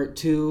Dolo Part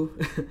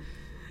 2.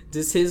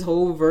 Just his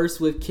whole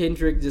verse with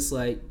Kendrick, just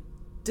like,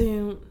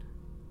 doom.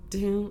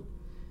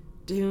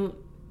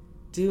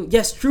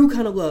 Yes, True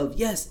Kind of Love.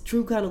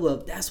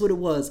 That's what it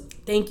was.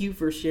 Thank you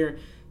for sharing.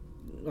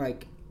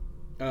 Like,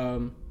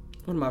 one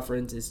of my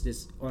friends is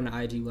just on the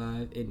IG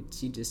Live, and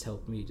she just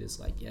helped me. Just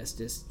like, yes.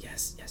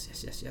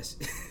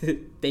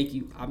 Thank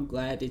you. I'm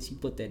glad that she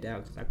put that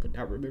down, because I could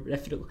not remember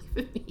that for the life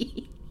of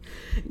me.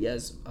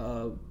 Yes.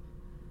 Oh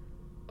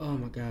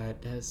my God,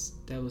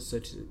 that was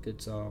such a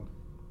good song.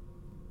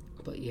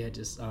 But yeah,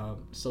 just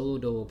Solo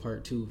Dolo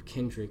Part 2 of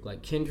Kendrick.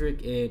 Like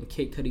Kendrick and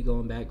Kid Cudi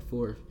going back and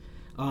forth.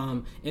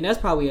 And that's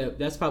probably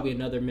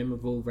another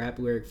memorable rap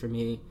lyric for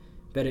me.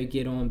 We'll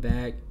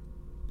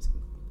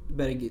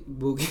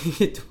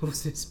get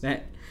those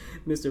back.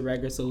 Mr.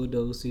 Ragga Solo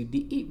Dolo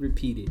Eat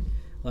Repeated.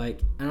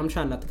 Like, and I'm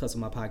trying not to cuss on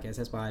my podcast.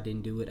 That's why I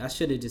didn't do it. I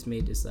should have just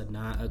made this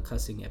not a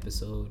cussing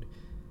episode.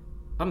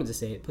 I'm gonna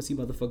just say it. Pussy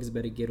motherfuckers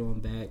better get on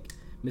back.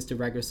 Mr.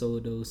 Ragga Solo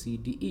Dolo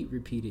Eat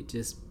Repeated.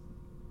 Just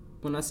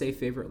when I say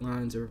favorite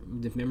lines or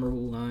the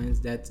memorable lines,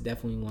 that's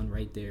definitely one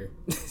right there.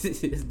 It's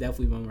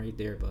definitely one right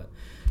there. But,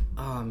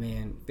 oh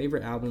man,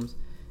 favorite albums.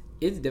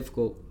 It's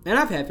difficult. And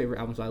I've had favorite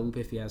albums by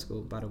Lupe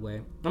Fiasco, by the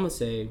way. I'm going to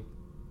say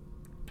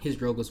his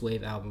Drogas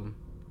Wave album,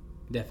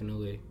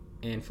 definitely.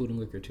 And Food and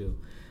Liquor, too.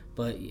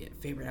 But, yeah,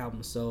 favorite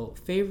album. So,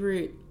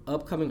 favorite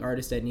upcoming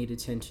artists that need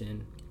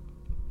attention.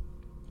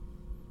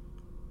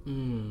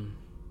 Who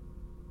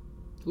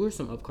are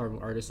some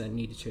upcoming artists that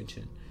need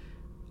attention?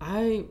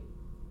 I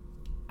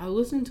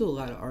listen to a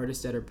lot of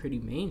artists that are pretty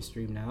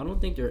mainstream now. I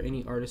don't think there are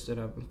any artists that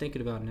I'm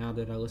thinking about now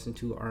that I listen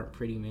to aren't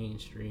pretty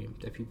mainstream,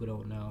 that people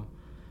don't know.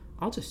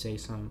 I'll just say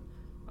some.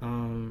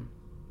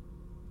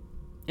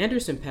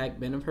 Anderson .Paak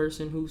been a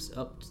person who's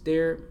up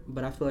there,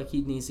 but I feel like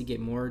he needs to get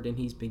more than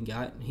he's been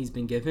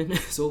given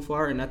so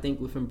far. And I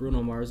think with him,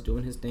 Bruno Mars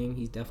doing his thing,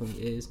 he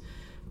definitely is.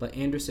 But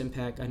Anderson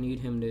 .Paak, I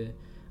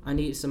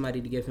need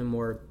somebody to give him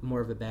more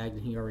of a bag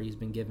than he already has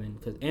been given.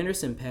 Because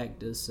Anderson .Paak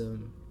does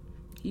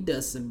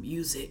some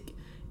music,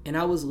 and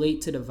I was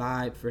late to the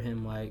vibe for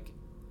him. Like,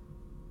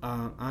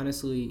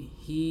 honestly,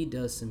 he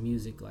does some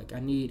music. Like,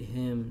 I need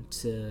him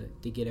to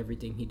get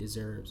everything he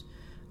deserves.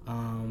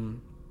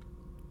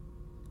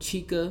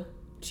 Chica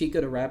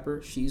the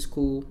rapper, she's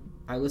cool.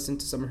 I listen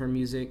to some of her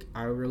music.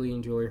 I really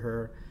enjoy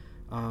her.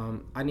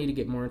 I need to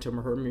get more into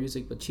her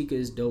music, but Chica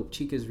is dope.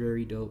 Chica is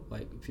very dope.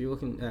 Like, if you're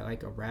looking at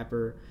like a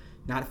rapper,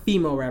 not a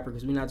female rapper,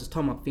 because we're not just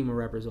talking about female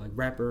rappers, like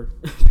rapper,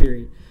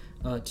 period.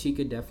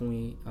 Chica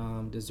definitely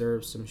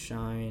deserves some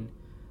shine.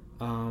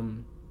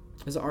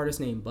 There's an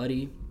artist named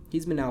Buddy.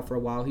 He's been out for a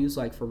while. He was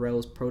like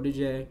Pharrell's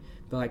protege,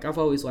 but like I've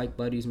always liked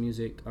Buddy's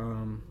music.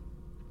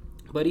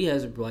 Buddy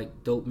has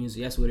like dope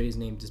music. That's what his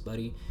name is,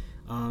 Buddy.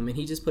 And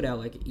he just put out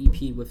like an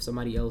EP with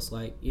somebody else,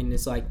 like, and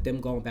it's like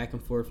them going back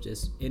and forth,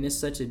 and it's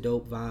such a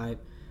dope vibe.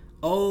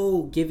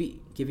 Oh,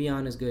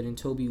 Giveon is good, and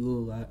Toby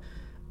Lou.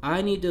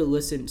 I need to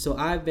listen. So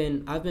I've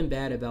been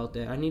bad about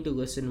that. I need to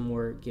listen to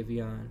more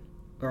Giveon,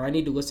 or I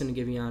need to listen to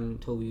Giveon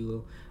and Toby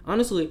Lou.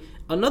 Honestly,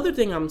 another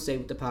thing I'm gonna say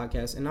with the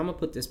podcast, and I'm gonna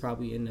put this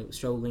probably in the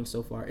show link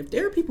so far. If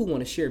there are people who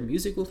want to share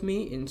music with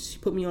me and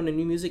put me on the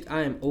new music,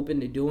 I am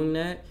open to doing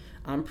that.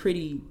 I'm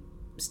pretty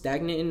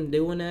stagnant in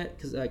doing that,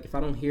 because like if I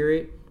don't hear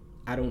it,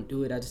 I don't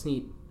do it. I just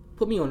need,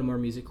 put me on to more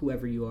music,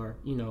 whoever you are,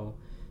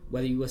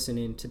 whether you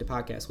listening to the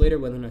podcast later,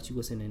 whether or not you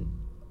listen in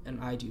an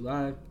IG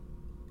live,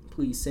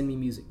 please send me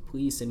music.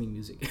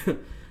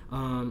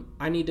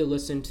 I need to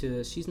listen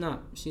to, she's a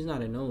known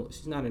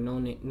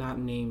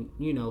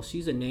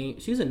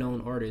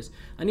artist.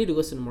 I need to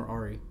listen to more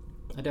Ari.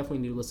 I definitely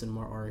need to listen to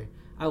more Ari.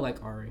 I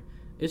like Ari.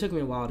 It took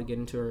me a while to get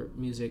into her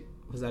music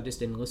because I just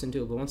didn't listen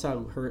to it, but once I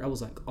heard, I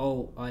was like,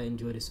 oh, I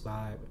enjoy this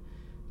vibe.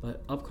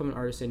 But upcoming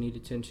artists that need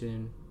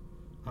attention,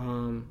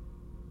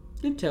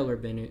 give Taylor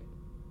Bennett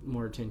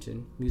more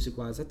attention music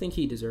wise. I think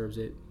he deserves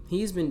it.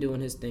 He's been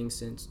doing his thing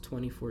since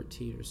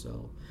 2014 or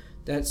so.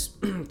 That's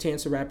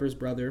Chance the Rapper's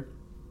brother.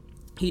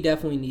 He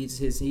definitely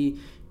needs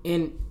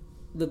and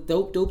the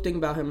dope thing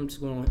about him, I'm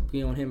just going to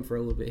be on him for a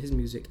little bit, his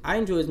music. I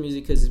enjoy his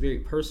music because it's very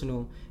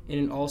personal,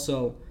 and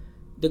also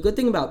the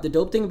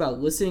dope thing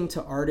about listening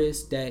to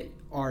artists that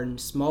are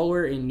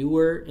smaller and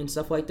newer and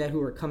stuff like that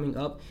who are coming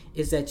up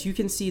is that you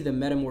can see the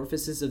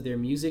metamorphosis of their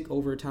music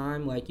over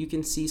time. Like, you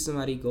can see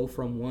somebody go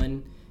from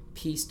one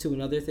piece to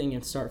another thing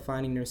and start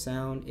finding their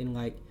sound and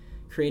like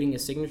creating a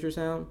signature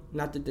sound.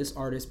 Not that this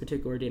artist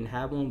particular didn't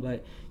have one,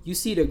 but you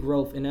see the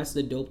growth, and that's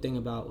the dope thing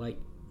about like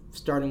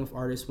starting with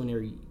artists when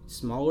they're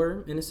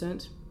smaller, in a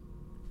sense,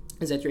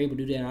 is that you're able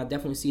to do that. And I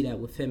definitely see that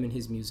with him and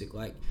his music.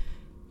 Like,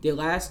 the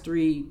last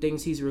 3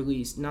 things he's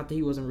released, not that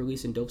he wasn't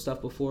releasing dope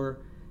stuff before,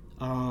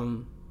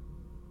 but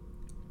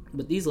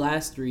these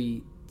last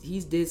 3,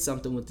 he's did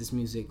something with this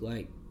music.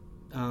 Like,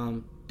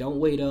 Don't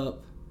Wait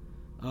Up,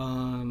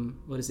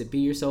 what is it, Be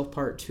Yourself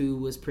Part 2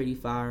 was pretty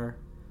fire.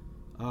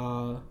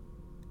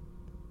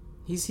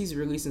 He's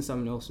releasing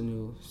something else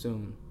new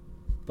soon,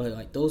 but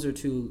like those are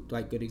 2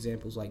 like good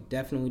examples. Like,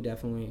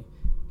 definitely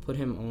put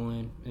him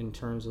on in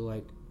terms of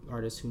like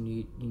artists who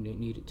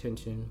need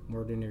attention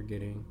more than they're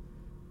getting.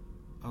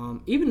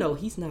 Even though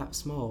he's not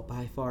small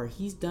by far,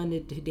 he's done the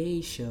Today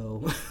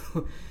Show.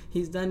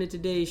 He's done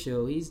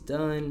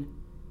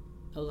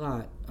a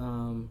lot.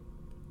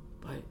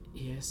 But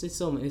yes,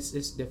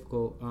 it's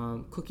difficult.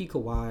 Cookie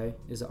Kawai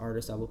is an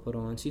artist I will put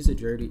on. She's a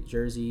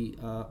Jersey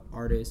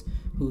artist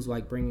who's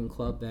like bringing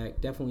club back.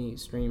 Definitely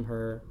stream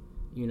her,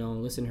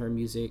 listen to her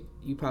music.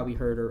 You probably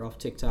heard her off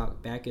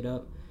TikTok. Back It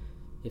Up.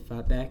 If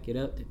I back it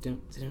up,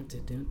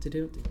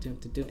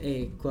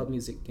 hey, club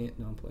music.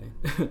 No, I'm playing.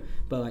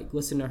 But like,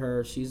 listen to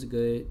her. She's a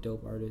good,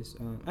 dope artist.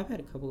 I've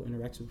had a couple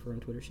interactions with her on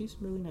Twitter. She's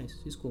really nice.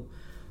 She's cool.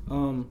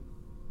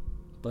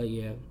 But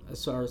yeah,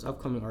 as far as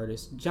upcoming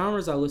artists,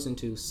 genres I listen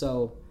to.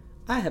 So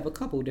I have a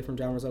couple different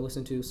genres I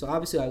listen to. So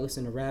obviously I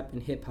listen to rap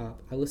and hip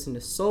hop. I listen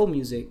to soul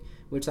music,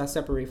 which I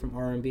separate from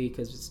R&B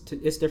because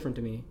it's different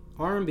to me.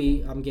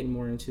 R&B I'm getting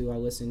more into. I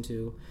listen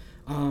to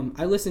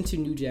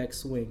New Jack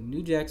Swing.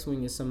 New Jack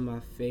Swing is some of my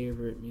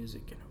favorite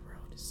music in the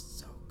world.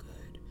 It's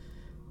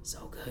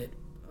so good.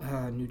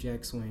 New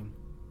Jack Swing.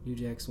 New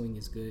Jack Swing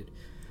is good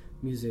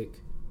music.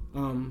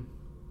 What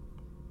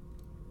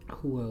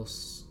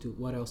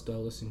else do I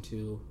listen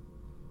to?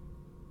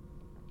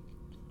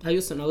 I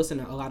listen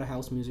to a lot of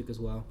house music as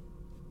well.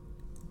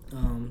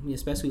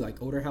 Especially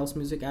like older house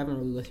music. I haven't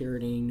really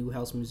heard any new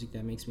house music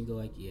that makes me go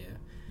like, yeah.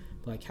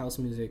 But like house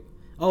music.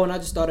 Oh, and I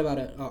just thought about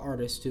an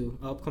artist too,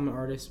 an upcoming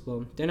artist.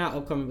 Well, they're not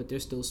upcoming, but they're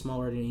still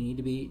smaller than they need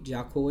to be.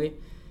 Jacoi,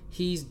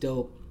 he's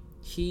dope.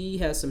 He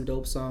has some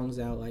dope songs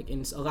out, like,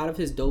 and a lot of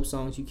his dope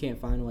songs you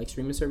can't find on like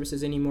streaming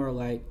services anymore.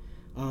 Like,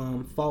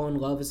 "Fall in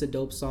Love" is a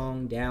dope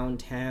song.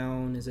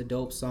 "Downtown" is a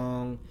dope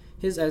song.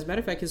 As a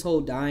matter of fact, his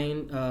whole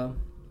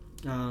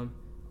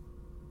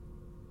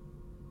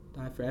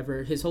Die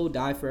Forever. His whole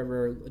Die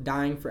Forever,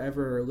 Dying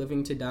Forever, or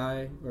Living to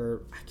Die,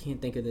 or I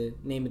can't think of the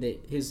name of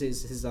it. His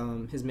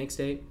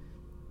mixtape.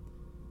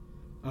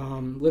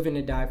 Living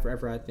to Die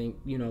Forever. I think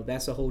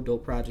that's a whole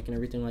dope project and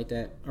everything like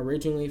that.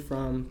 Originally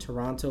from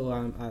Toronto,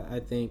 I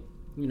think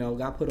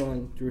got put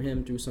on through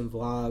him through some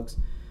vlogs.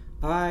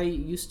 I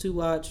used to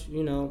watch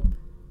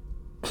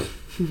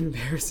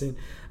embarrassing.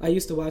 I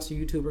used to watch a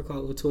YouTuber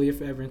called Latoya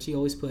Forever, and she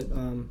always put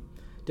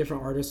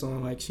different artists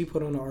on. Like she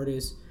put on an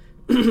artist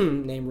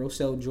named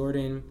Rochelle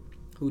Jordan,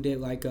 who did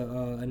like a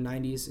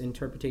 90s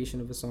interpretation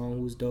of a song,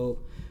 who was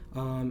dope.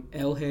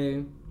 El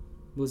Hay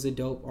was a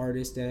dope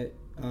artist that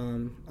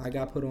I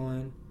got put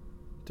on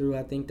through.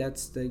 I think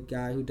that's the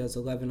guy who does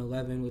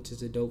 1111, which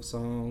is a dope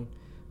song.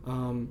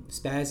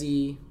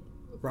 Spazzy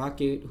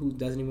Rocket, who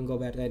doesn't even go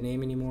back to that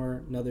name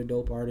anymore, another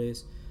dope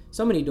artist.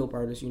 So many dope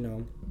artists,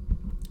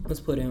 was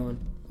put on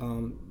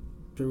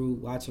through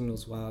watching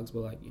those vlogs.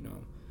 But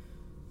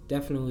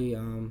definitely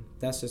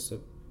that's just a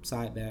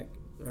side back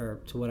or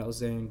to what I was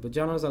saying. But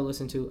genres I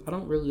listen to, I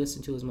don't really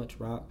listen to as much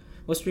rock.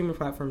 What streaming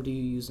platform do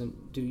you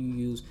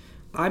use?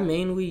 I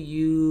mainly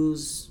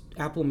use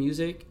Apple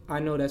Music. I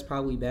know that's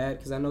probably bad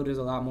because I know there's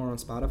a lot more on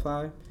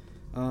Spotify.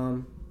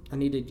 I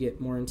need to get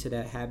more into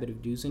that habit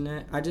of using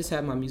that. I just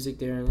have my music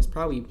there, and it's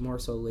probably more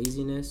so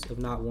laziness of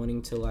not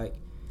wanting to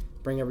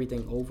bring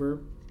everything over.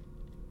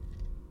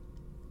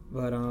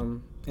 But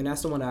and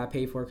that's the one that I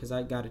pay for because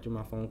I got it through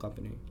my phone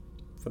company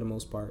for the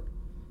most part.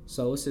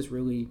 So it's just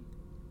really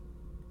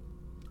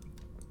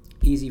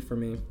easy for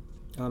me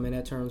in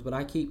that terms. But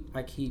I keep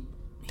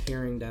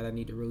hearing that I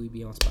need to really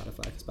be on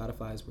Spotify because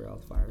Spotify is where all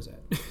the fire is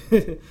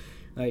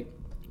at.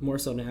 More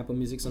so than Apple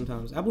Music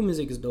sometimes. Apple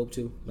Music is dope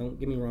too. Don't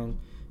get me wrong.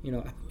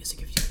 Apple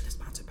Music, if you get the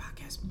sponsored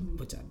podcast,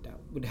 which I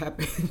doubt would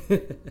happen.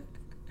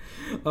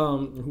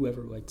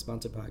 Whoever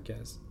sponsored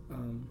podcasts.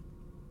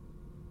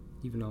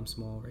 Even though I'm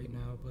small right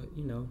now, but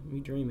we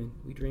dreaming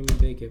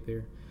big up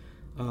here.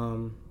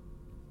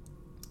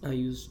 I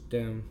use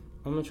them.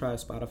 I'm gonna try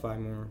Spotify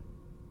more.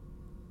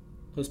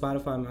 So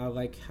Spotify,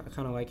 I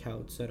kind of like how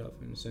it's set up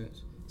in a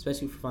sense,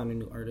 especially for finding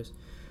new artists.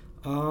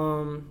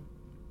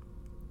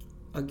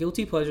 A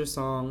guilty pleasure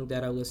song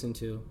that I listen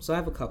to. So I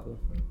have a couple.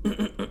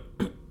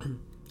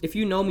 If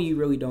you know me, you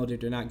really know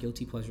that they're not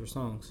guilty pleasure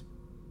songs.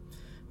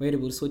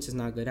 Rateable, the Switch is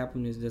not good.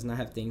 Apple Music does not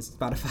have things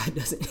Spotify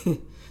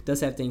doesn't.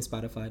 Does have things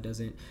Spotify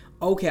doesn't.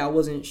 Okay, I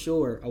wasn't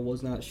sure. I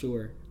was not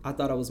sure. I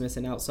thought I was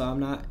missing out. So I'm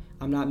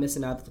not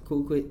missing out at the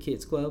Cool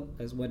Kids Club.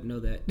 I just wouldn't know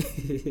that.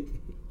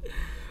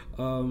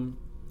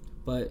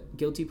 But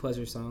guilty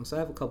pleasure songs. So I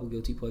have a couple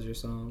guilty pleasure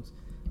songs.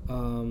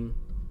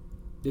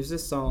 There's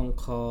this song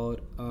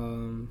called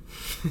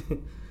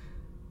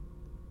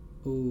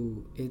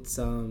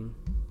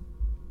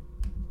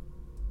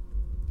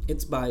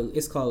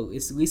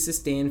it's Lisa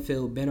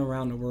Stanfield, Been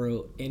Around the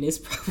World, and it's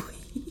probably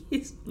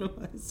it's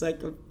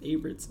like a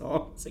favorite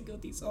song. It's a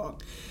guilty song,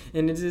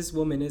 and it's this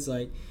woman is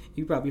like,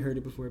 you probably heard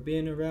it before,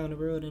 been around the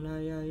world and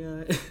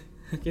I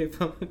can't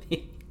find my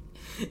baby.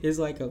 It's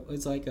like a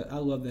I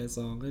love that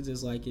song. It's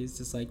just like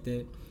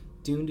that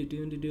doon do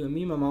doon do do. And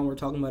me and my mom were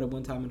talking about it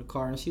one time in the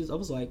car, and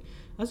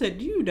I said,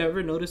 do you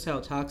never notice how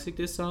toxic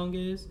this song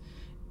is?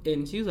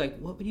 And she was like,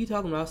 what were you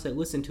talking about? I said,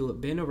 listen to it.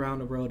 Been around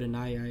the world and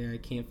I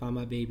can't find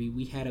my baby.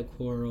 We had a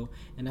quarrel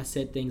and I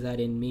said things I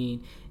didn't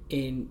mean.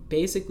 And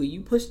basically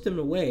you pushed them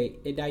away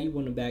and now you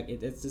want them back.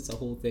 It's just a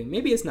whole thing.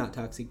 Maybe it's not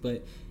toxic,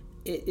 but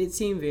it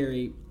seemed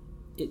very,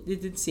 it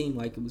did seem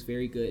like it was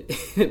very good.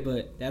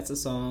 But that's a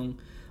song.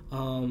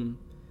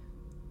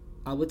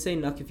 I would say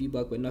Knuck If You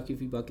Buck, but Knuck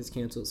If You Buck is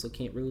canceled, so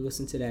can't really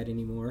listen to that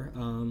anymore.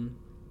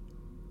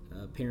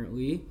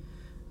 Apparently.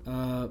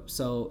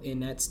 So in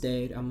that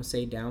state, I'm gonna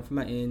say Down for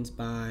My Ends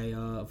by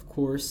of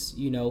course,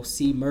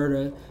 C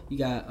Murder. You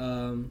got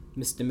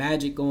Mr.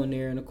 Magic going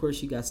there, and of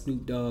course you got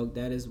Snoop Dogg.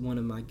 That is one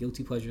of my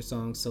guilty pleasure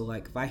songs. So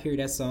if I hear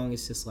that song,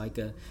 it's just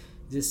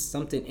just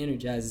something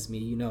energizes me.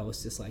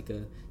 It's just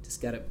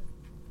just gotta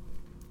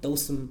throw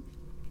some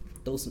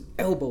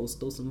elbows,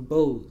 throw some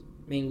bows.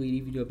 Mainly,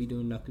 even though I'll be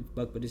doing Knuck If You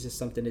Buck, but it's just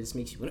something that just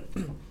makes you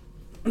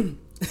wanna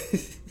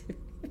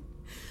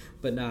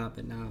but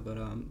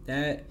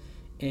that.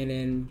 And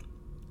then,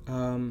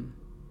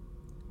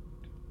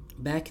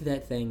 Back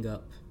That Thing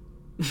Up.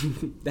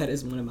 That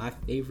is one of my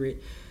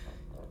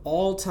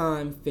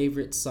all-time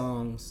favorite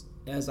songs.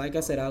 As like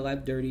I said, I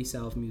love dirty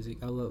South music.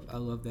 I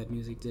love that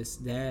music.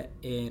 Just that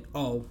and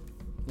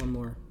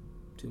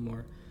two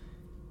more.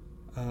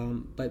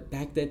 But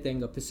Back That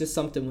Thing Up. It's just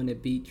something when the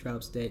beat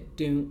drops that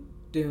doom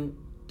doom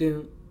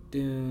doom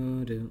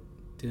doom doom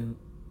doom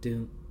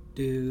doom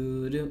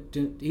doom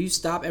doom. You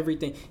stop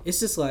everything. It's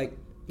just like.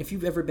 If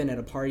you've ever been at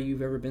a party,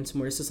 you've ever been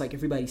somewhere, it's just like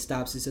everybody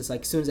stops. It's just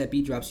like as soon as that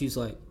beat drops, you're just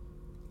like,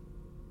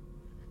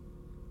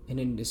 and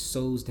then it just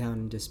slows down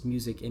and just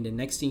music, and the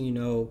next thing you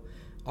know,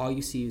 all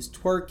you see is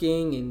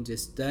twerking and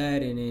just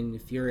that. And then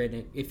if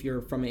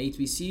you're from an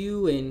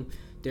HBCU and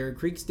there are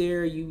Greeks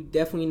there, you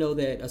definitely know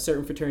that a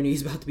certain fraternity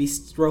is about to be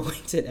thrown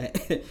into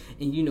that,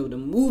 and to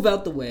move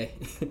out the way.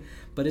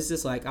 But it's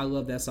just like I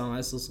love that song. I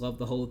just love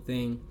the whole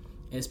thing.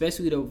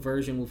 especially the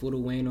version with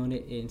Lil Wayne on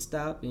it, and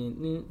stop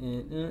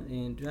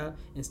and drop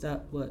and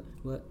stop what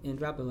and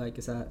drop it like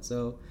it's hot.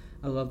 So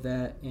I love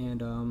that,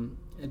 and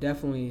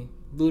definitely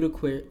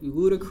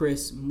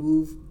Ludacris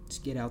move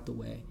to get out the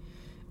way.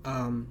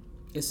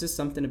 It's just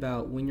something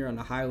about when you're on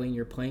the highway and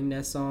you're playing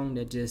that song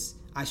that just,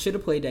 I should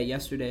have played that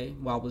yesterday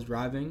while I was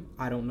driving.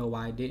 I don't know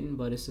why I didn't,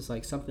 but it's just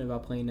like something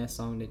about playing that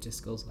song that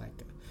just goes like,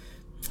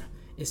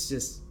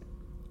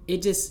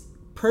 it just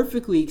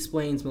perfectly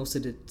explains most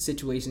of the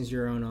situations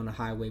you're on the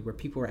highway where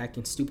people are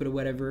acting stupid or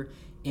whatever,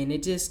 and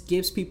it just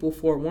gives people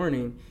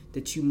forewarning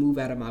that you move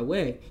out of my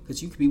way,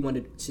 because you could be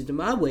one to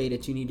my way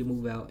that you need to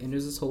move out. And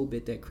there's this whole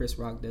bit that Chris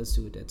Rock does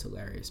to it that's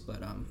hilarious,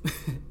 but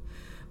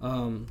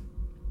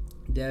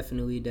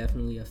definitely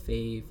a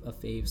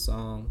fave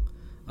song,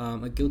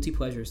 a guilty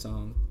pleasure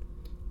song.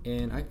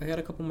 And I got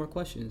a couple more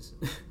questions.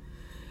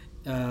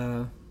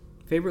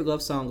 Favorite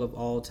love song of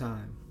all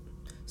time.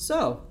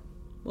 So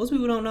most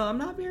people don't know I'm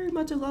not very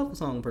much a love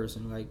song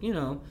person. Like, you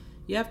know,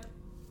 you have to...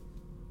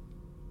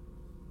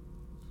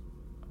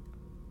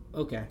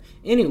 Okay.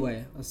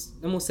 Anyway, I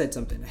almost said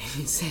something I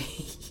didn't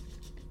say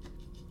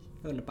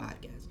on the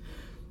podcast.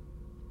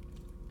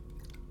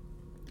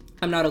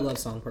 I'm not a love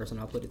song person,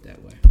 I'll put it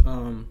that way.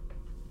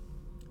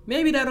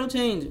 Maybe that'll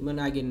change when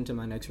I get into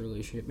my next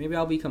relationship. Maybe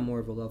I'll become more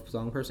of a love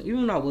song person.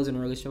 Even when I was in a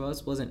relationship, I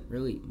wasn't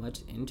really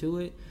much into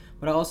it.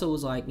 But I also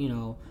was like, you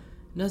know,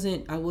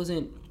 I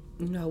wasn't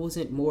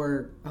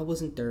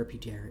therapy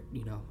Jared,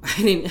 you know.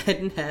 I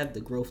didn't have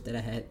the growth that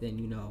I had then,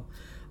 you know.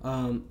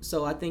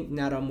 So I think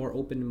now that I'm more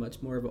open,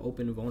 much more of an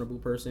open and vulnerable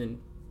person,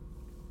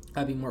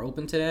 I'd be more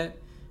open to that,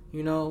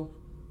 you know.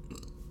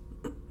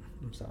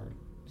 I'm sorry,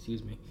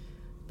 excuse me.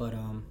 But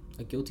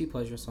a guilty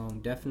pleasure song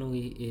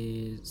definitely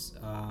is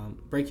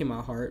Breaking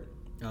My Heart,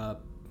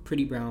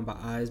 Pretty Brown by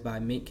Eyes by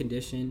Mint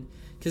Condition,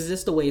 because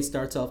just the way it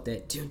starts off,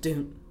 that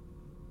doom.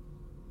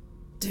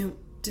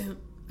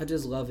 I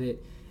just love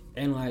it.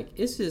 And like,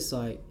 it's just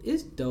like,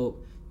 it's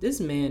dope. This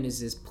man is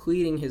just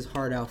pleading his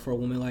heart out for a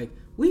woman. Like,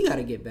 we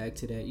gotta get back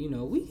to that, you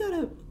know. We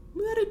gotta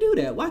do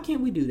that. Why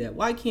can't we do that?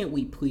 Why can't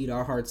we plead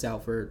our hearts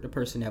out for the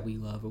person that we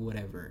love or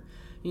whatever?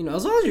 You know,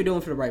 as long as you're doing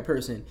it for the right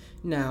person.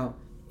 Now,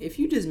 if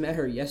you just met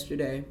her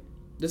yesterday,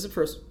 this is the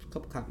first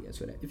couple caveats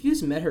for that. If you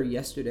just met her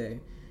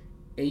yesterday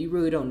and you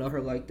really don't know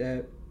her like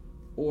that,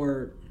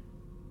 or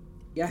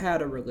y'all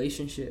had a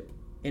relationship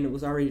and it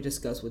was already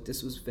discussed what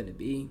this was finna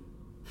be,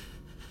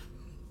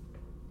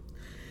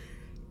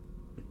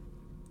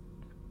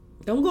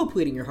 don't go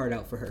pleading your heart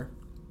out for her.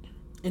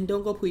 And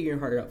don't go pleading your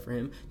heart out for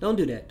him. Don't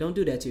do that. Don't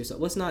do that to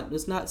yourself. Let's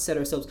not set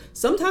ourselves.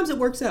 Sometimes it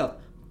works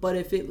out. But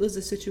if it was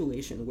a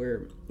situation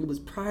where it was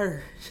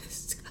prior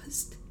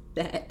discussed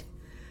that,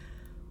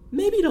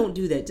 maybe don't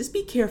do that. Just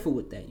be careful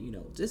with that, you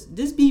know.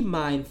 Just be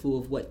mindful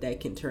of what that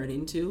can turn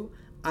into.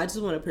 I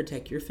just want to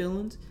protect your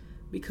feelings,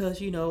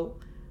 because, you know,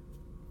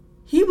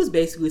 he was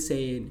basically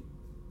saying,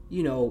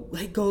 you know,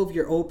 let go of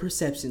your old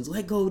perceptions,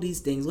 let go of these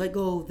things, let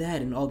go of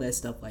that and all that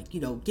stuff. Like, you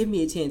know, give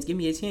me a chance,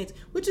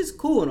 which is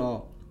cool and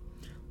all.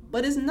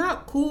 But it's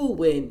not cool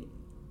when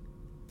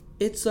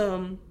it's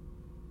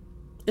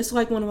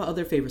like one of my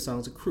other favorite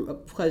songs,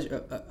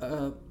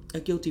 a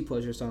guilty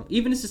pleasure song.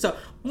 Even if it's just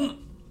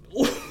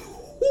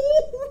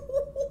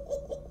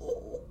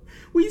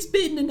we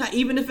spitting and not,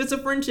 even if it's a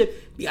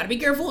friendship, you gotta be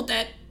careful with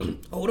that.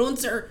 Hold on,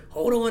 sir.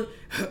 Hold on.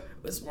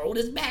 Let's roll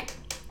this back.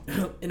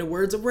 In the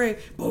words of Ray,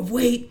 but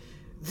wait,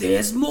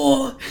 there's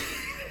more.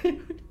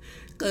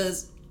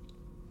 Cause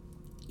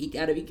you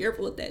gotta be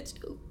careful with that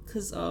too.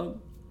 Cause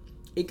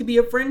it could be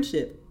a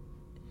friendship.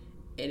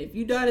 And if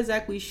you're not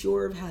exactly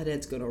sure of how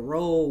that's gonna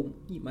roll,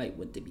 you might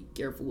want to be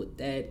careful with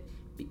that,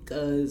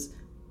 because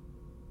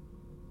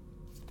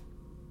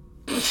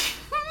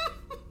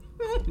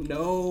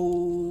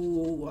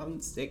no,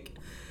 I'm sick.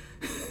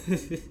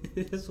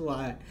 That's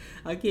why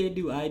I can't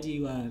do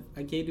IG Live.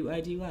 IG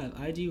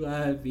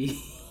Live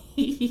be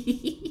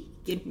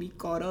getting me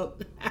caught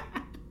up.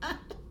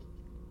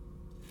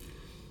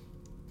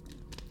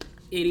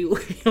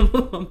 Anyway,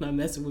 I'm not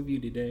messing with you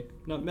today.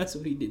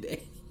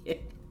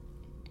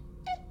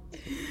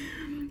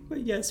 But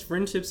yes,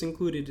 friendships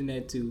included in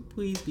that too.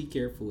 Please be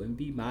careful and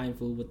be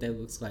mindful of what that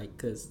looks like,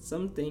 because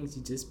some things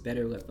you just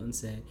better let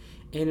unsaid.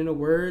 And in the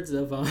words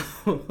of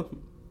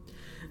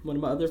one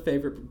of my other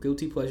favorite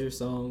guilty pleasure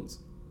songs,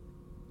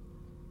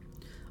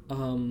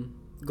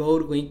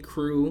 Gold Link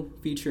Crew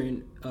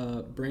featuring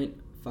Brent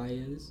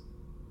Faiyaz.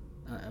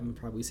 I'm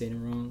probably saying it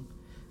wrong.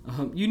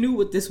 You knew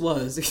what this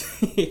was.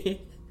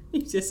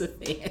 He's just a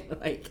fan.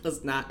 Like,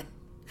 let's not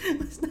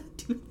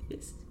do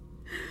this.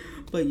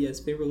 But yes,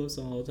 favorite love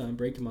song all the time,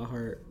 Breaking My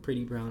Heart,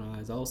 Pretty Brown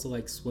Eyes. I also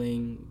like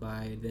Swing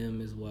by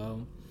them as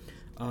well.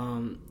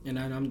 And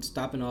then I'm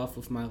stopping off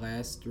with my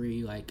last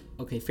three, like,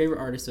 okay, favorite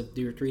artists of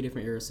three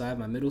different eras. So I have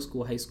my middle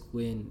school, high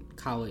school, and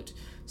college.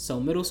 So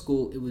middle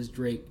school, it was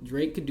Drake.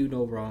 Drake could do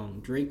no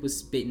wrong. Drake was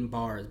spitting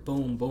bars.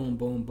 Boom, boom,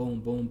 boom, boom,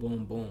 boom,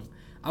 boom, boom.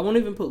 I won't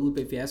even put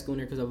Lupe Fiasco in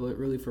there because I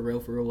really, for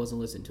real,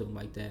 wasn't listening to him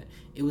like that.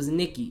 It was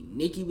Nicki.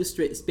 Nicki was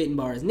straight spitting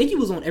bars. Nicki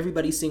was on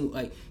everybody's single.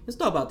 Like, let's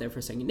talk about that for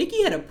a second.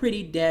 Nicki had a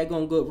pretty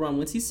daggone good run.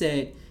 Once he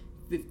said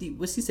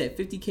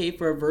 50K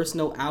for a verse,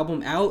 no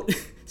album out.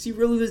 She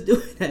really was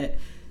doing that.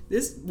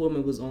 This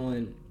woman was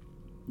on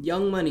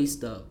Young Money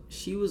stuff.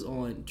 She was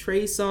on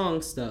Trey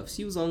Songz stuff.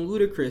 She was on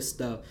Ludacris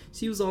stuff.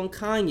 She was on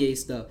Kanye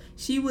stuff.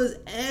 She was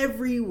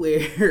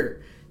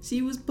everywhere.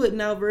 She was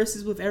putting out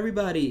verses with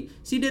everybody.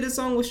 She did a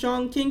song with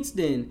Sean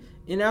Kingston.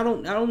 And I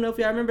don't know if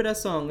y'all remember that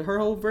song. Her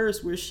whole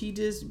verse where she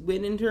just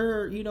went into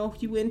her,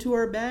 she went into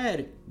her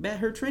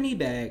her Trini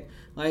bag.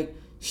 Like,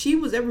 she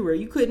was everywhere.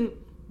 You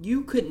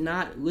could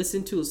not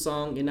listen to a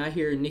song and not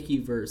hear a Nicki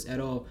verse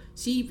at all.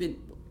 She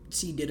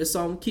did a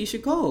song with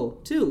Keisha Cole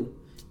too.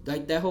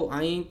 Like, that whole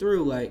I Ain't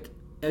Through, like,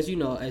 as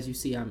you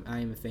see, I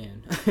am a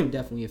fan. I'm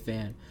definitely a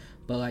fan.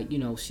 But, like,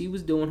 she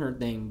was doing her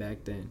thing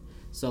back then.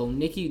 So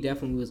Nicki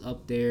definitely was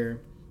up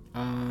there.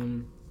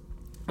 I'm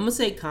gonna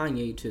say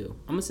Kanye too.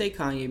 I'm gonna say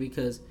Kanye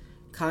because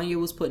Kanye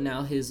was putting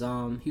out his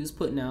he was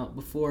putting out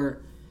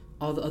before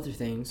all the other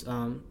things.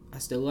 I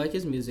still like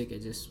his music. I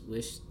just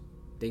wish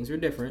things were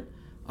different.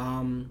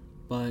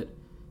 But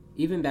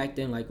even back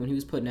then, like when he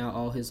was putting out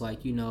all his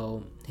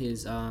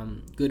his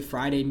Good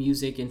Friday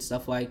music and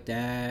stuff like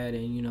that,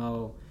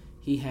 and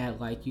he had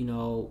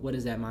what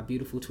is that? My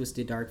Beautiful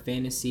Twisted Dark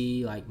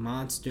Fantasy, like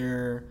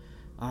Monster.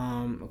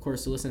 Of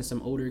course, to listen to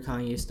some older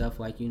Kanye stuff,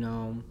 or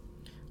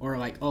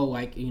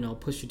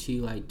Pusha T,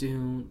 like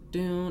Dune,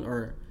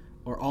 or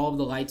All of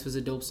the Lights was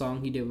a dope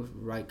song he did with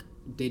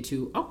did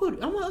too. I'm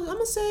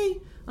gonna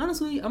say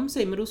honestly, I'm gonna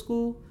say middle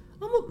school.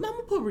 I'm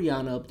gonna put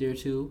Rihanna up there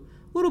too.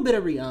 A little bit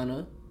of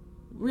Rihanna.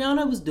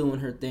 Rihanna was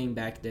doing her thing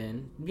back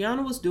then.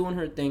 Rihanna was doing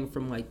her thing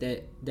from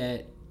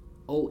that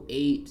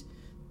 08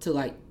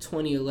 to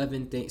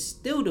 2011 thing.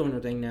 Still doing her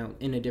thing now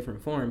in a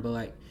different form,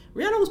 but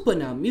Rihanna was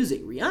putting out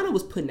music. Rihanna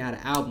was putting out an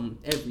album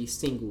every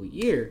single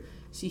year.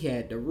 She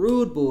had the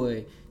Rude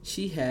Boy.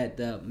 She had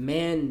the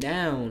Man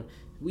Down.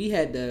 We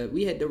had the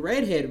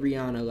redhead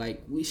Rihanna.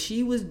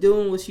 She was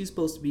doing what she was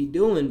supposed to be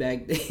doing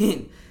back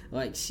then.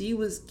 She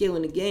was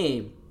killing the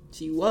game.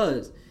 She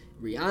was.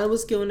 Rihanna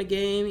was killing the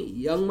game.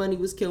 Young Money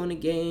was killing the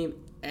game.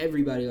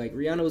 Everybody,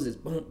 Rihanna was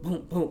just boom,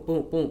 boom, boom,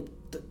 boom, boom,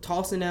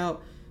 tossing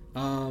out.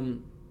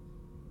 Love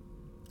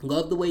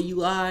the Way You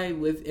Lie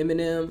with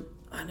Eminem.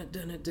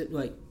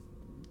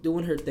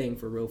 Doing her thing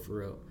for real.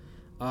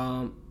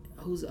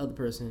 Who's the other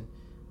person?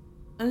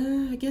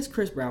 I guess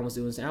Chris Brown was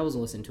doing this. I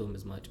wasn't listening to him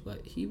as much,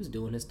 but he was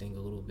doing his thing a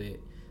little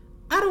bit.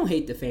 I don't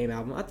hate the Fame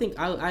album. I think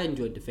I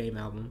enjoyed the Fame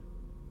album.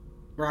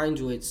 Or I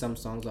enjoyed some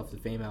songs off the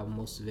Fame album,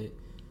 most of it.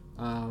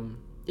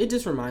 It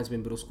just reminds me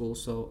of middle school,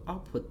 so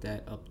I'll put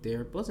that up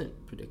there. It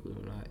wasn't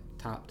particularly not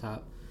top.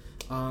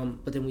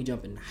 But then we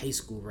jump into high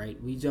school,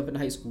 right? We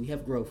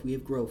have growth. We are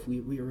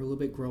a little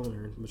bit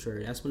growner and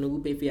mature. That's when the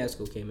Lupe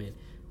Fiasco came in.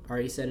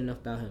 Already said enough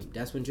about him.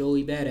 That's when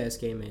Joey Badass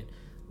came in.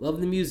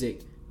 Love the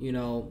music.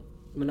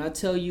 When I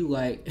tell you,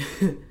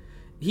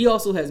 he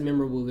also has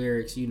memorable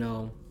lyrics,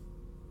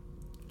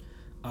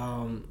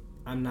 I'm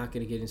not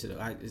going to get into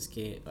I just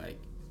can't,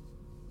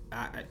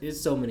 there's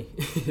so many.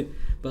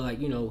 But,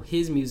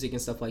 his music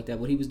and stuff like that,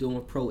 what he was doing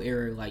with Pro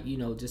Era,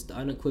 just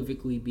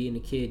unequivocally being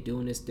a kid,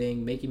 doing this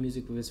thing, making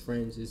music with his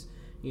friends, is,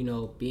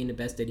 being the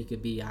best that he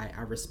could be.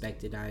 I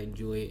respect it. I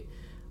enjoy it.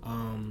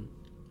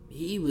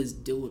 He was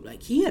doing,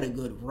 he had a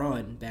good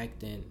run back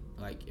then.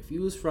 If he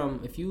was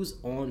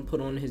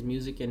put on his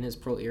music and his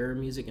Pro Era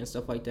music and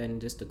stuff like that,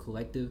 and just the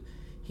collective,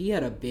 he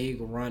had a big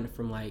run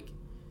from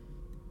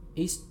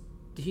he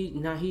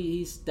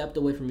stepped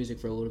away from music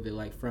for a little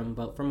bit, from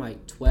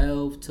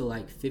 12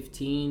 to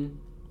 15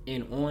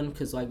 and on,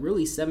 because like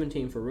really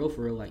 17 for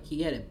real, like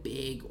he had a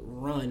big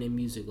run in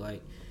music,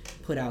 like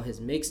put out his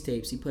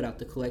mixtapes. He put out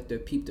the Collector,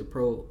 Peep the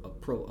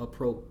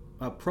Procalypse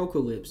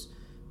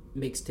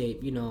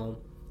mixtape, you know,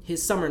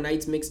 his Summer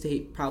Nights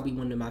mixtape, probably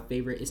one of my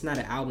favorite. It's not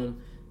an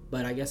album,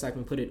 but I guess I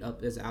can put it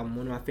up as an album.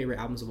 One of my favorite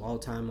albums of all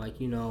time.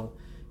 Like, you know,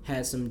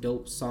 had some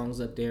dope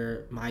songs up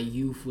there. My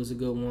Youth was a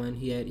good one.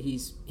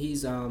 He's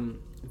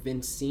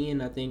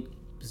Vincent, I think,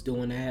 is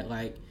doing that.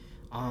 Like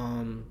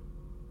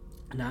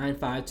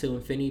 9-5 to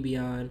Infinity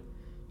Beyond.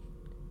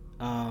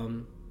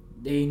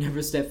 They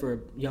Never Step for a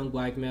Young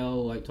Black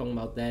Male, like talking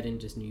about that in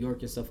just New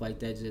York and stuff like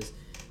that. Just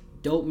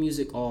dope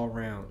music all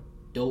around.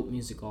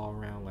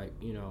 Like,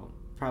 you know,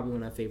 probably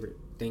one of my favorite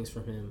things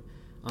from him.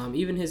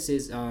 Even his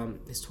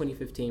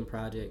 2015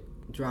 project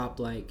dropped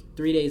like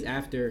 3 days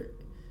after.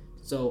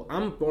 So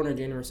I'm born on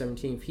January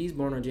 17th. He's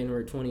born on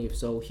January 20th.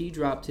 So he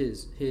dropped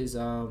his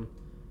I'm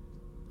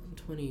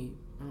 20.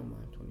 Oh my,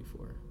 I'm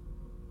 24.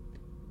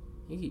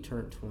 I think he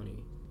turned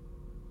 20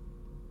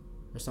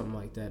 or something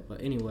like that.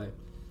 But anyway,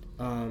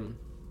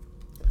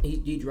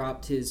 he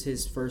dropped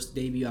his first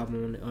debut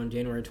album on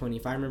January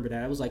 20th. I remember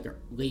that. It was like a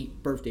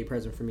late birthday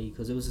present for me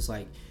because it was just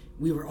like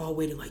we were all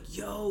waiting like,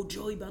 yo,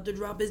 Joey about to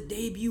drop his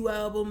debut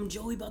album.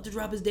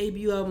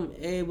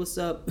 Hey, what's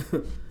up?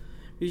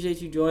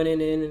 Appreciate you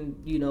joining in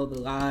and, you know, the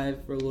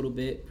live for a little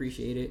bit.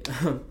 Appreciate it.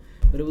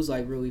 But it was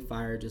like really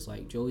fire. Just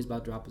like Joey's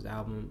about to drop his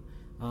album.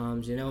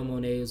 Janelle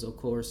Monáe is of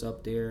course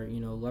up there. You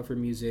know, love her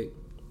music.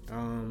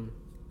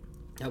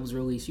 She was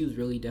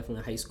really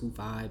definitely a high school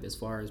vibe as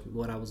far as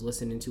what I was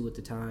listening to at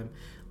the time.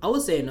 I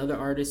would say another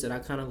artist that I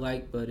kind of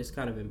like, but it's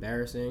kind of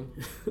embarrassing.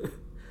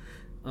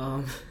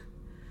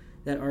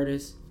 That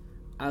artist,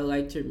 I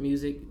liked her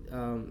music.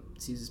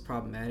 She's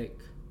problematic.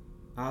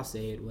 I'll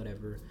say it,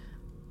 whatever.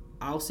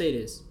 I'll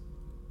say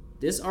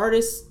this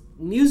artist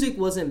music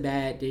wasn't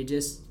bad. They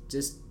just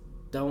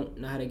don't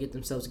know how to get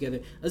themselves together.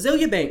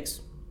 Azealia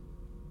Banks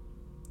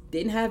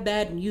didn't have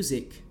bad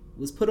music.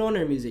 Was put on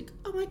her music.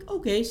 I'm like,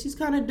 okay, she's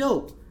kind of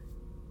dope.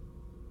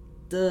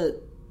 The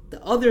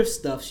other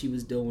stuff she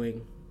was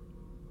doing,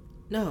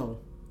 no.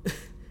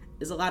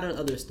 There's a lot of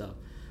other stuff.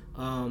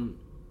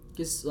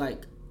 Just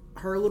like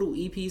her little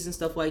EPs and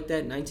stuff like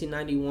that,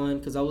 1991,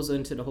 because I was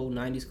into the whole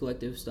 90s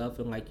collective stuff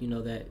and like, you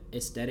know, that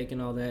aesthetic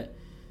and all that.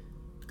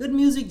 Good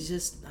music,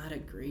 just not a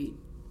great.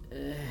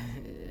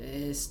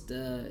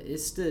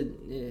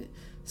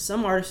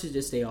 Some artists should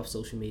just stay off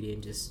social media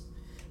and just,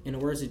 in the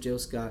words of Jill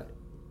Scott,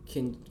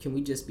 can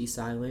we just be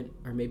silent?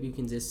 Or maybe you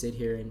can just sit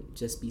here and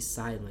just be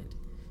silent.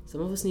 Some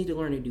of us need to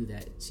learn to do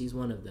that. She's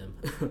one of them.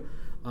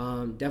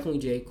 Definitely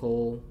J.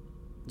 Cole.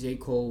 J.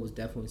 Cole was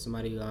definitely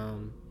somebody,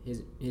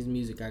 his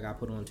music I got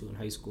put onto in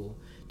high school.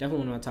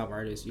 Definitely one of my top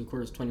artists. Of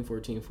course,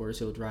 2014 Forest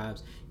Hill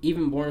Drives.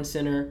 Even Born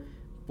Sinner,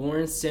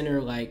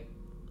 like,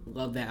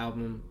 love that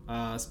album.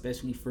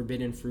 Especially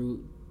Forbidden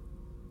Fruit.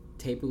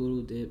 Tape a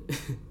Little Dip.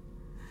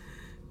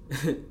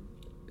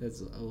 I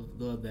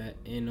love that.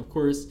 And of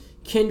course,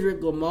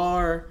 Kendrick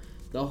Lamar,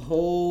 the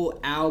whole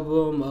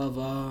album of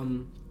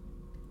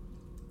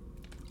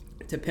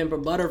To Pimp a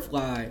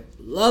Butterfly.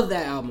 Love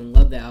that album.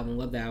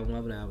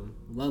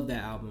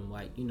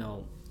 Like, you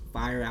know,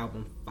 fire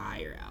album.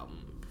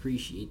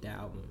 Appreciate that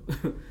album.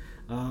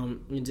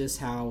 And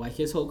just how, like,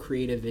 his whole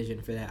creative vision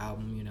for that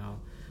album, you know.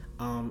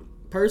 I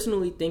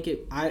personally think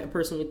it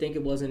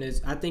wasn't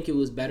as, I think it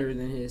was better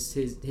than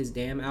his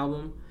Damn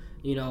album,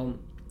 you know.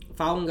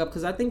 Following up,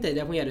 because I think that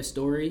definitely had a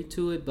story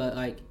to it, but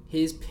like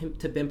his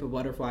To Pimp a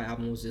Butterfly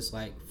album was just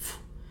like,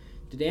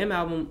 the Damn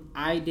album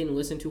I didn't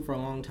listen to for a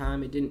long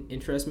time. It didn't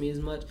interest me as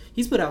much.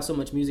 He's put out so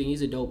much music.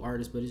 He's a dope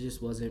artist, but it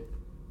just wasn't.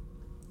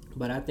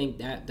 But I think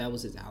that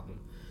was his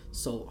album.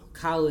 So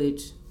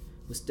College,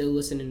 was still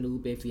listening to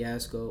Lupe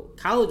Fiasco.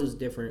 College was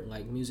different,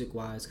 like music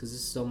wise, because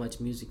there's so much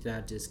music that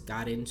I just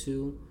got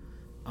into.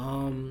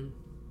 And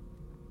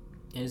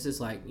it's just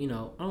like, you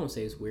know, I don't want to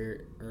say it's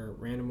weird or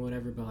random or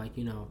whatever, but like,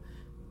 you know,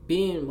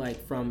 being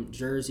like from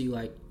Jersey,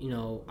 like, you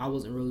know, I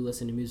wasn't really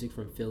listening to music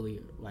from Philly.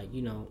 Like,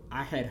 you know,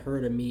 I had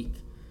heard of Meek,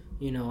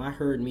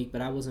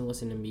 but I wasn't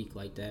listening to Meek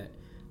like that.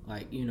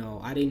 Like, you know,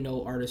 I didn't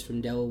know artists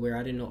from Delaware.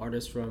 I didn't know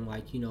artists from,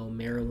 like, you know,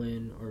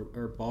 Maryland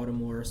or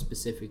Baltimore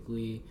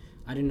specifically.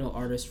 I didn't know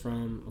artists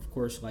from, of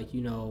course, like,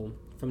 you know,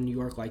 from New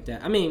York like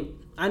that. I mean,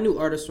 I knew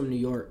artists from New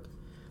York,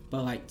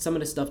 but like some of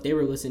the stuff they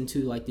were listening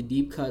to, like the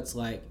deep cuts,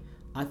 like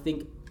I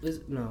think,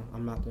 no,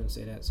 I'm not going to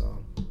say that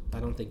song. I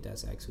don't think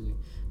that's actually,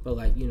 but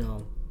like, you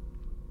know,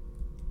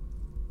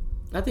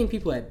 I think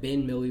people had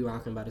been Millie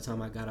rocking by the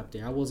time I got up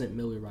there. I wasn't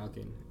Millie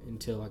rocking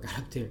until I got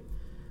up there.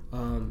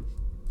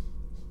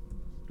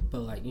 But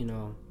like, you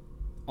know,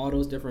 all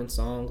those different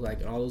songs,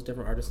 like all those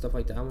different artists, stuff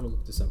like that. I want to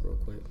look this up real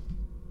quick.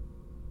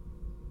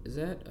 Is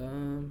that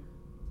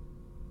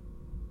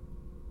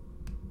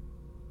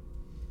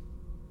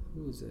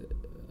who is it?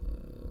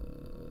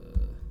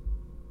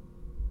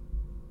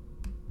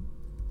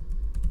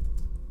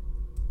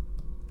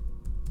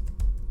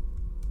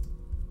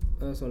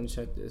 I just want to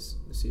check this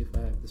to see if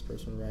I have this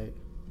person right.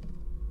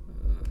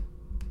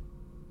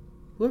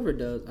 Whoever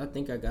does, I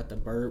think I got the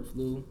bird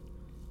flu.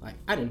 Like,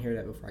 I didn't hear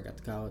that before I got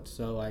to college.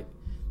 So, like,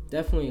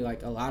 definitely,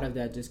 like, a lot of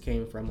that just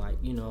came from, like,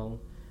 you know,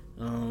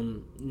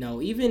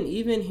 no,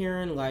 even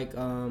hearing, like,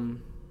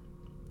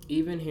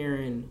 even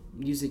hearing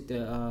music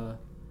that,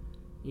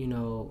 you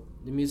know,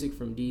 the music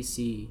from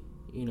DC,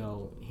 you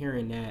know,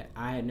 hearing that,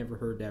 I had never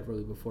heard that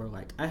really before.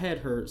 Like, I had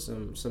heard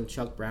some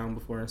Chuck Brown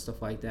before and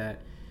stuff like that.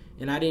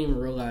 And I didn't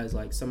even realize,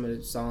 like, some of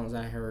the songs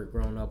I heard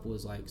growing up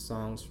was, like,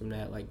 songs from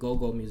that, like,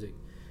 go-go music.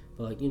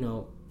 But, like, you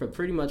know, but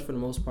pretty much for the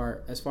most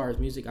part, as far as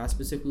music I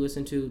specifically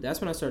listen to,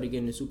 that's when I started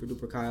getting into Super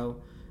Duper Kyle,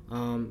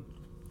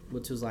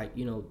 which was, like,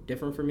 you know,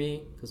 different for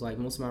me. Because, like,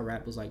 most of my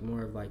rap was, like,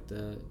 more of, like,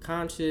 the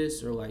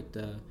conscious or, like,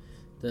 the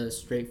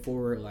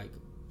straightforward, like,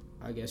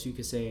 I guess you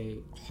could say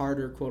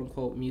harder,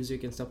 quote-unquote,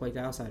 music and stuff like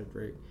that outside of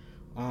Drake.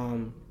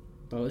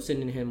 But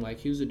listening to him, like,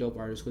 he was a dope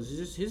artist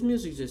because his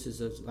music just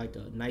is like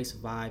a nice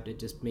vibe that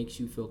just makes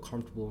you feel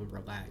comfortable and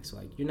relaxed.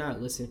 Like, you're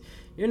not listening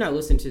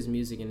to his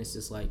music and it's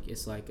just like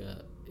it's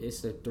a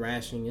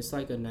thrashing. It's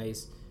like a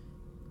nice,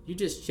 you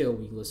just chill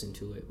when you listen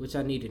to it, which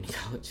I needed in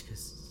college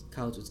because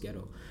college was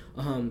ghetto.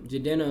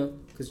 Jadena,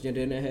 because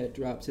Jadena had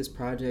dropped his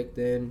project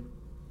then.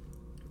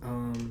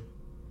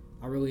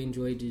 I really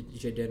enjoyed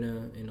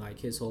Jadena and like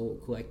his whole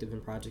collective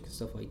and project and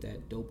stuff like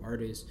that. Dope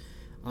artists.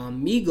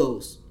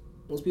 Migos.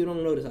 Most people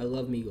don't know this. I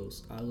love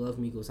Migos.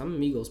 I'm a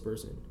Migos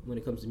person when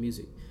it comes to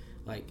music.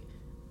 Like,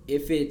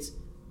 if it's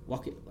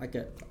walking like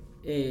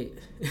a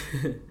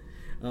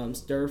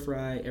stir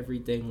fry,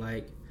 everything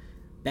like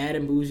Bad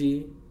and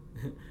Bougie,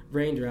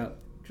 Raindrop,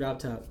 Drop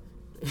Top,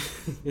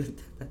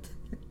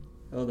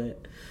 all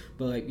that.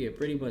 But like, yeah,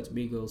 pretty much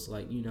Migos.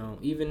 Like,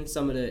 even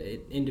some of the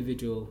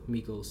individual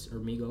Migos or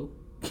Migo,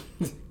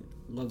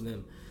 love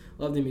them.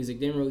 Love the music.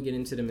 Didn't really get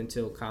into them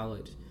until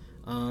college.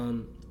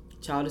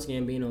 Childish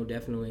Gambino,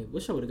 definitely.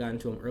 Wish I would have gotten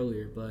to him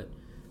earlier, but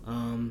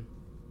I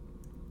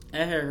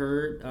had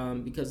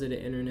heard because of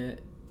the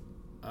internet,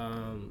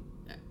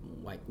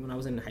 like when I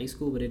was in high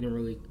school, but it didn't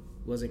really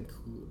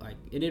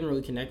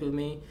connect with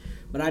me.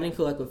 But I didn't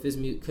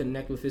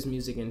connect with his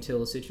music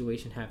until a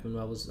situation happened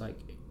where I was like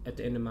at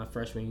the end of my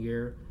freshman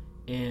year,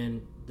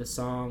 and the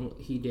song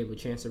he did with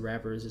Chance the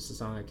Rapper is just a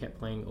song I kept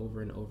playing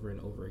over and over and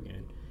over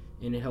again,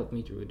 and it helped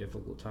me through a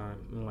difficult time.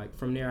 And like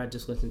from there, I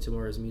just listened to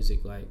more of his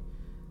music. Like,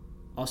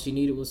 all she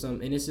needed was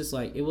some, and it's just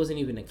like it wasn't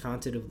even the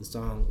content of the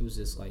song. It was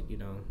just like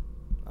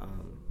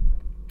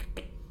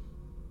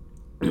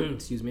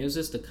excuse me. It was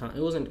just it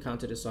wasn't the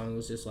content of the song. It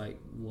was just like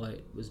what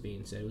was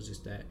being said. It was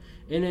just that.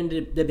 And then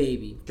the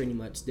baby, pretty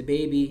much. The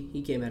baby,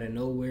 he came out of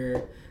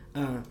nowhere.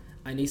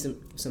 I need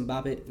some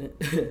bop it.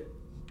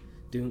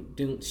 Doom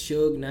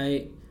Suge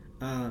Knight.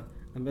 I'm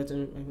about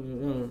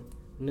to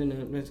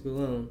let's go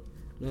on.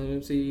 No,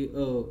 see.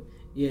 Oh,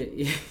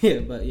 yeah,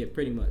 but yeah,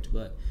 pretty much.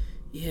 But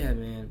yeah,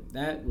 man,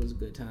 that was a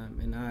good time.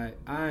 And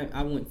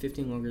I went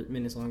 15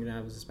 minutes longer than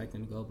I was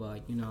expecting to go. But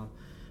like,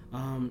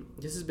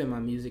 this has been my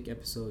music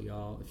episode,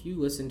 y'all. If you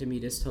listen to me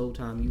this whole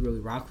time, you really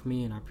rock with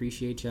me, and I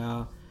appreciate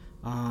y'all.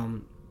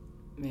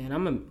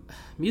 Man,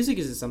 music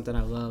is something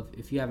I love,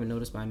 if you haven't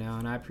noticed by now,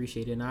 and I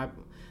appreciate it. And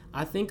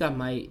I think I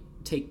might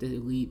take the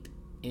leap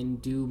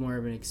and do more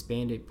of an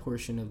expanded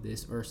portion of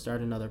this, or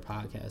start another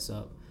podcast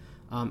up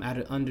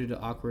under the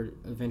Awkward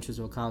Adventures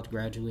of a College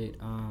Graduate,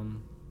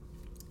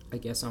 I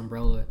guess,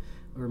 umbrella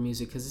or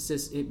music,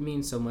 because it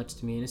means so much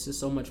to me, and it's just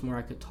so much more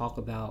I could talk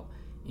about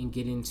and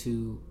get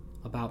into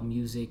about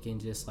music, and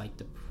just like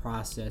the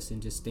process,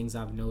 and just things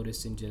I've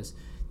noticed, and just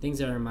things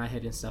that are in my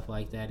head and stuff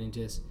like that, and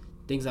just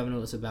things I've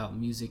noticed about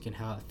music and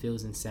how it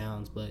feels and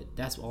sounds. But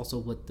that's also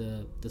what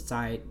the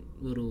side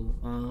little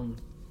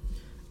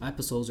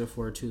episodes are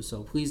for too.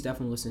 So please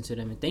definitely listen to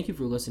them, and thank you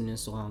for listening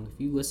this long.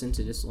 If you listen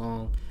to this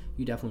long,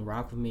 you definitely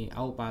rock with me. I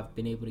hope I've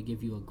been able to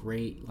give you a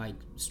great like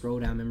stroll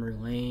down memory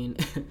lane.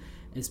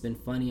 It's been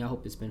funny. I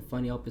hope it's been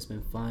funny. I hope it's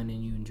been fun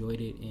and you enjoyed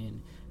it.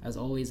 And as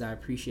always, I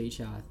appreciate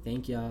y'all.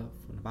 Thank y'all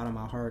from the bottom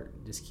of my heart.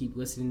 Just keep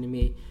listening to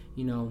me.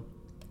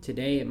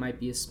 Today it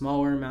might be a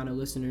smaller amount of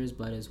listeners,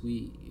 but as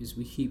we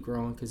keep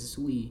growing, because it's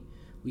we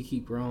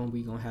keep growing,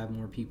 we gonna have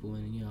more people,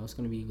 and it's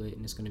gonna be lit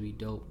and it's gonna be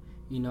dope.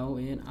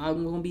 And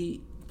I'm gonna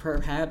be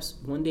perhaps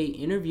one day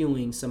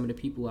interviewing some of the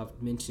people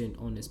I've mentioned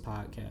on this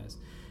podcast.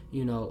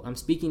 I'm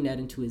speaking that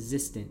into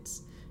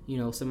existence.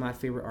 Some of my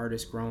favorite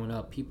artists growing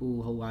up,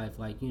 people who I've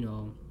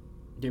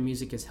their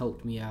music has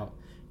helped me out.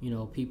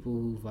 People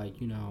who've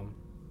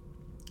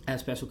have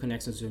special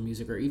connections to their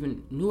music, or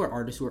even newer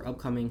artists who are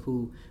upcoming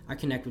who I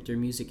connect with their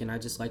music and I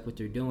just like what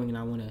they're doing, and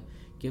I want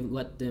to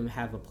let them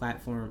have a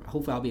platform.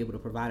 Hopefully I'll be able to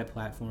provide a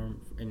platform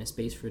and a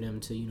space for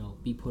them to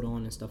be put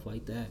on and stuff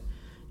like that.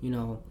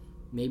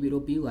 Maybe it'll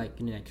be like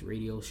the next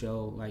radio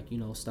show, like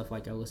stuff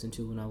like I listened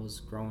to when I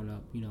was growing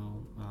up,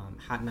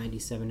 Hot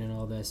 97 and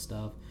all that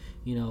stuff,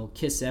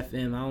 Kiss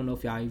FM. I don't know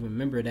if y'all even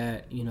remember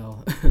that,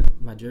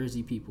 my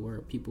Jersey people, or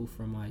people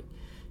from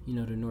the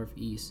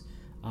Northeast.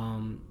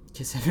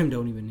 Kiss FM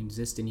don't even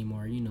exist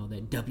anymore.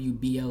 That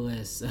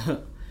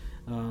WBLS,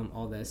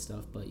 all that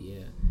stuff. But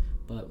yeah.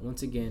 But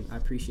once again, I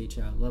appreciate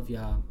y'all. Love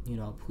y'all.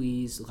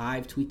 Please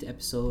live tweet the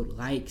episode,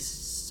 like,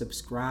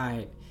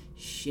 subscribe,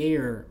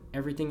 share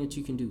everything that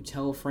you can do.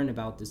 Tell a friend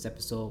about this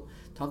episode.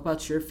 Talk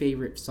about your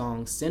favorite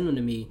songs. Send them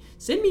to me.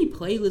 Send me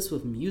playlists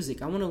with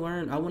music. I want to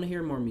learn. I want to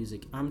hear more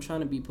music. I'm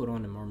trying to be put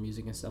on to more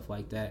music and stuff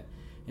like that.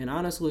 And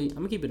honestly, I'm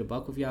gonna keep it a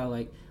buck with y'all.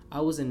 Like,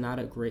 I was in not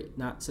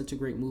such a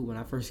great mood when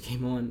I first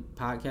came on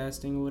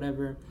podcasting or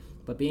whatever.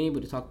 But being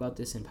able to talk about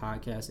this in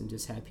podcasts and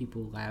just have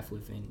people laugh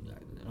with and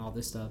all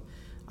this stuff,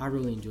 I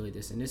really enjoyed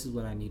this. And this is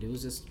what I needed. It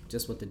was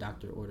just what the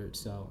doctor ordered.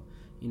 So,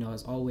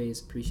 as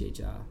always, appreciate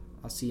y'all.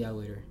 I'll see y'all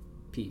later.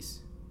 Peace.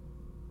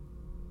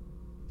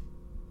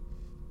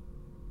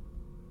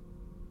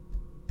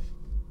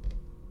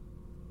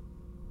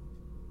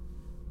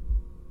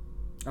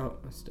 Oh,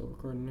 I'm still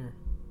recording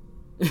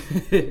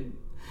there.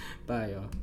 Bye, y'all.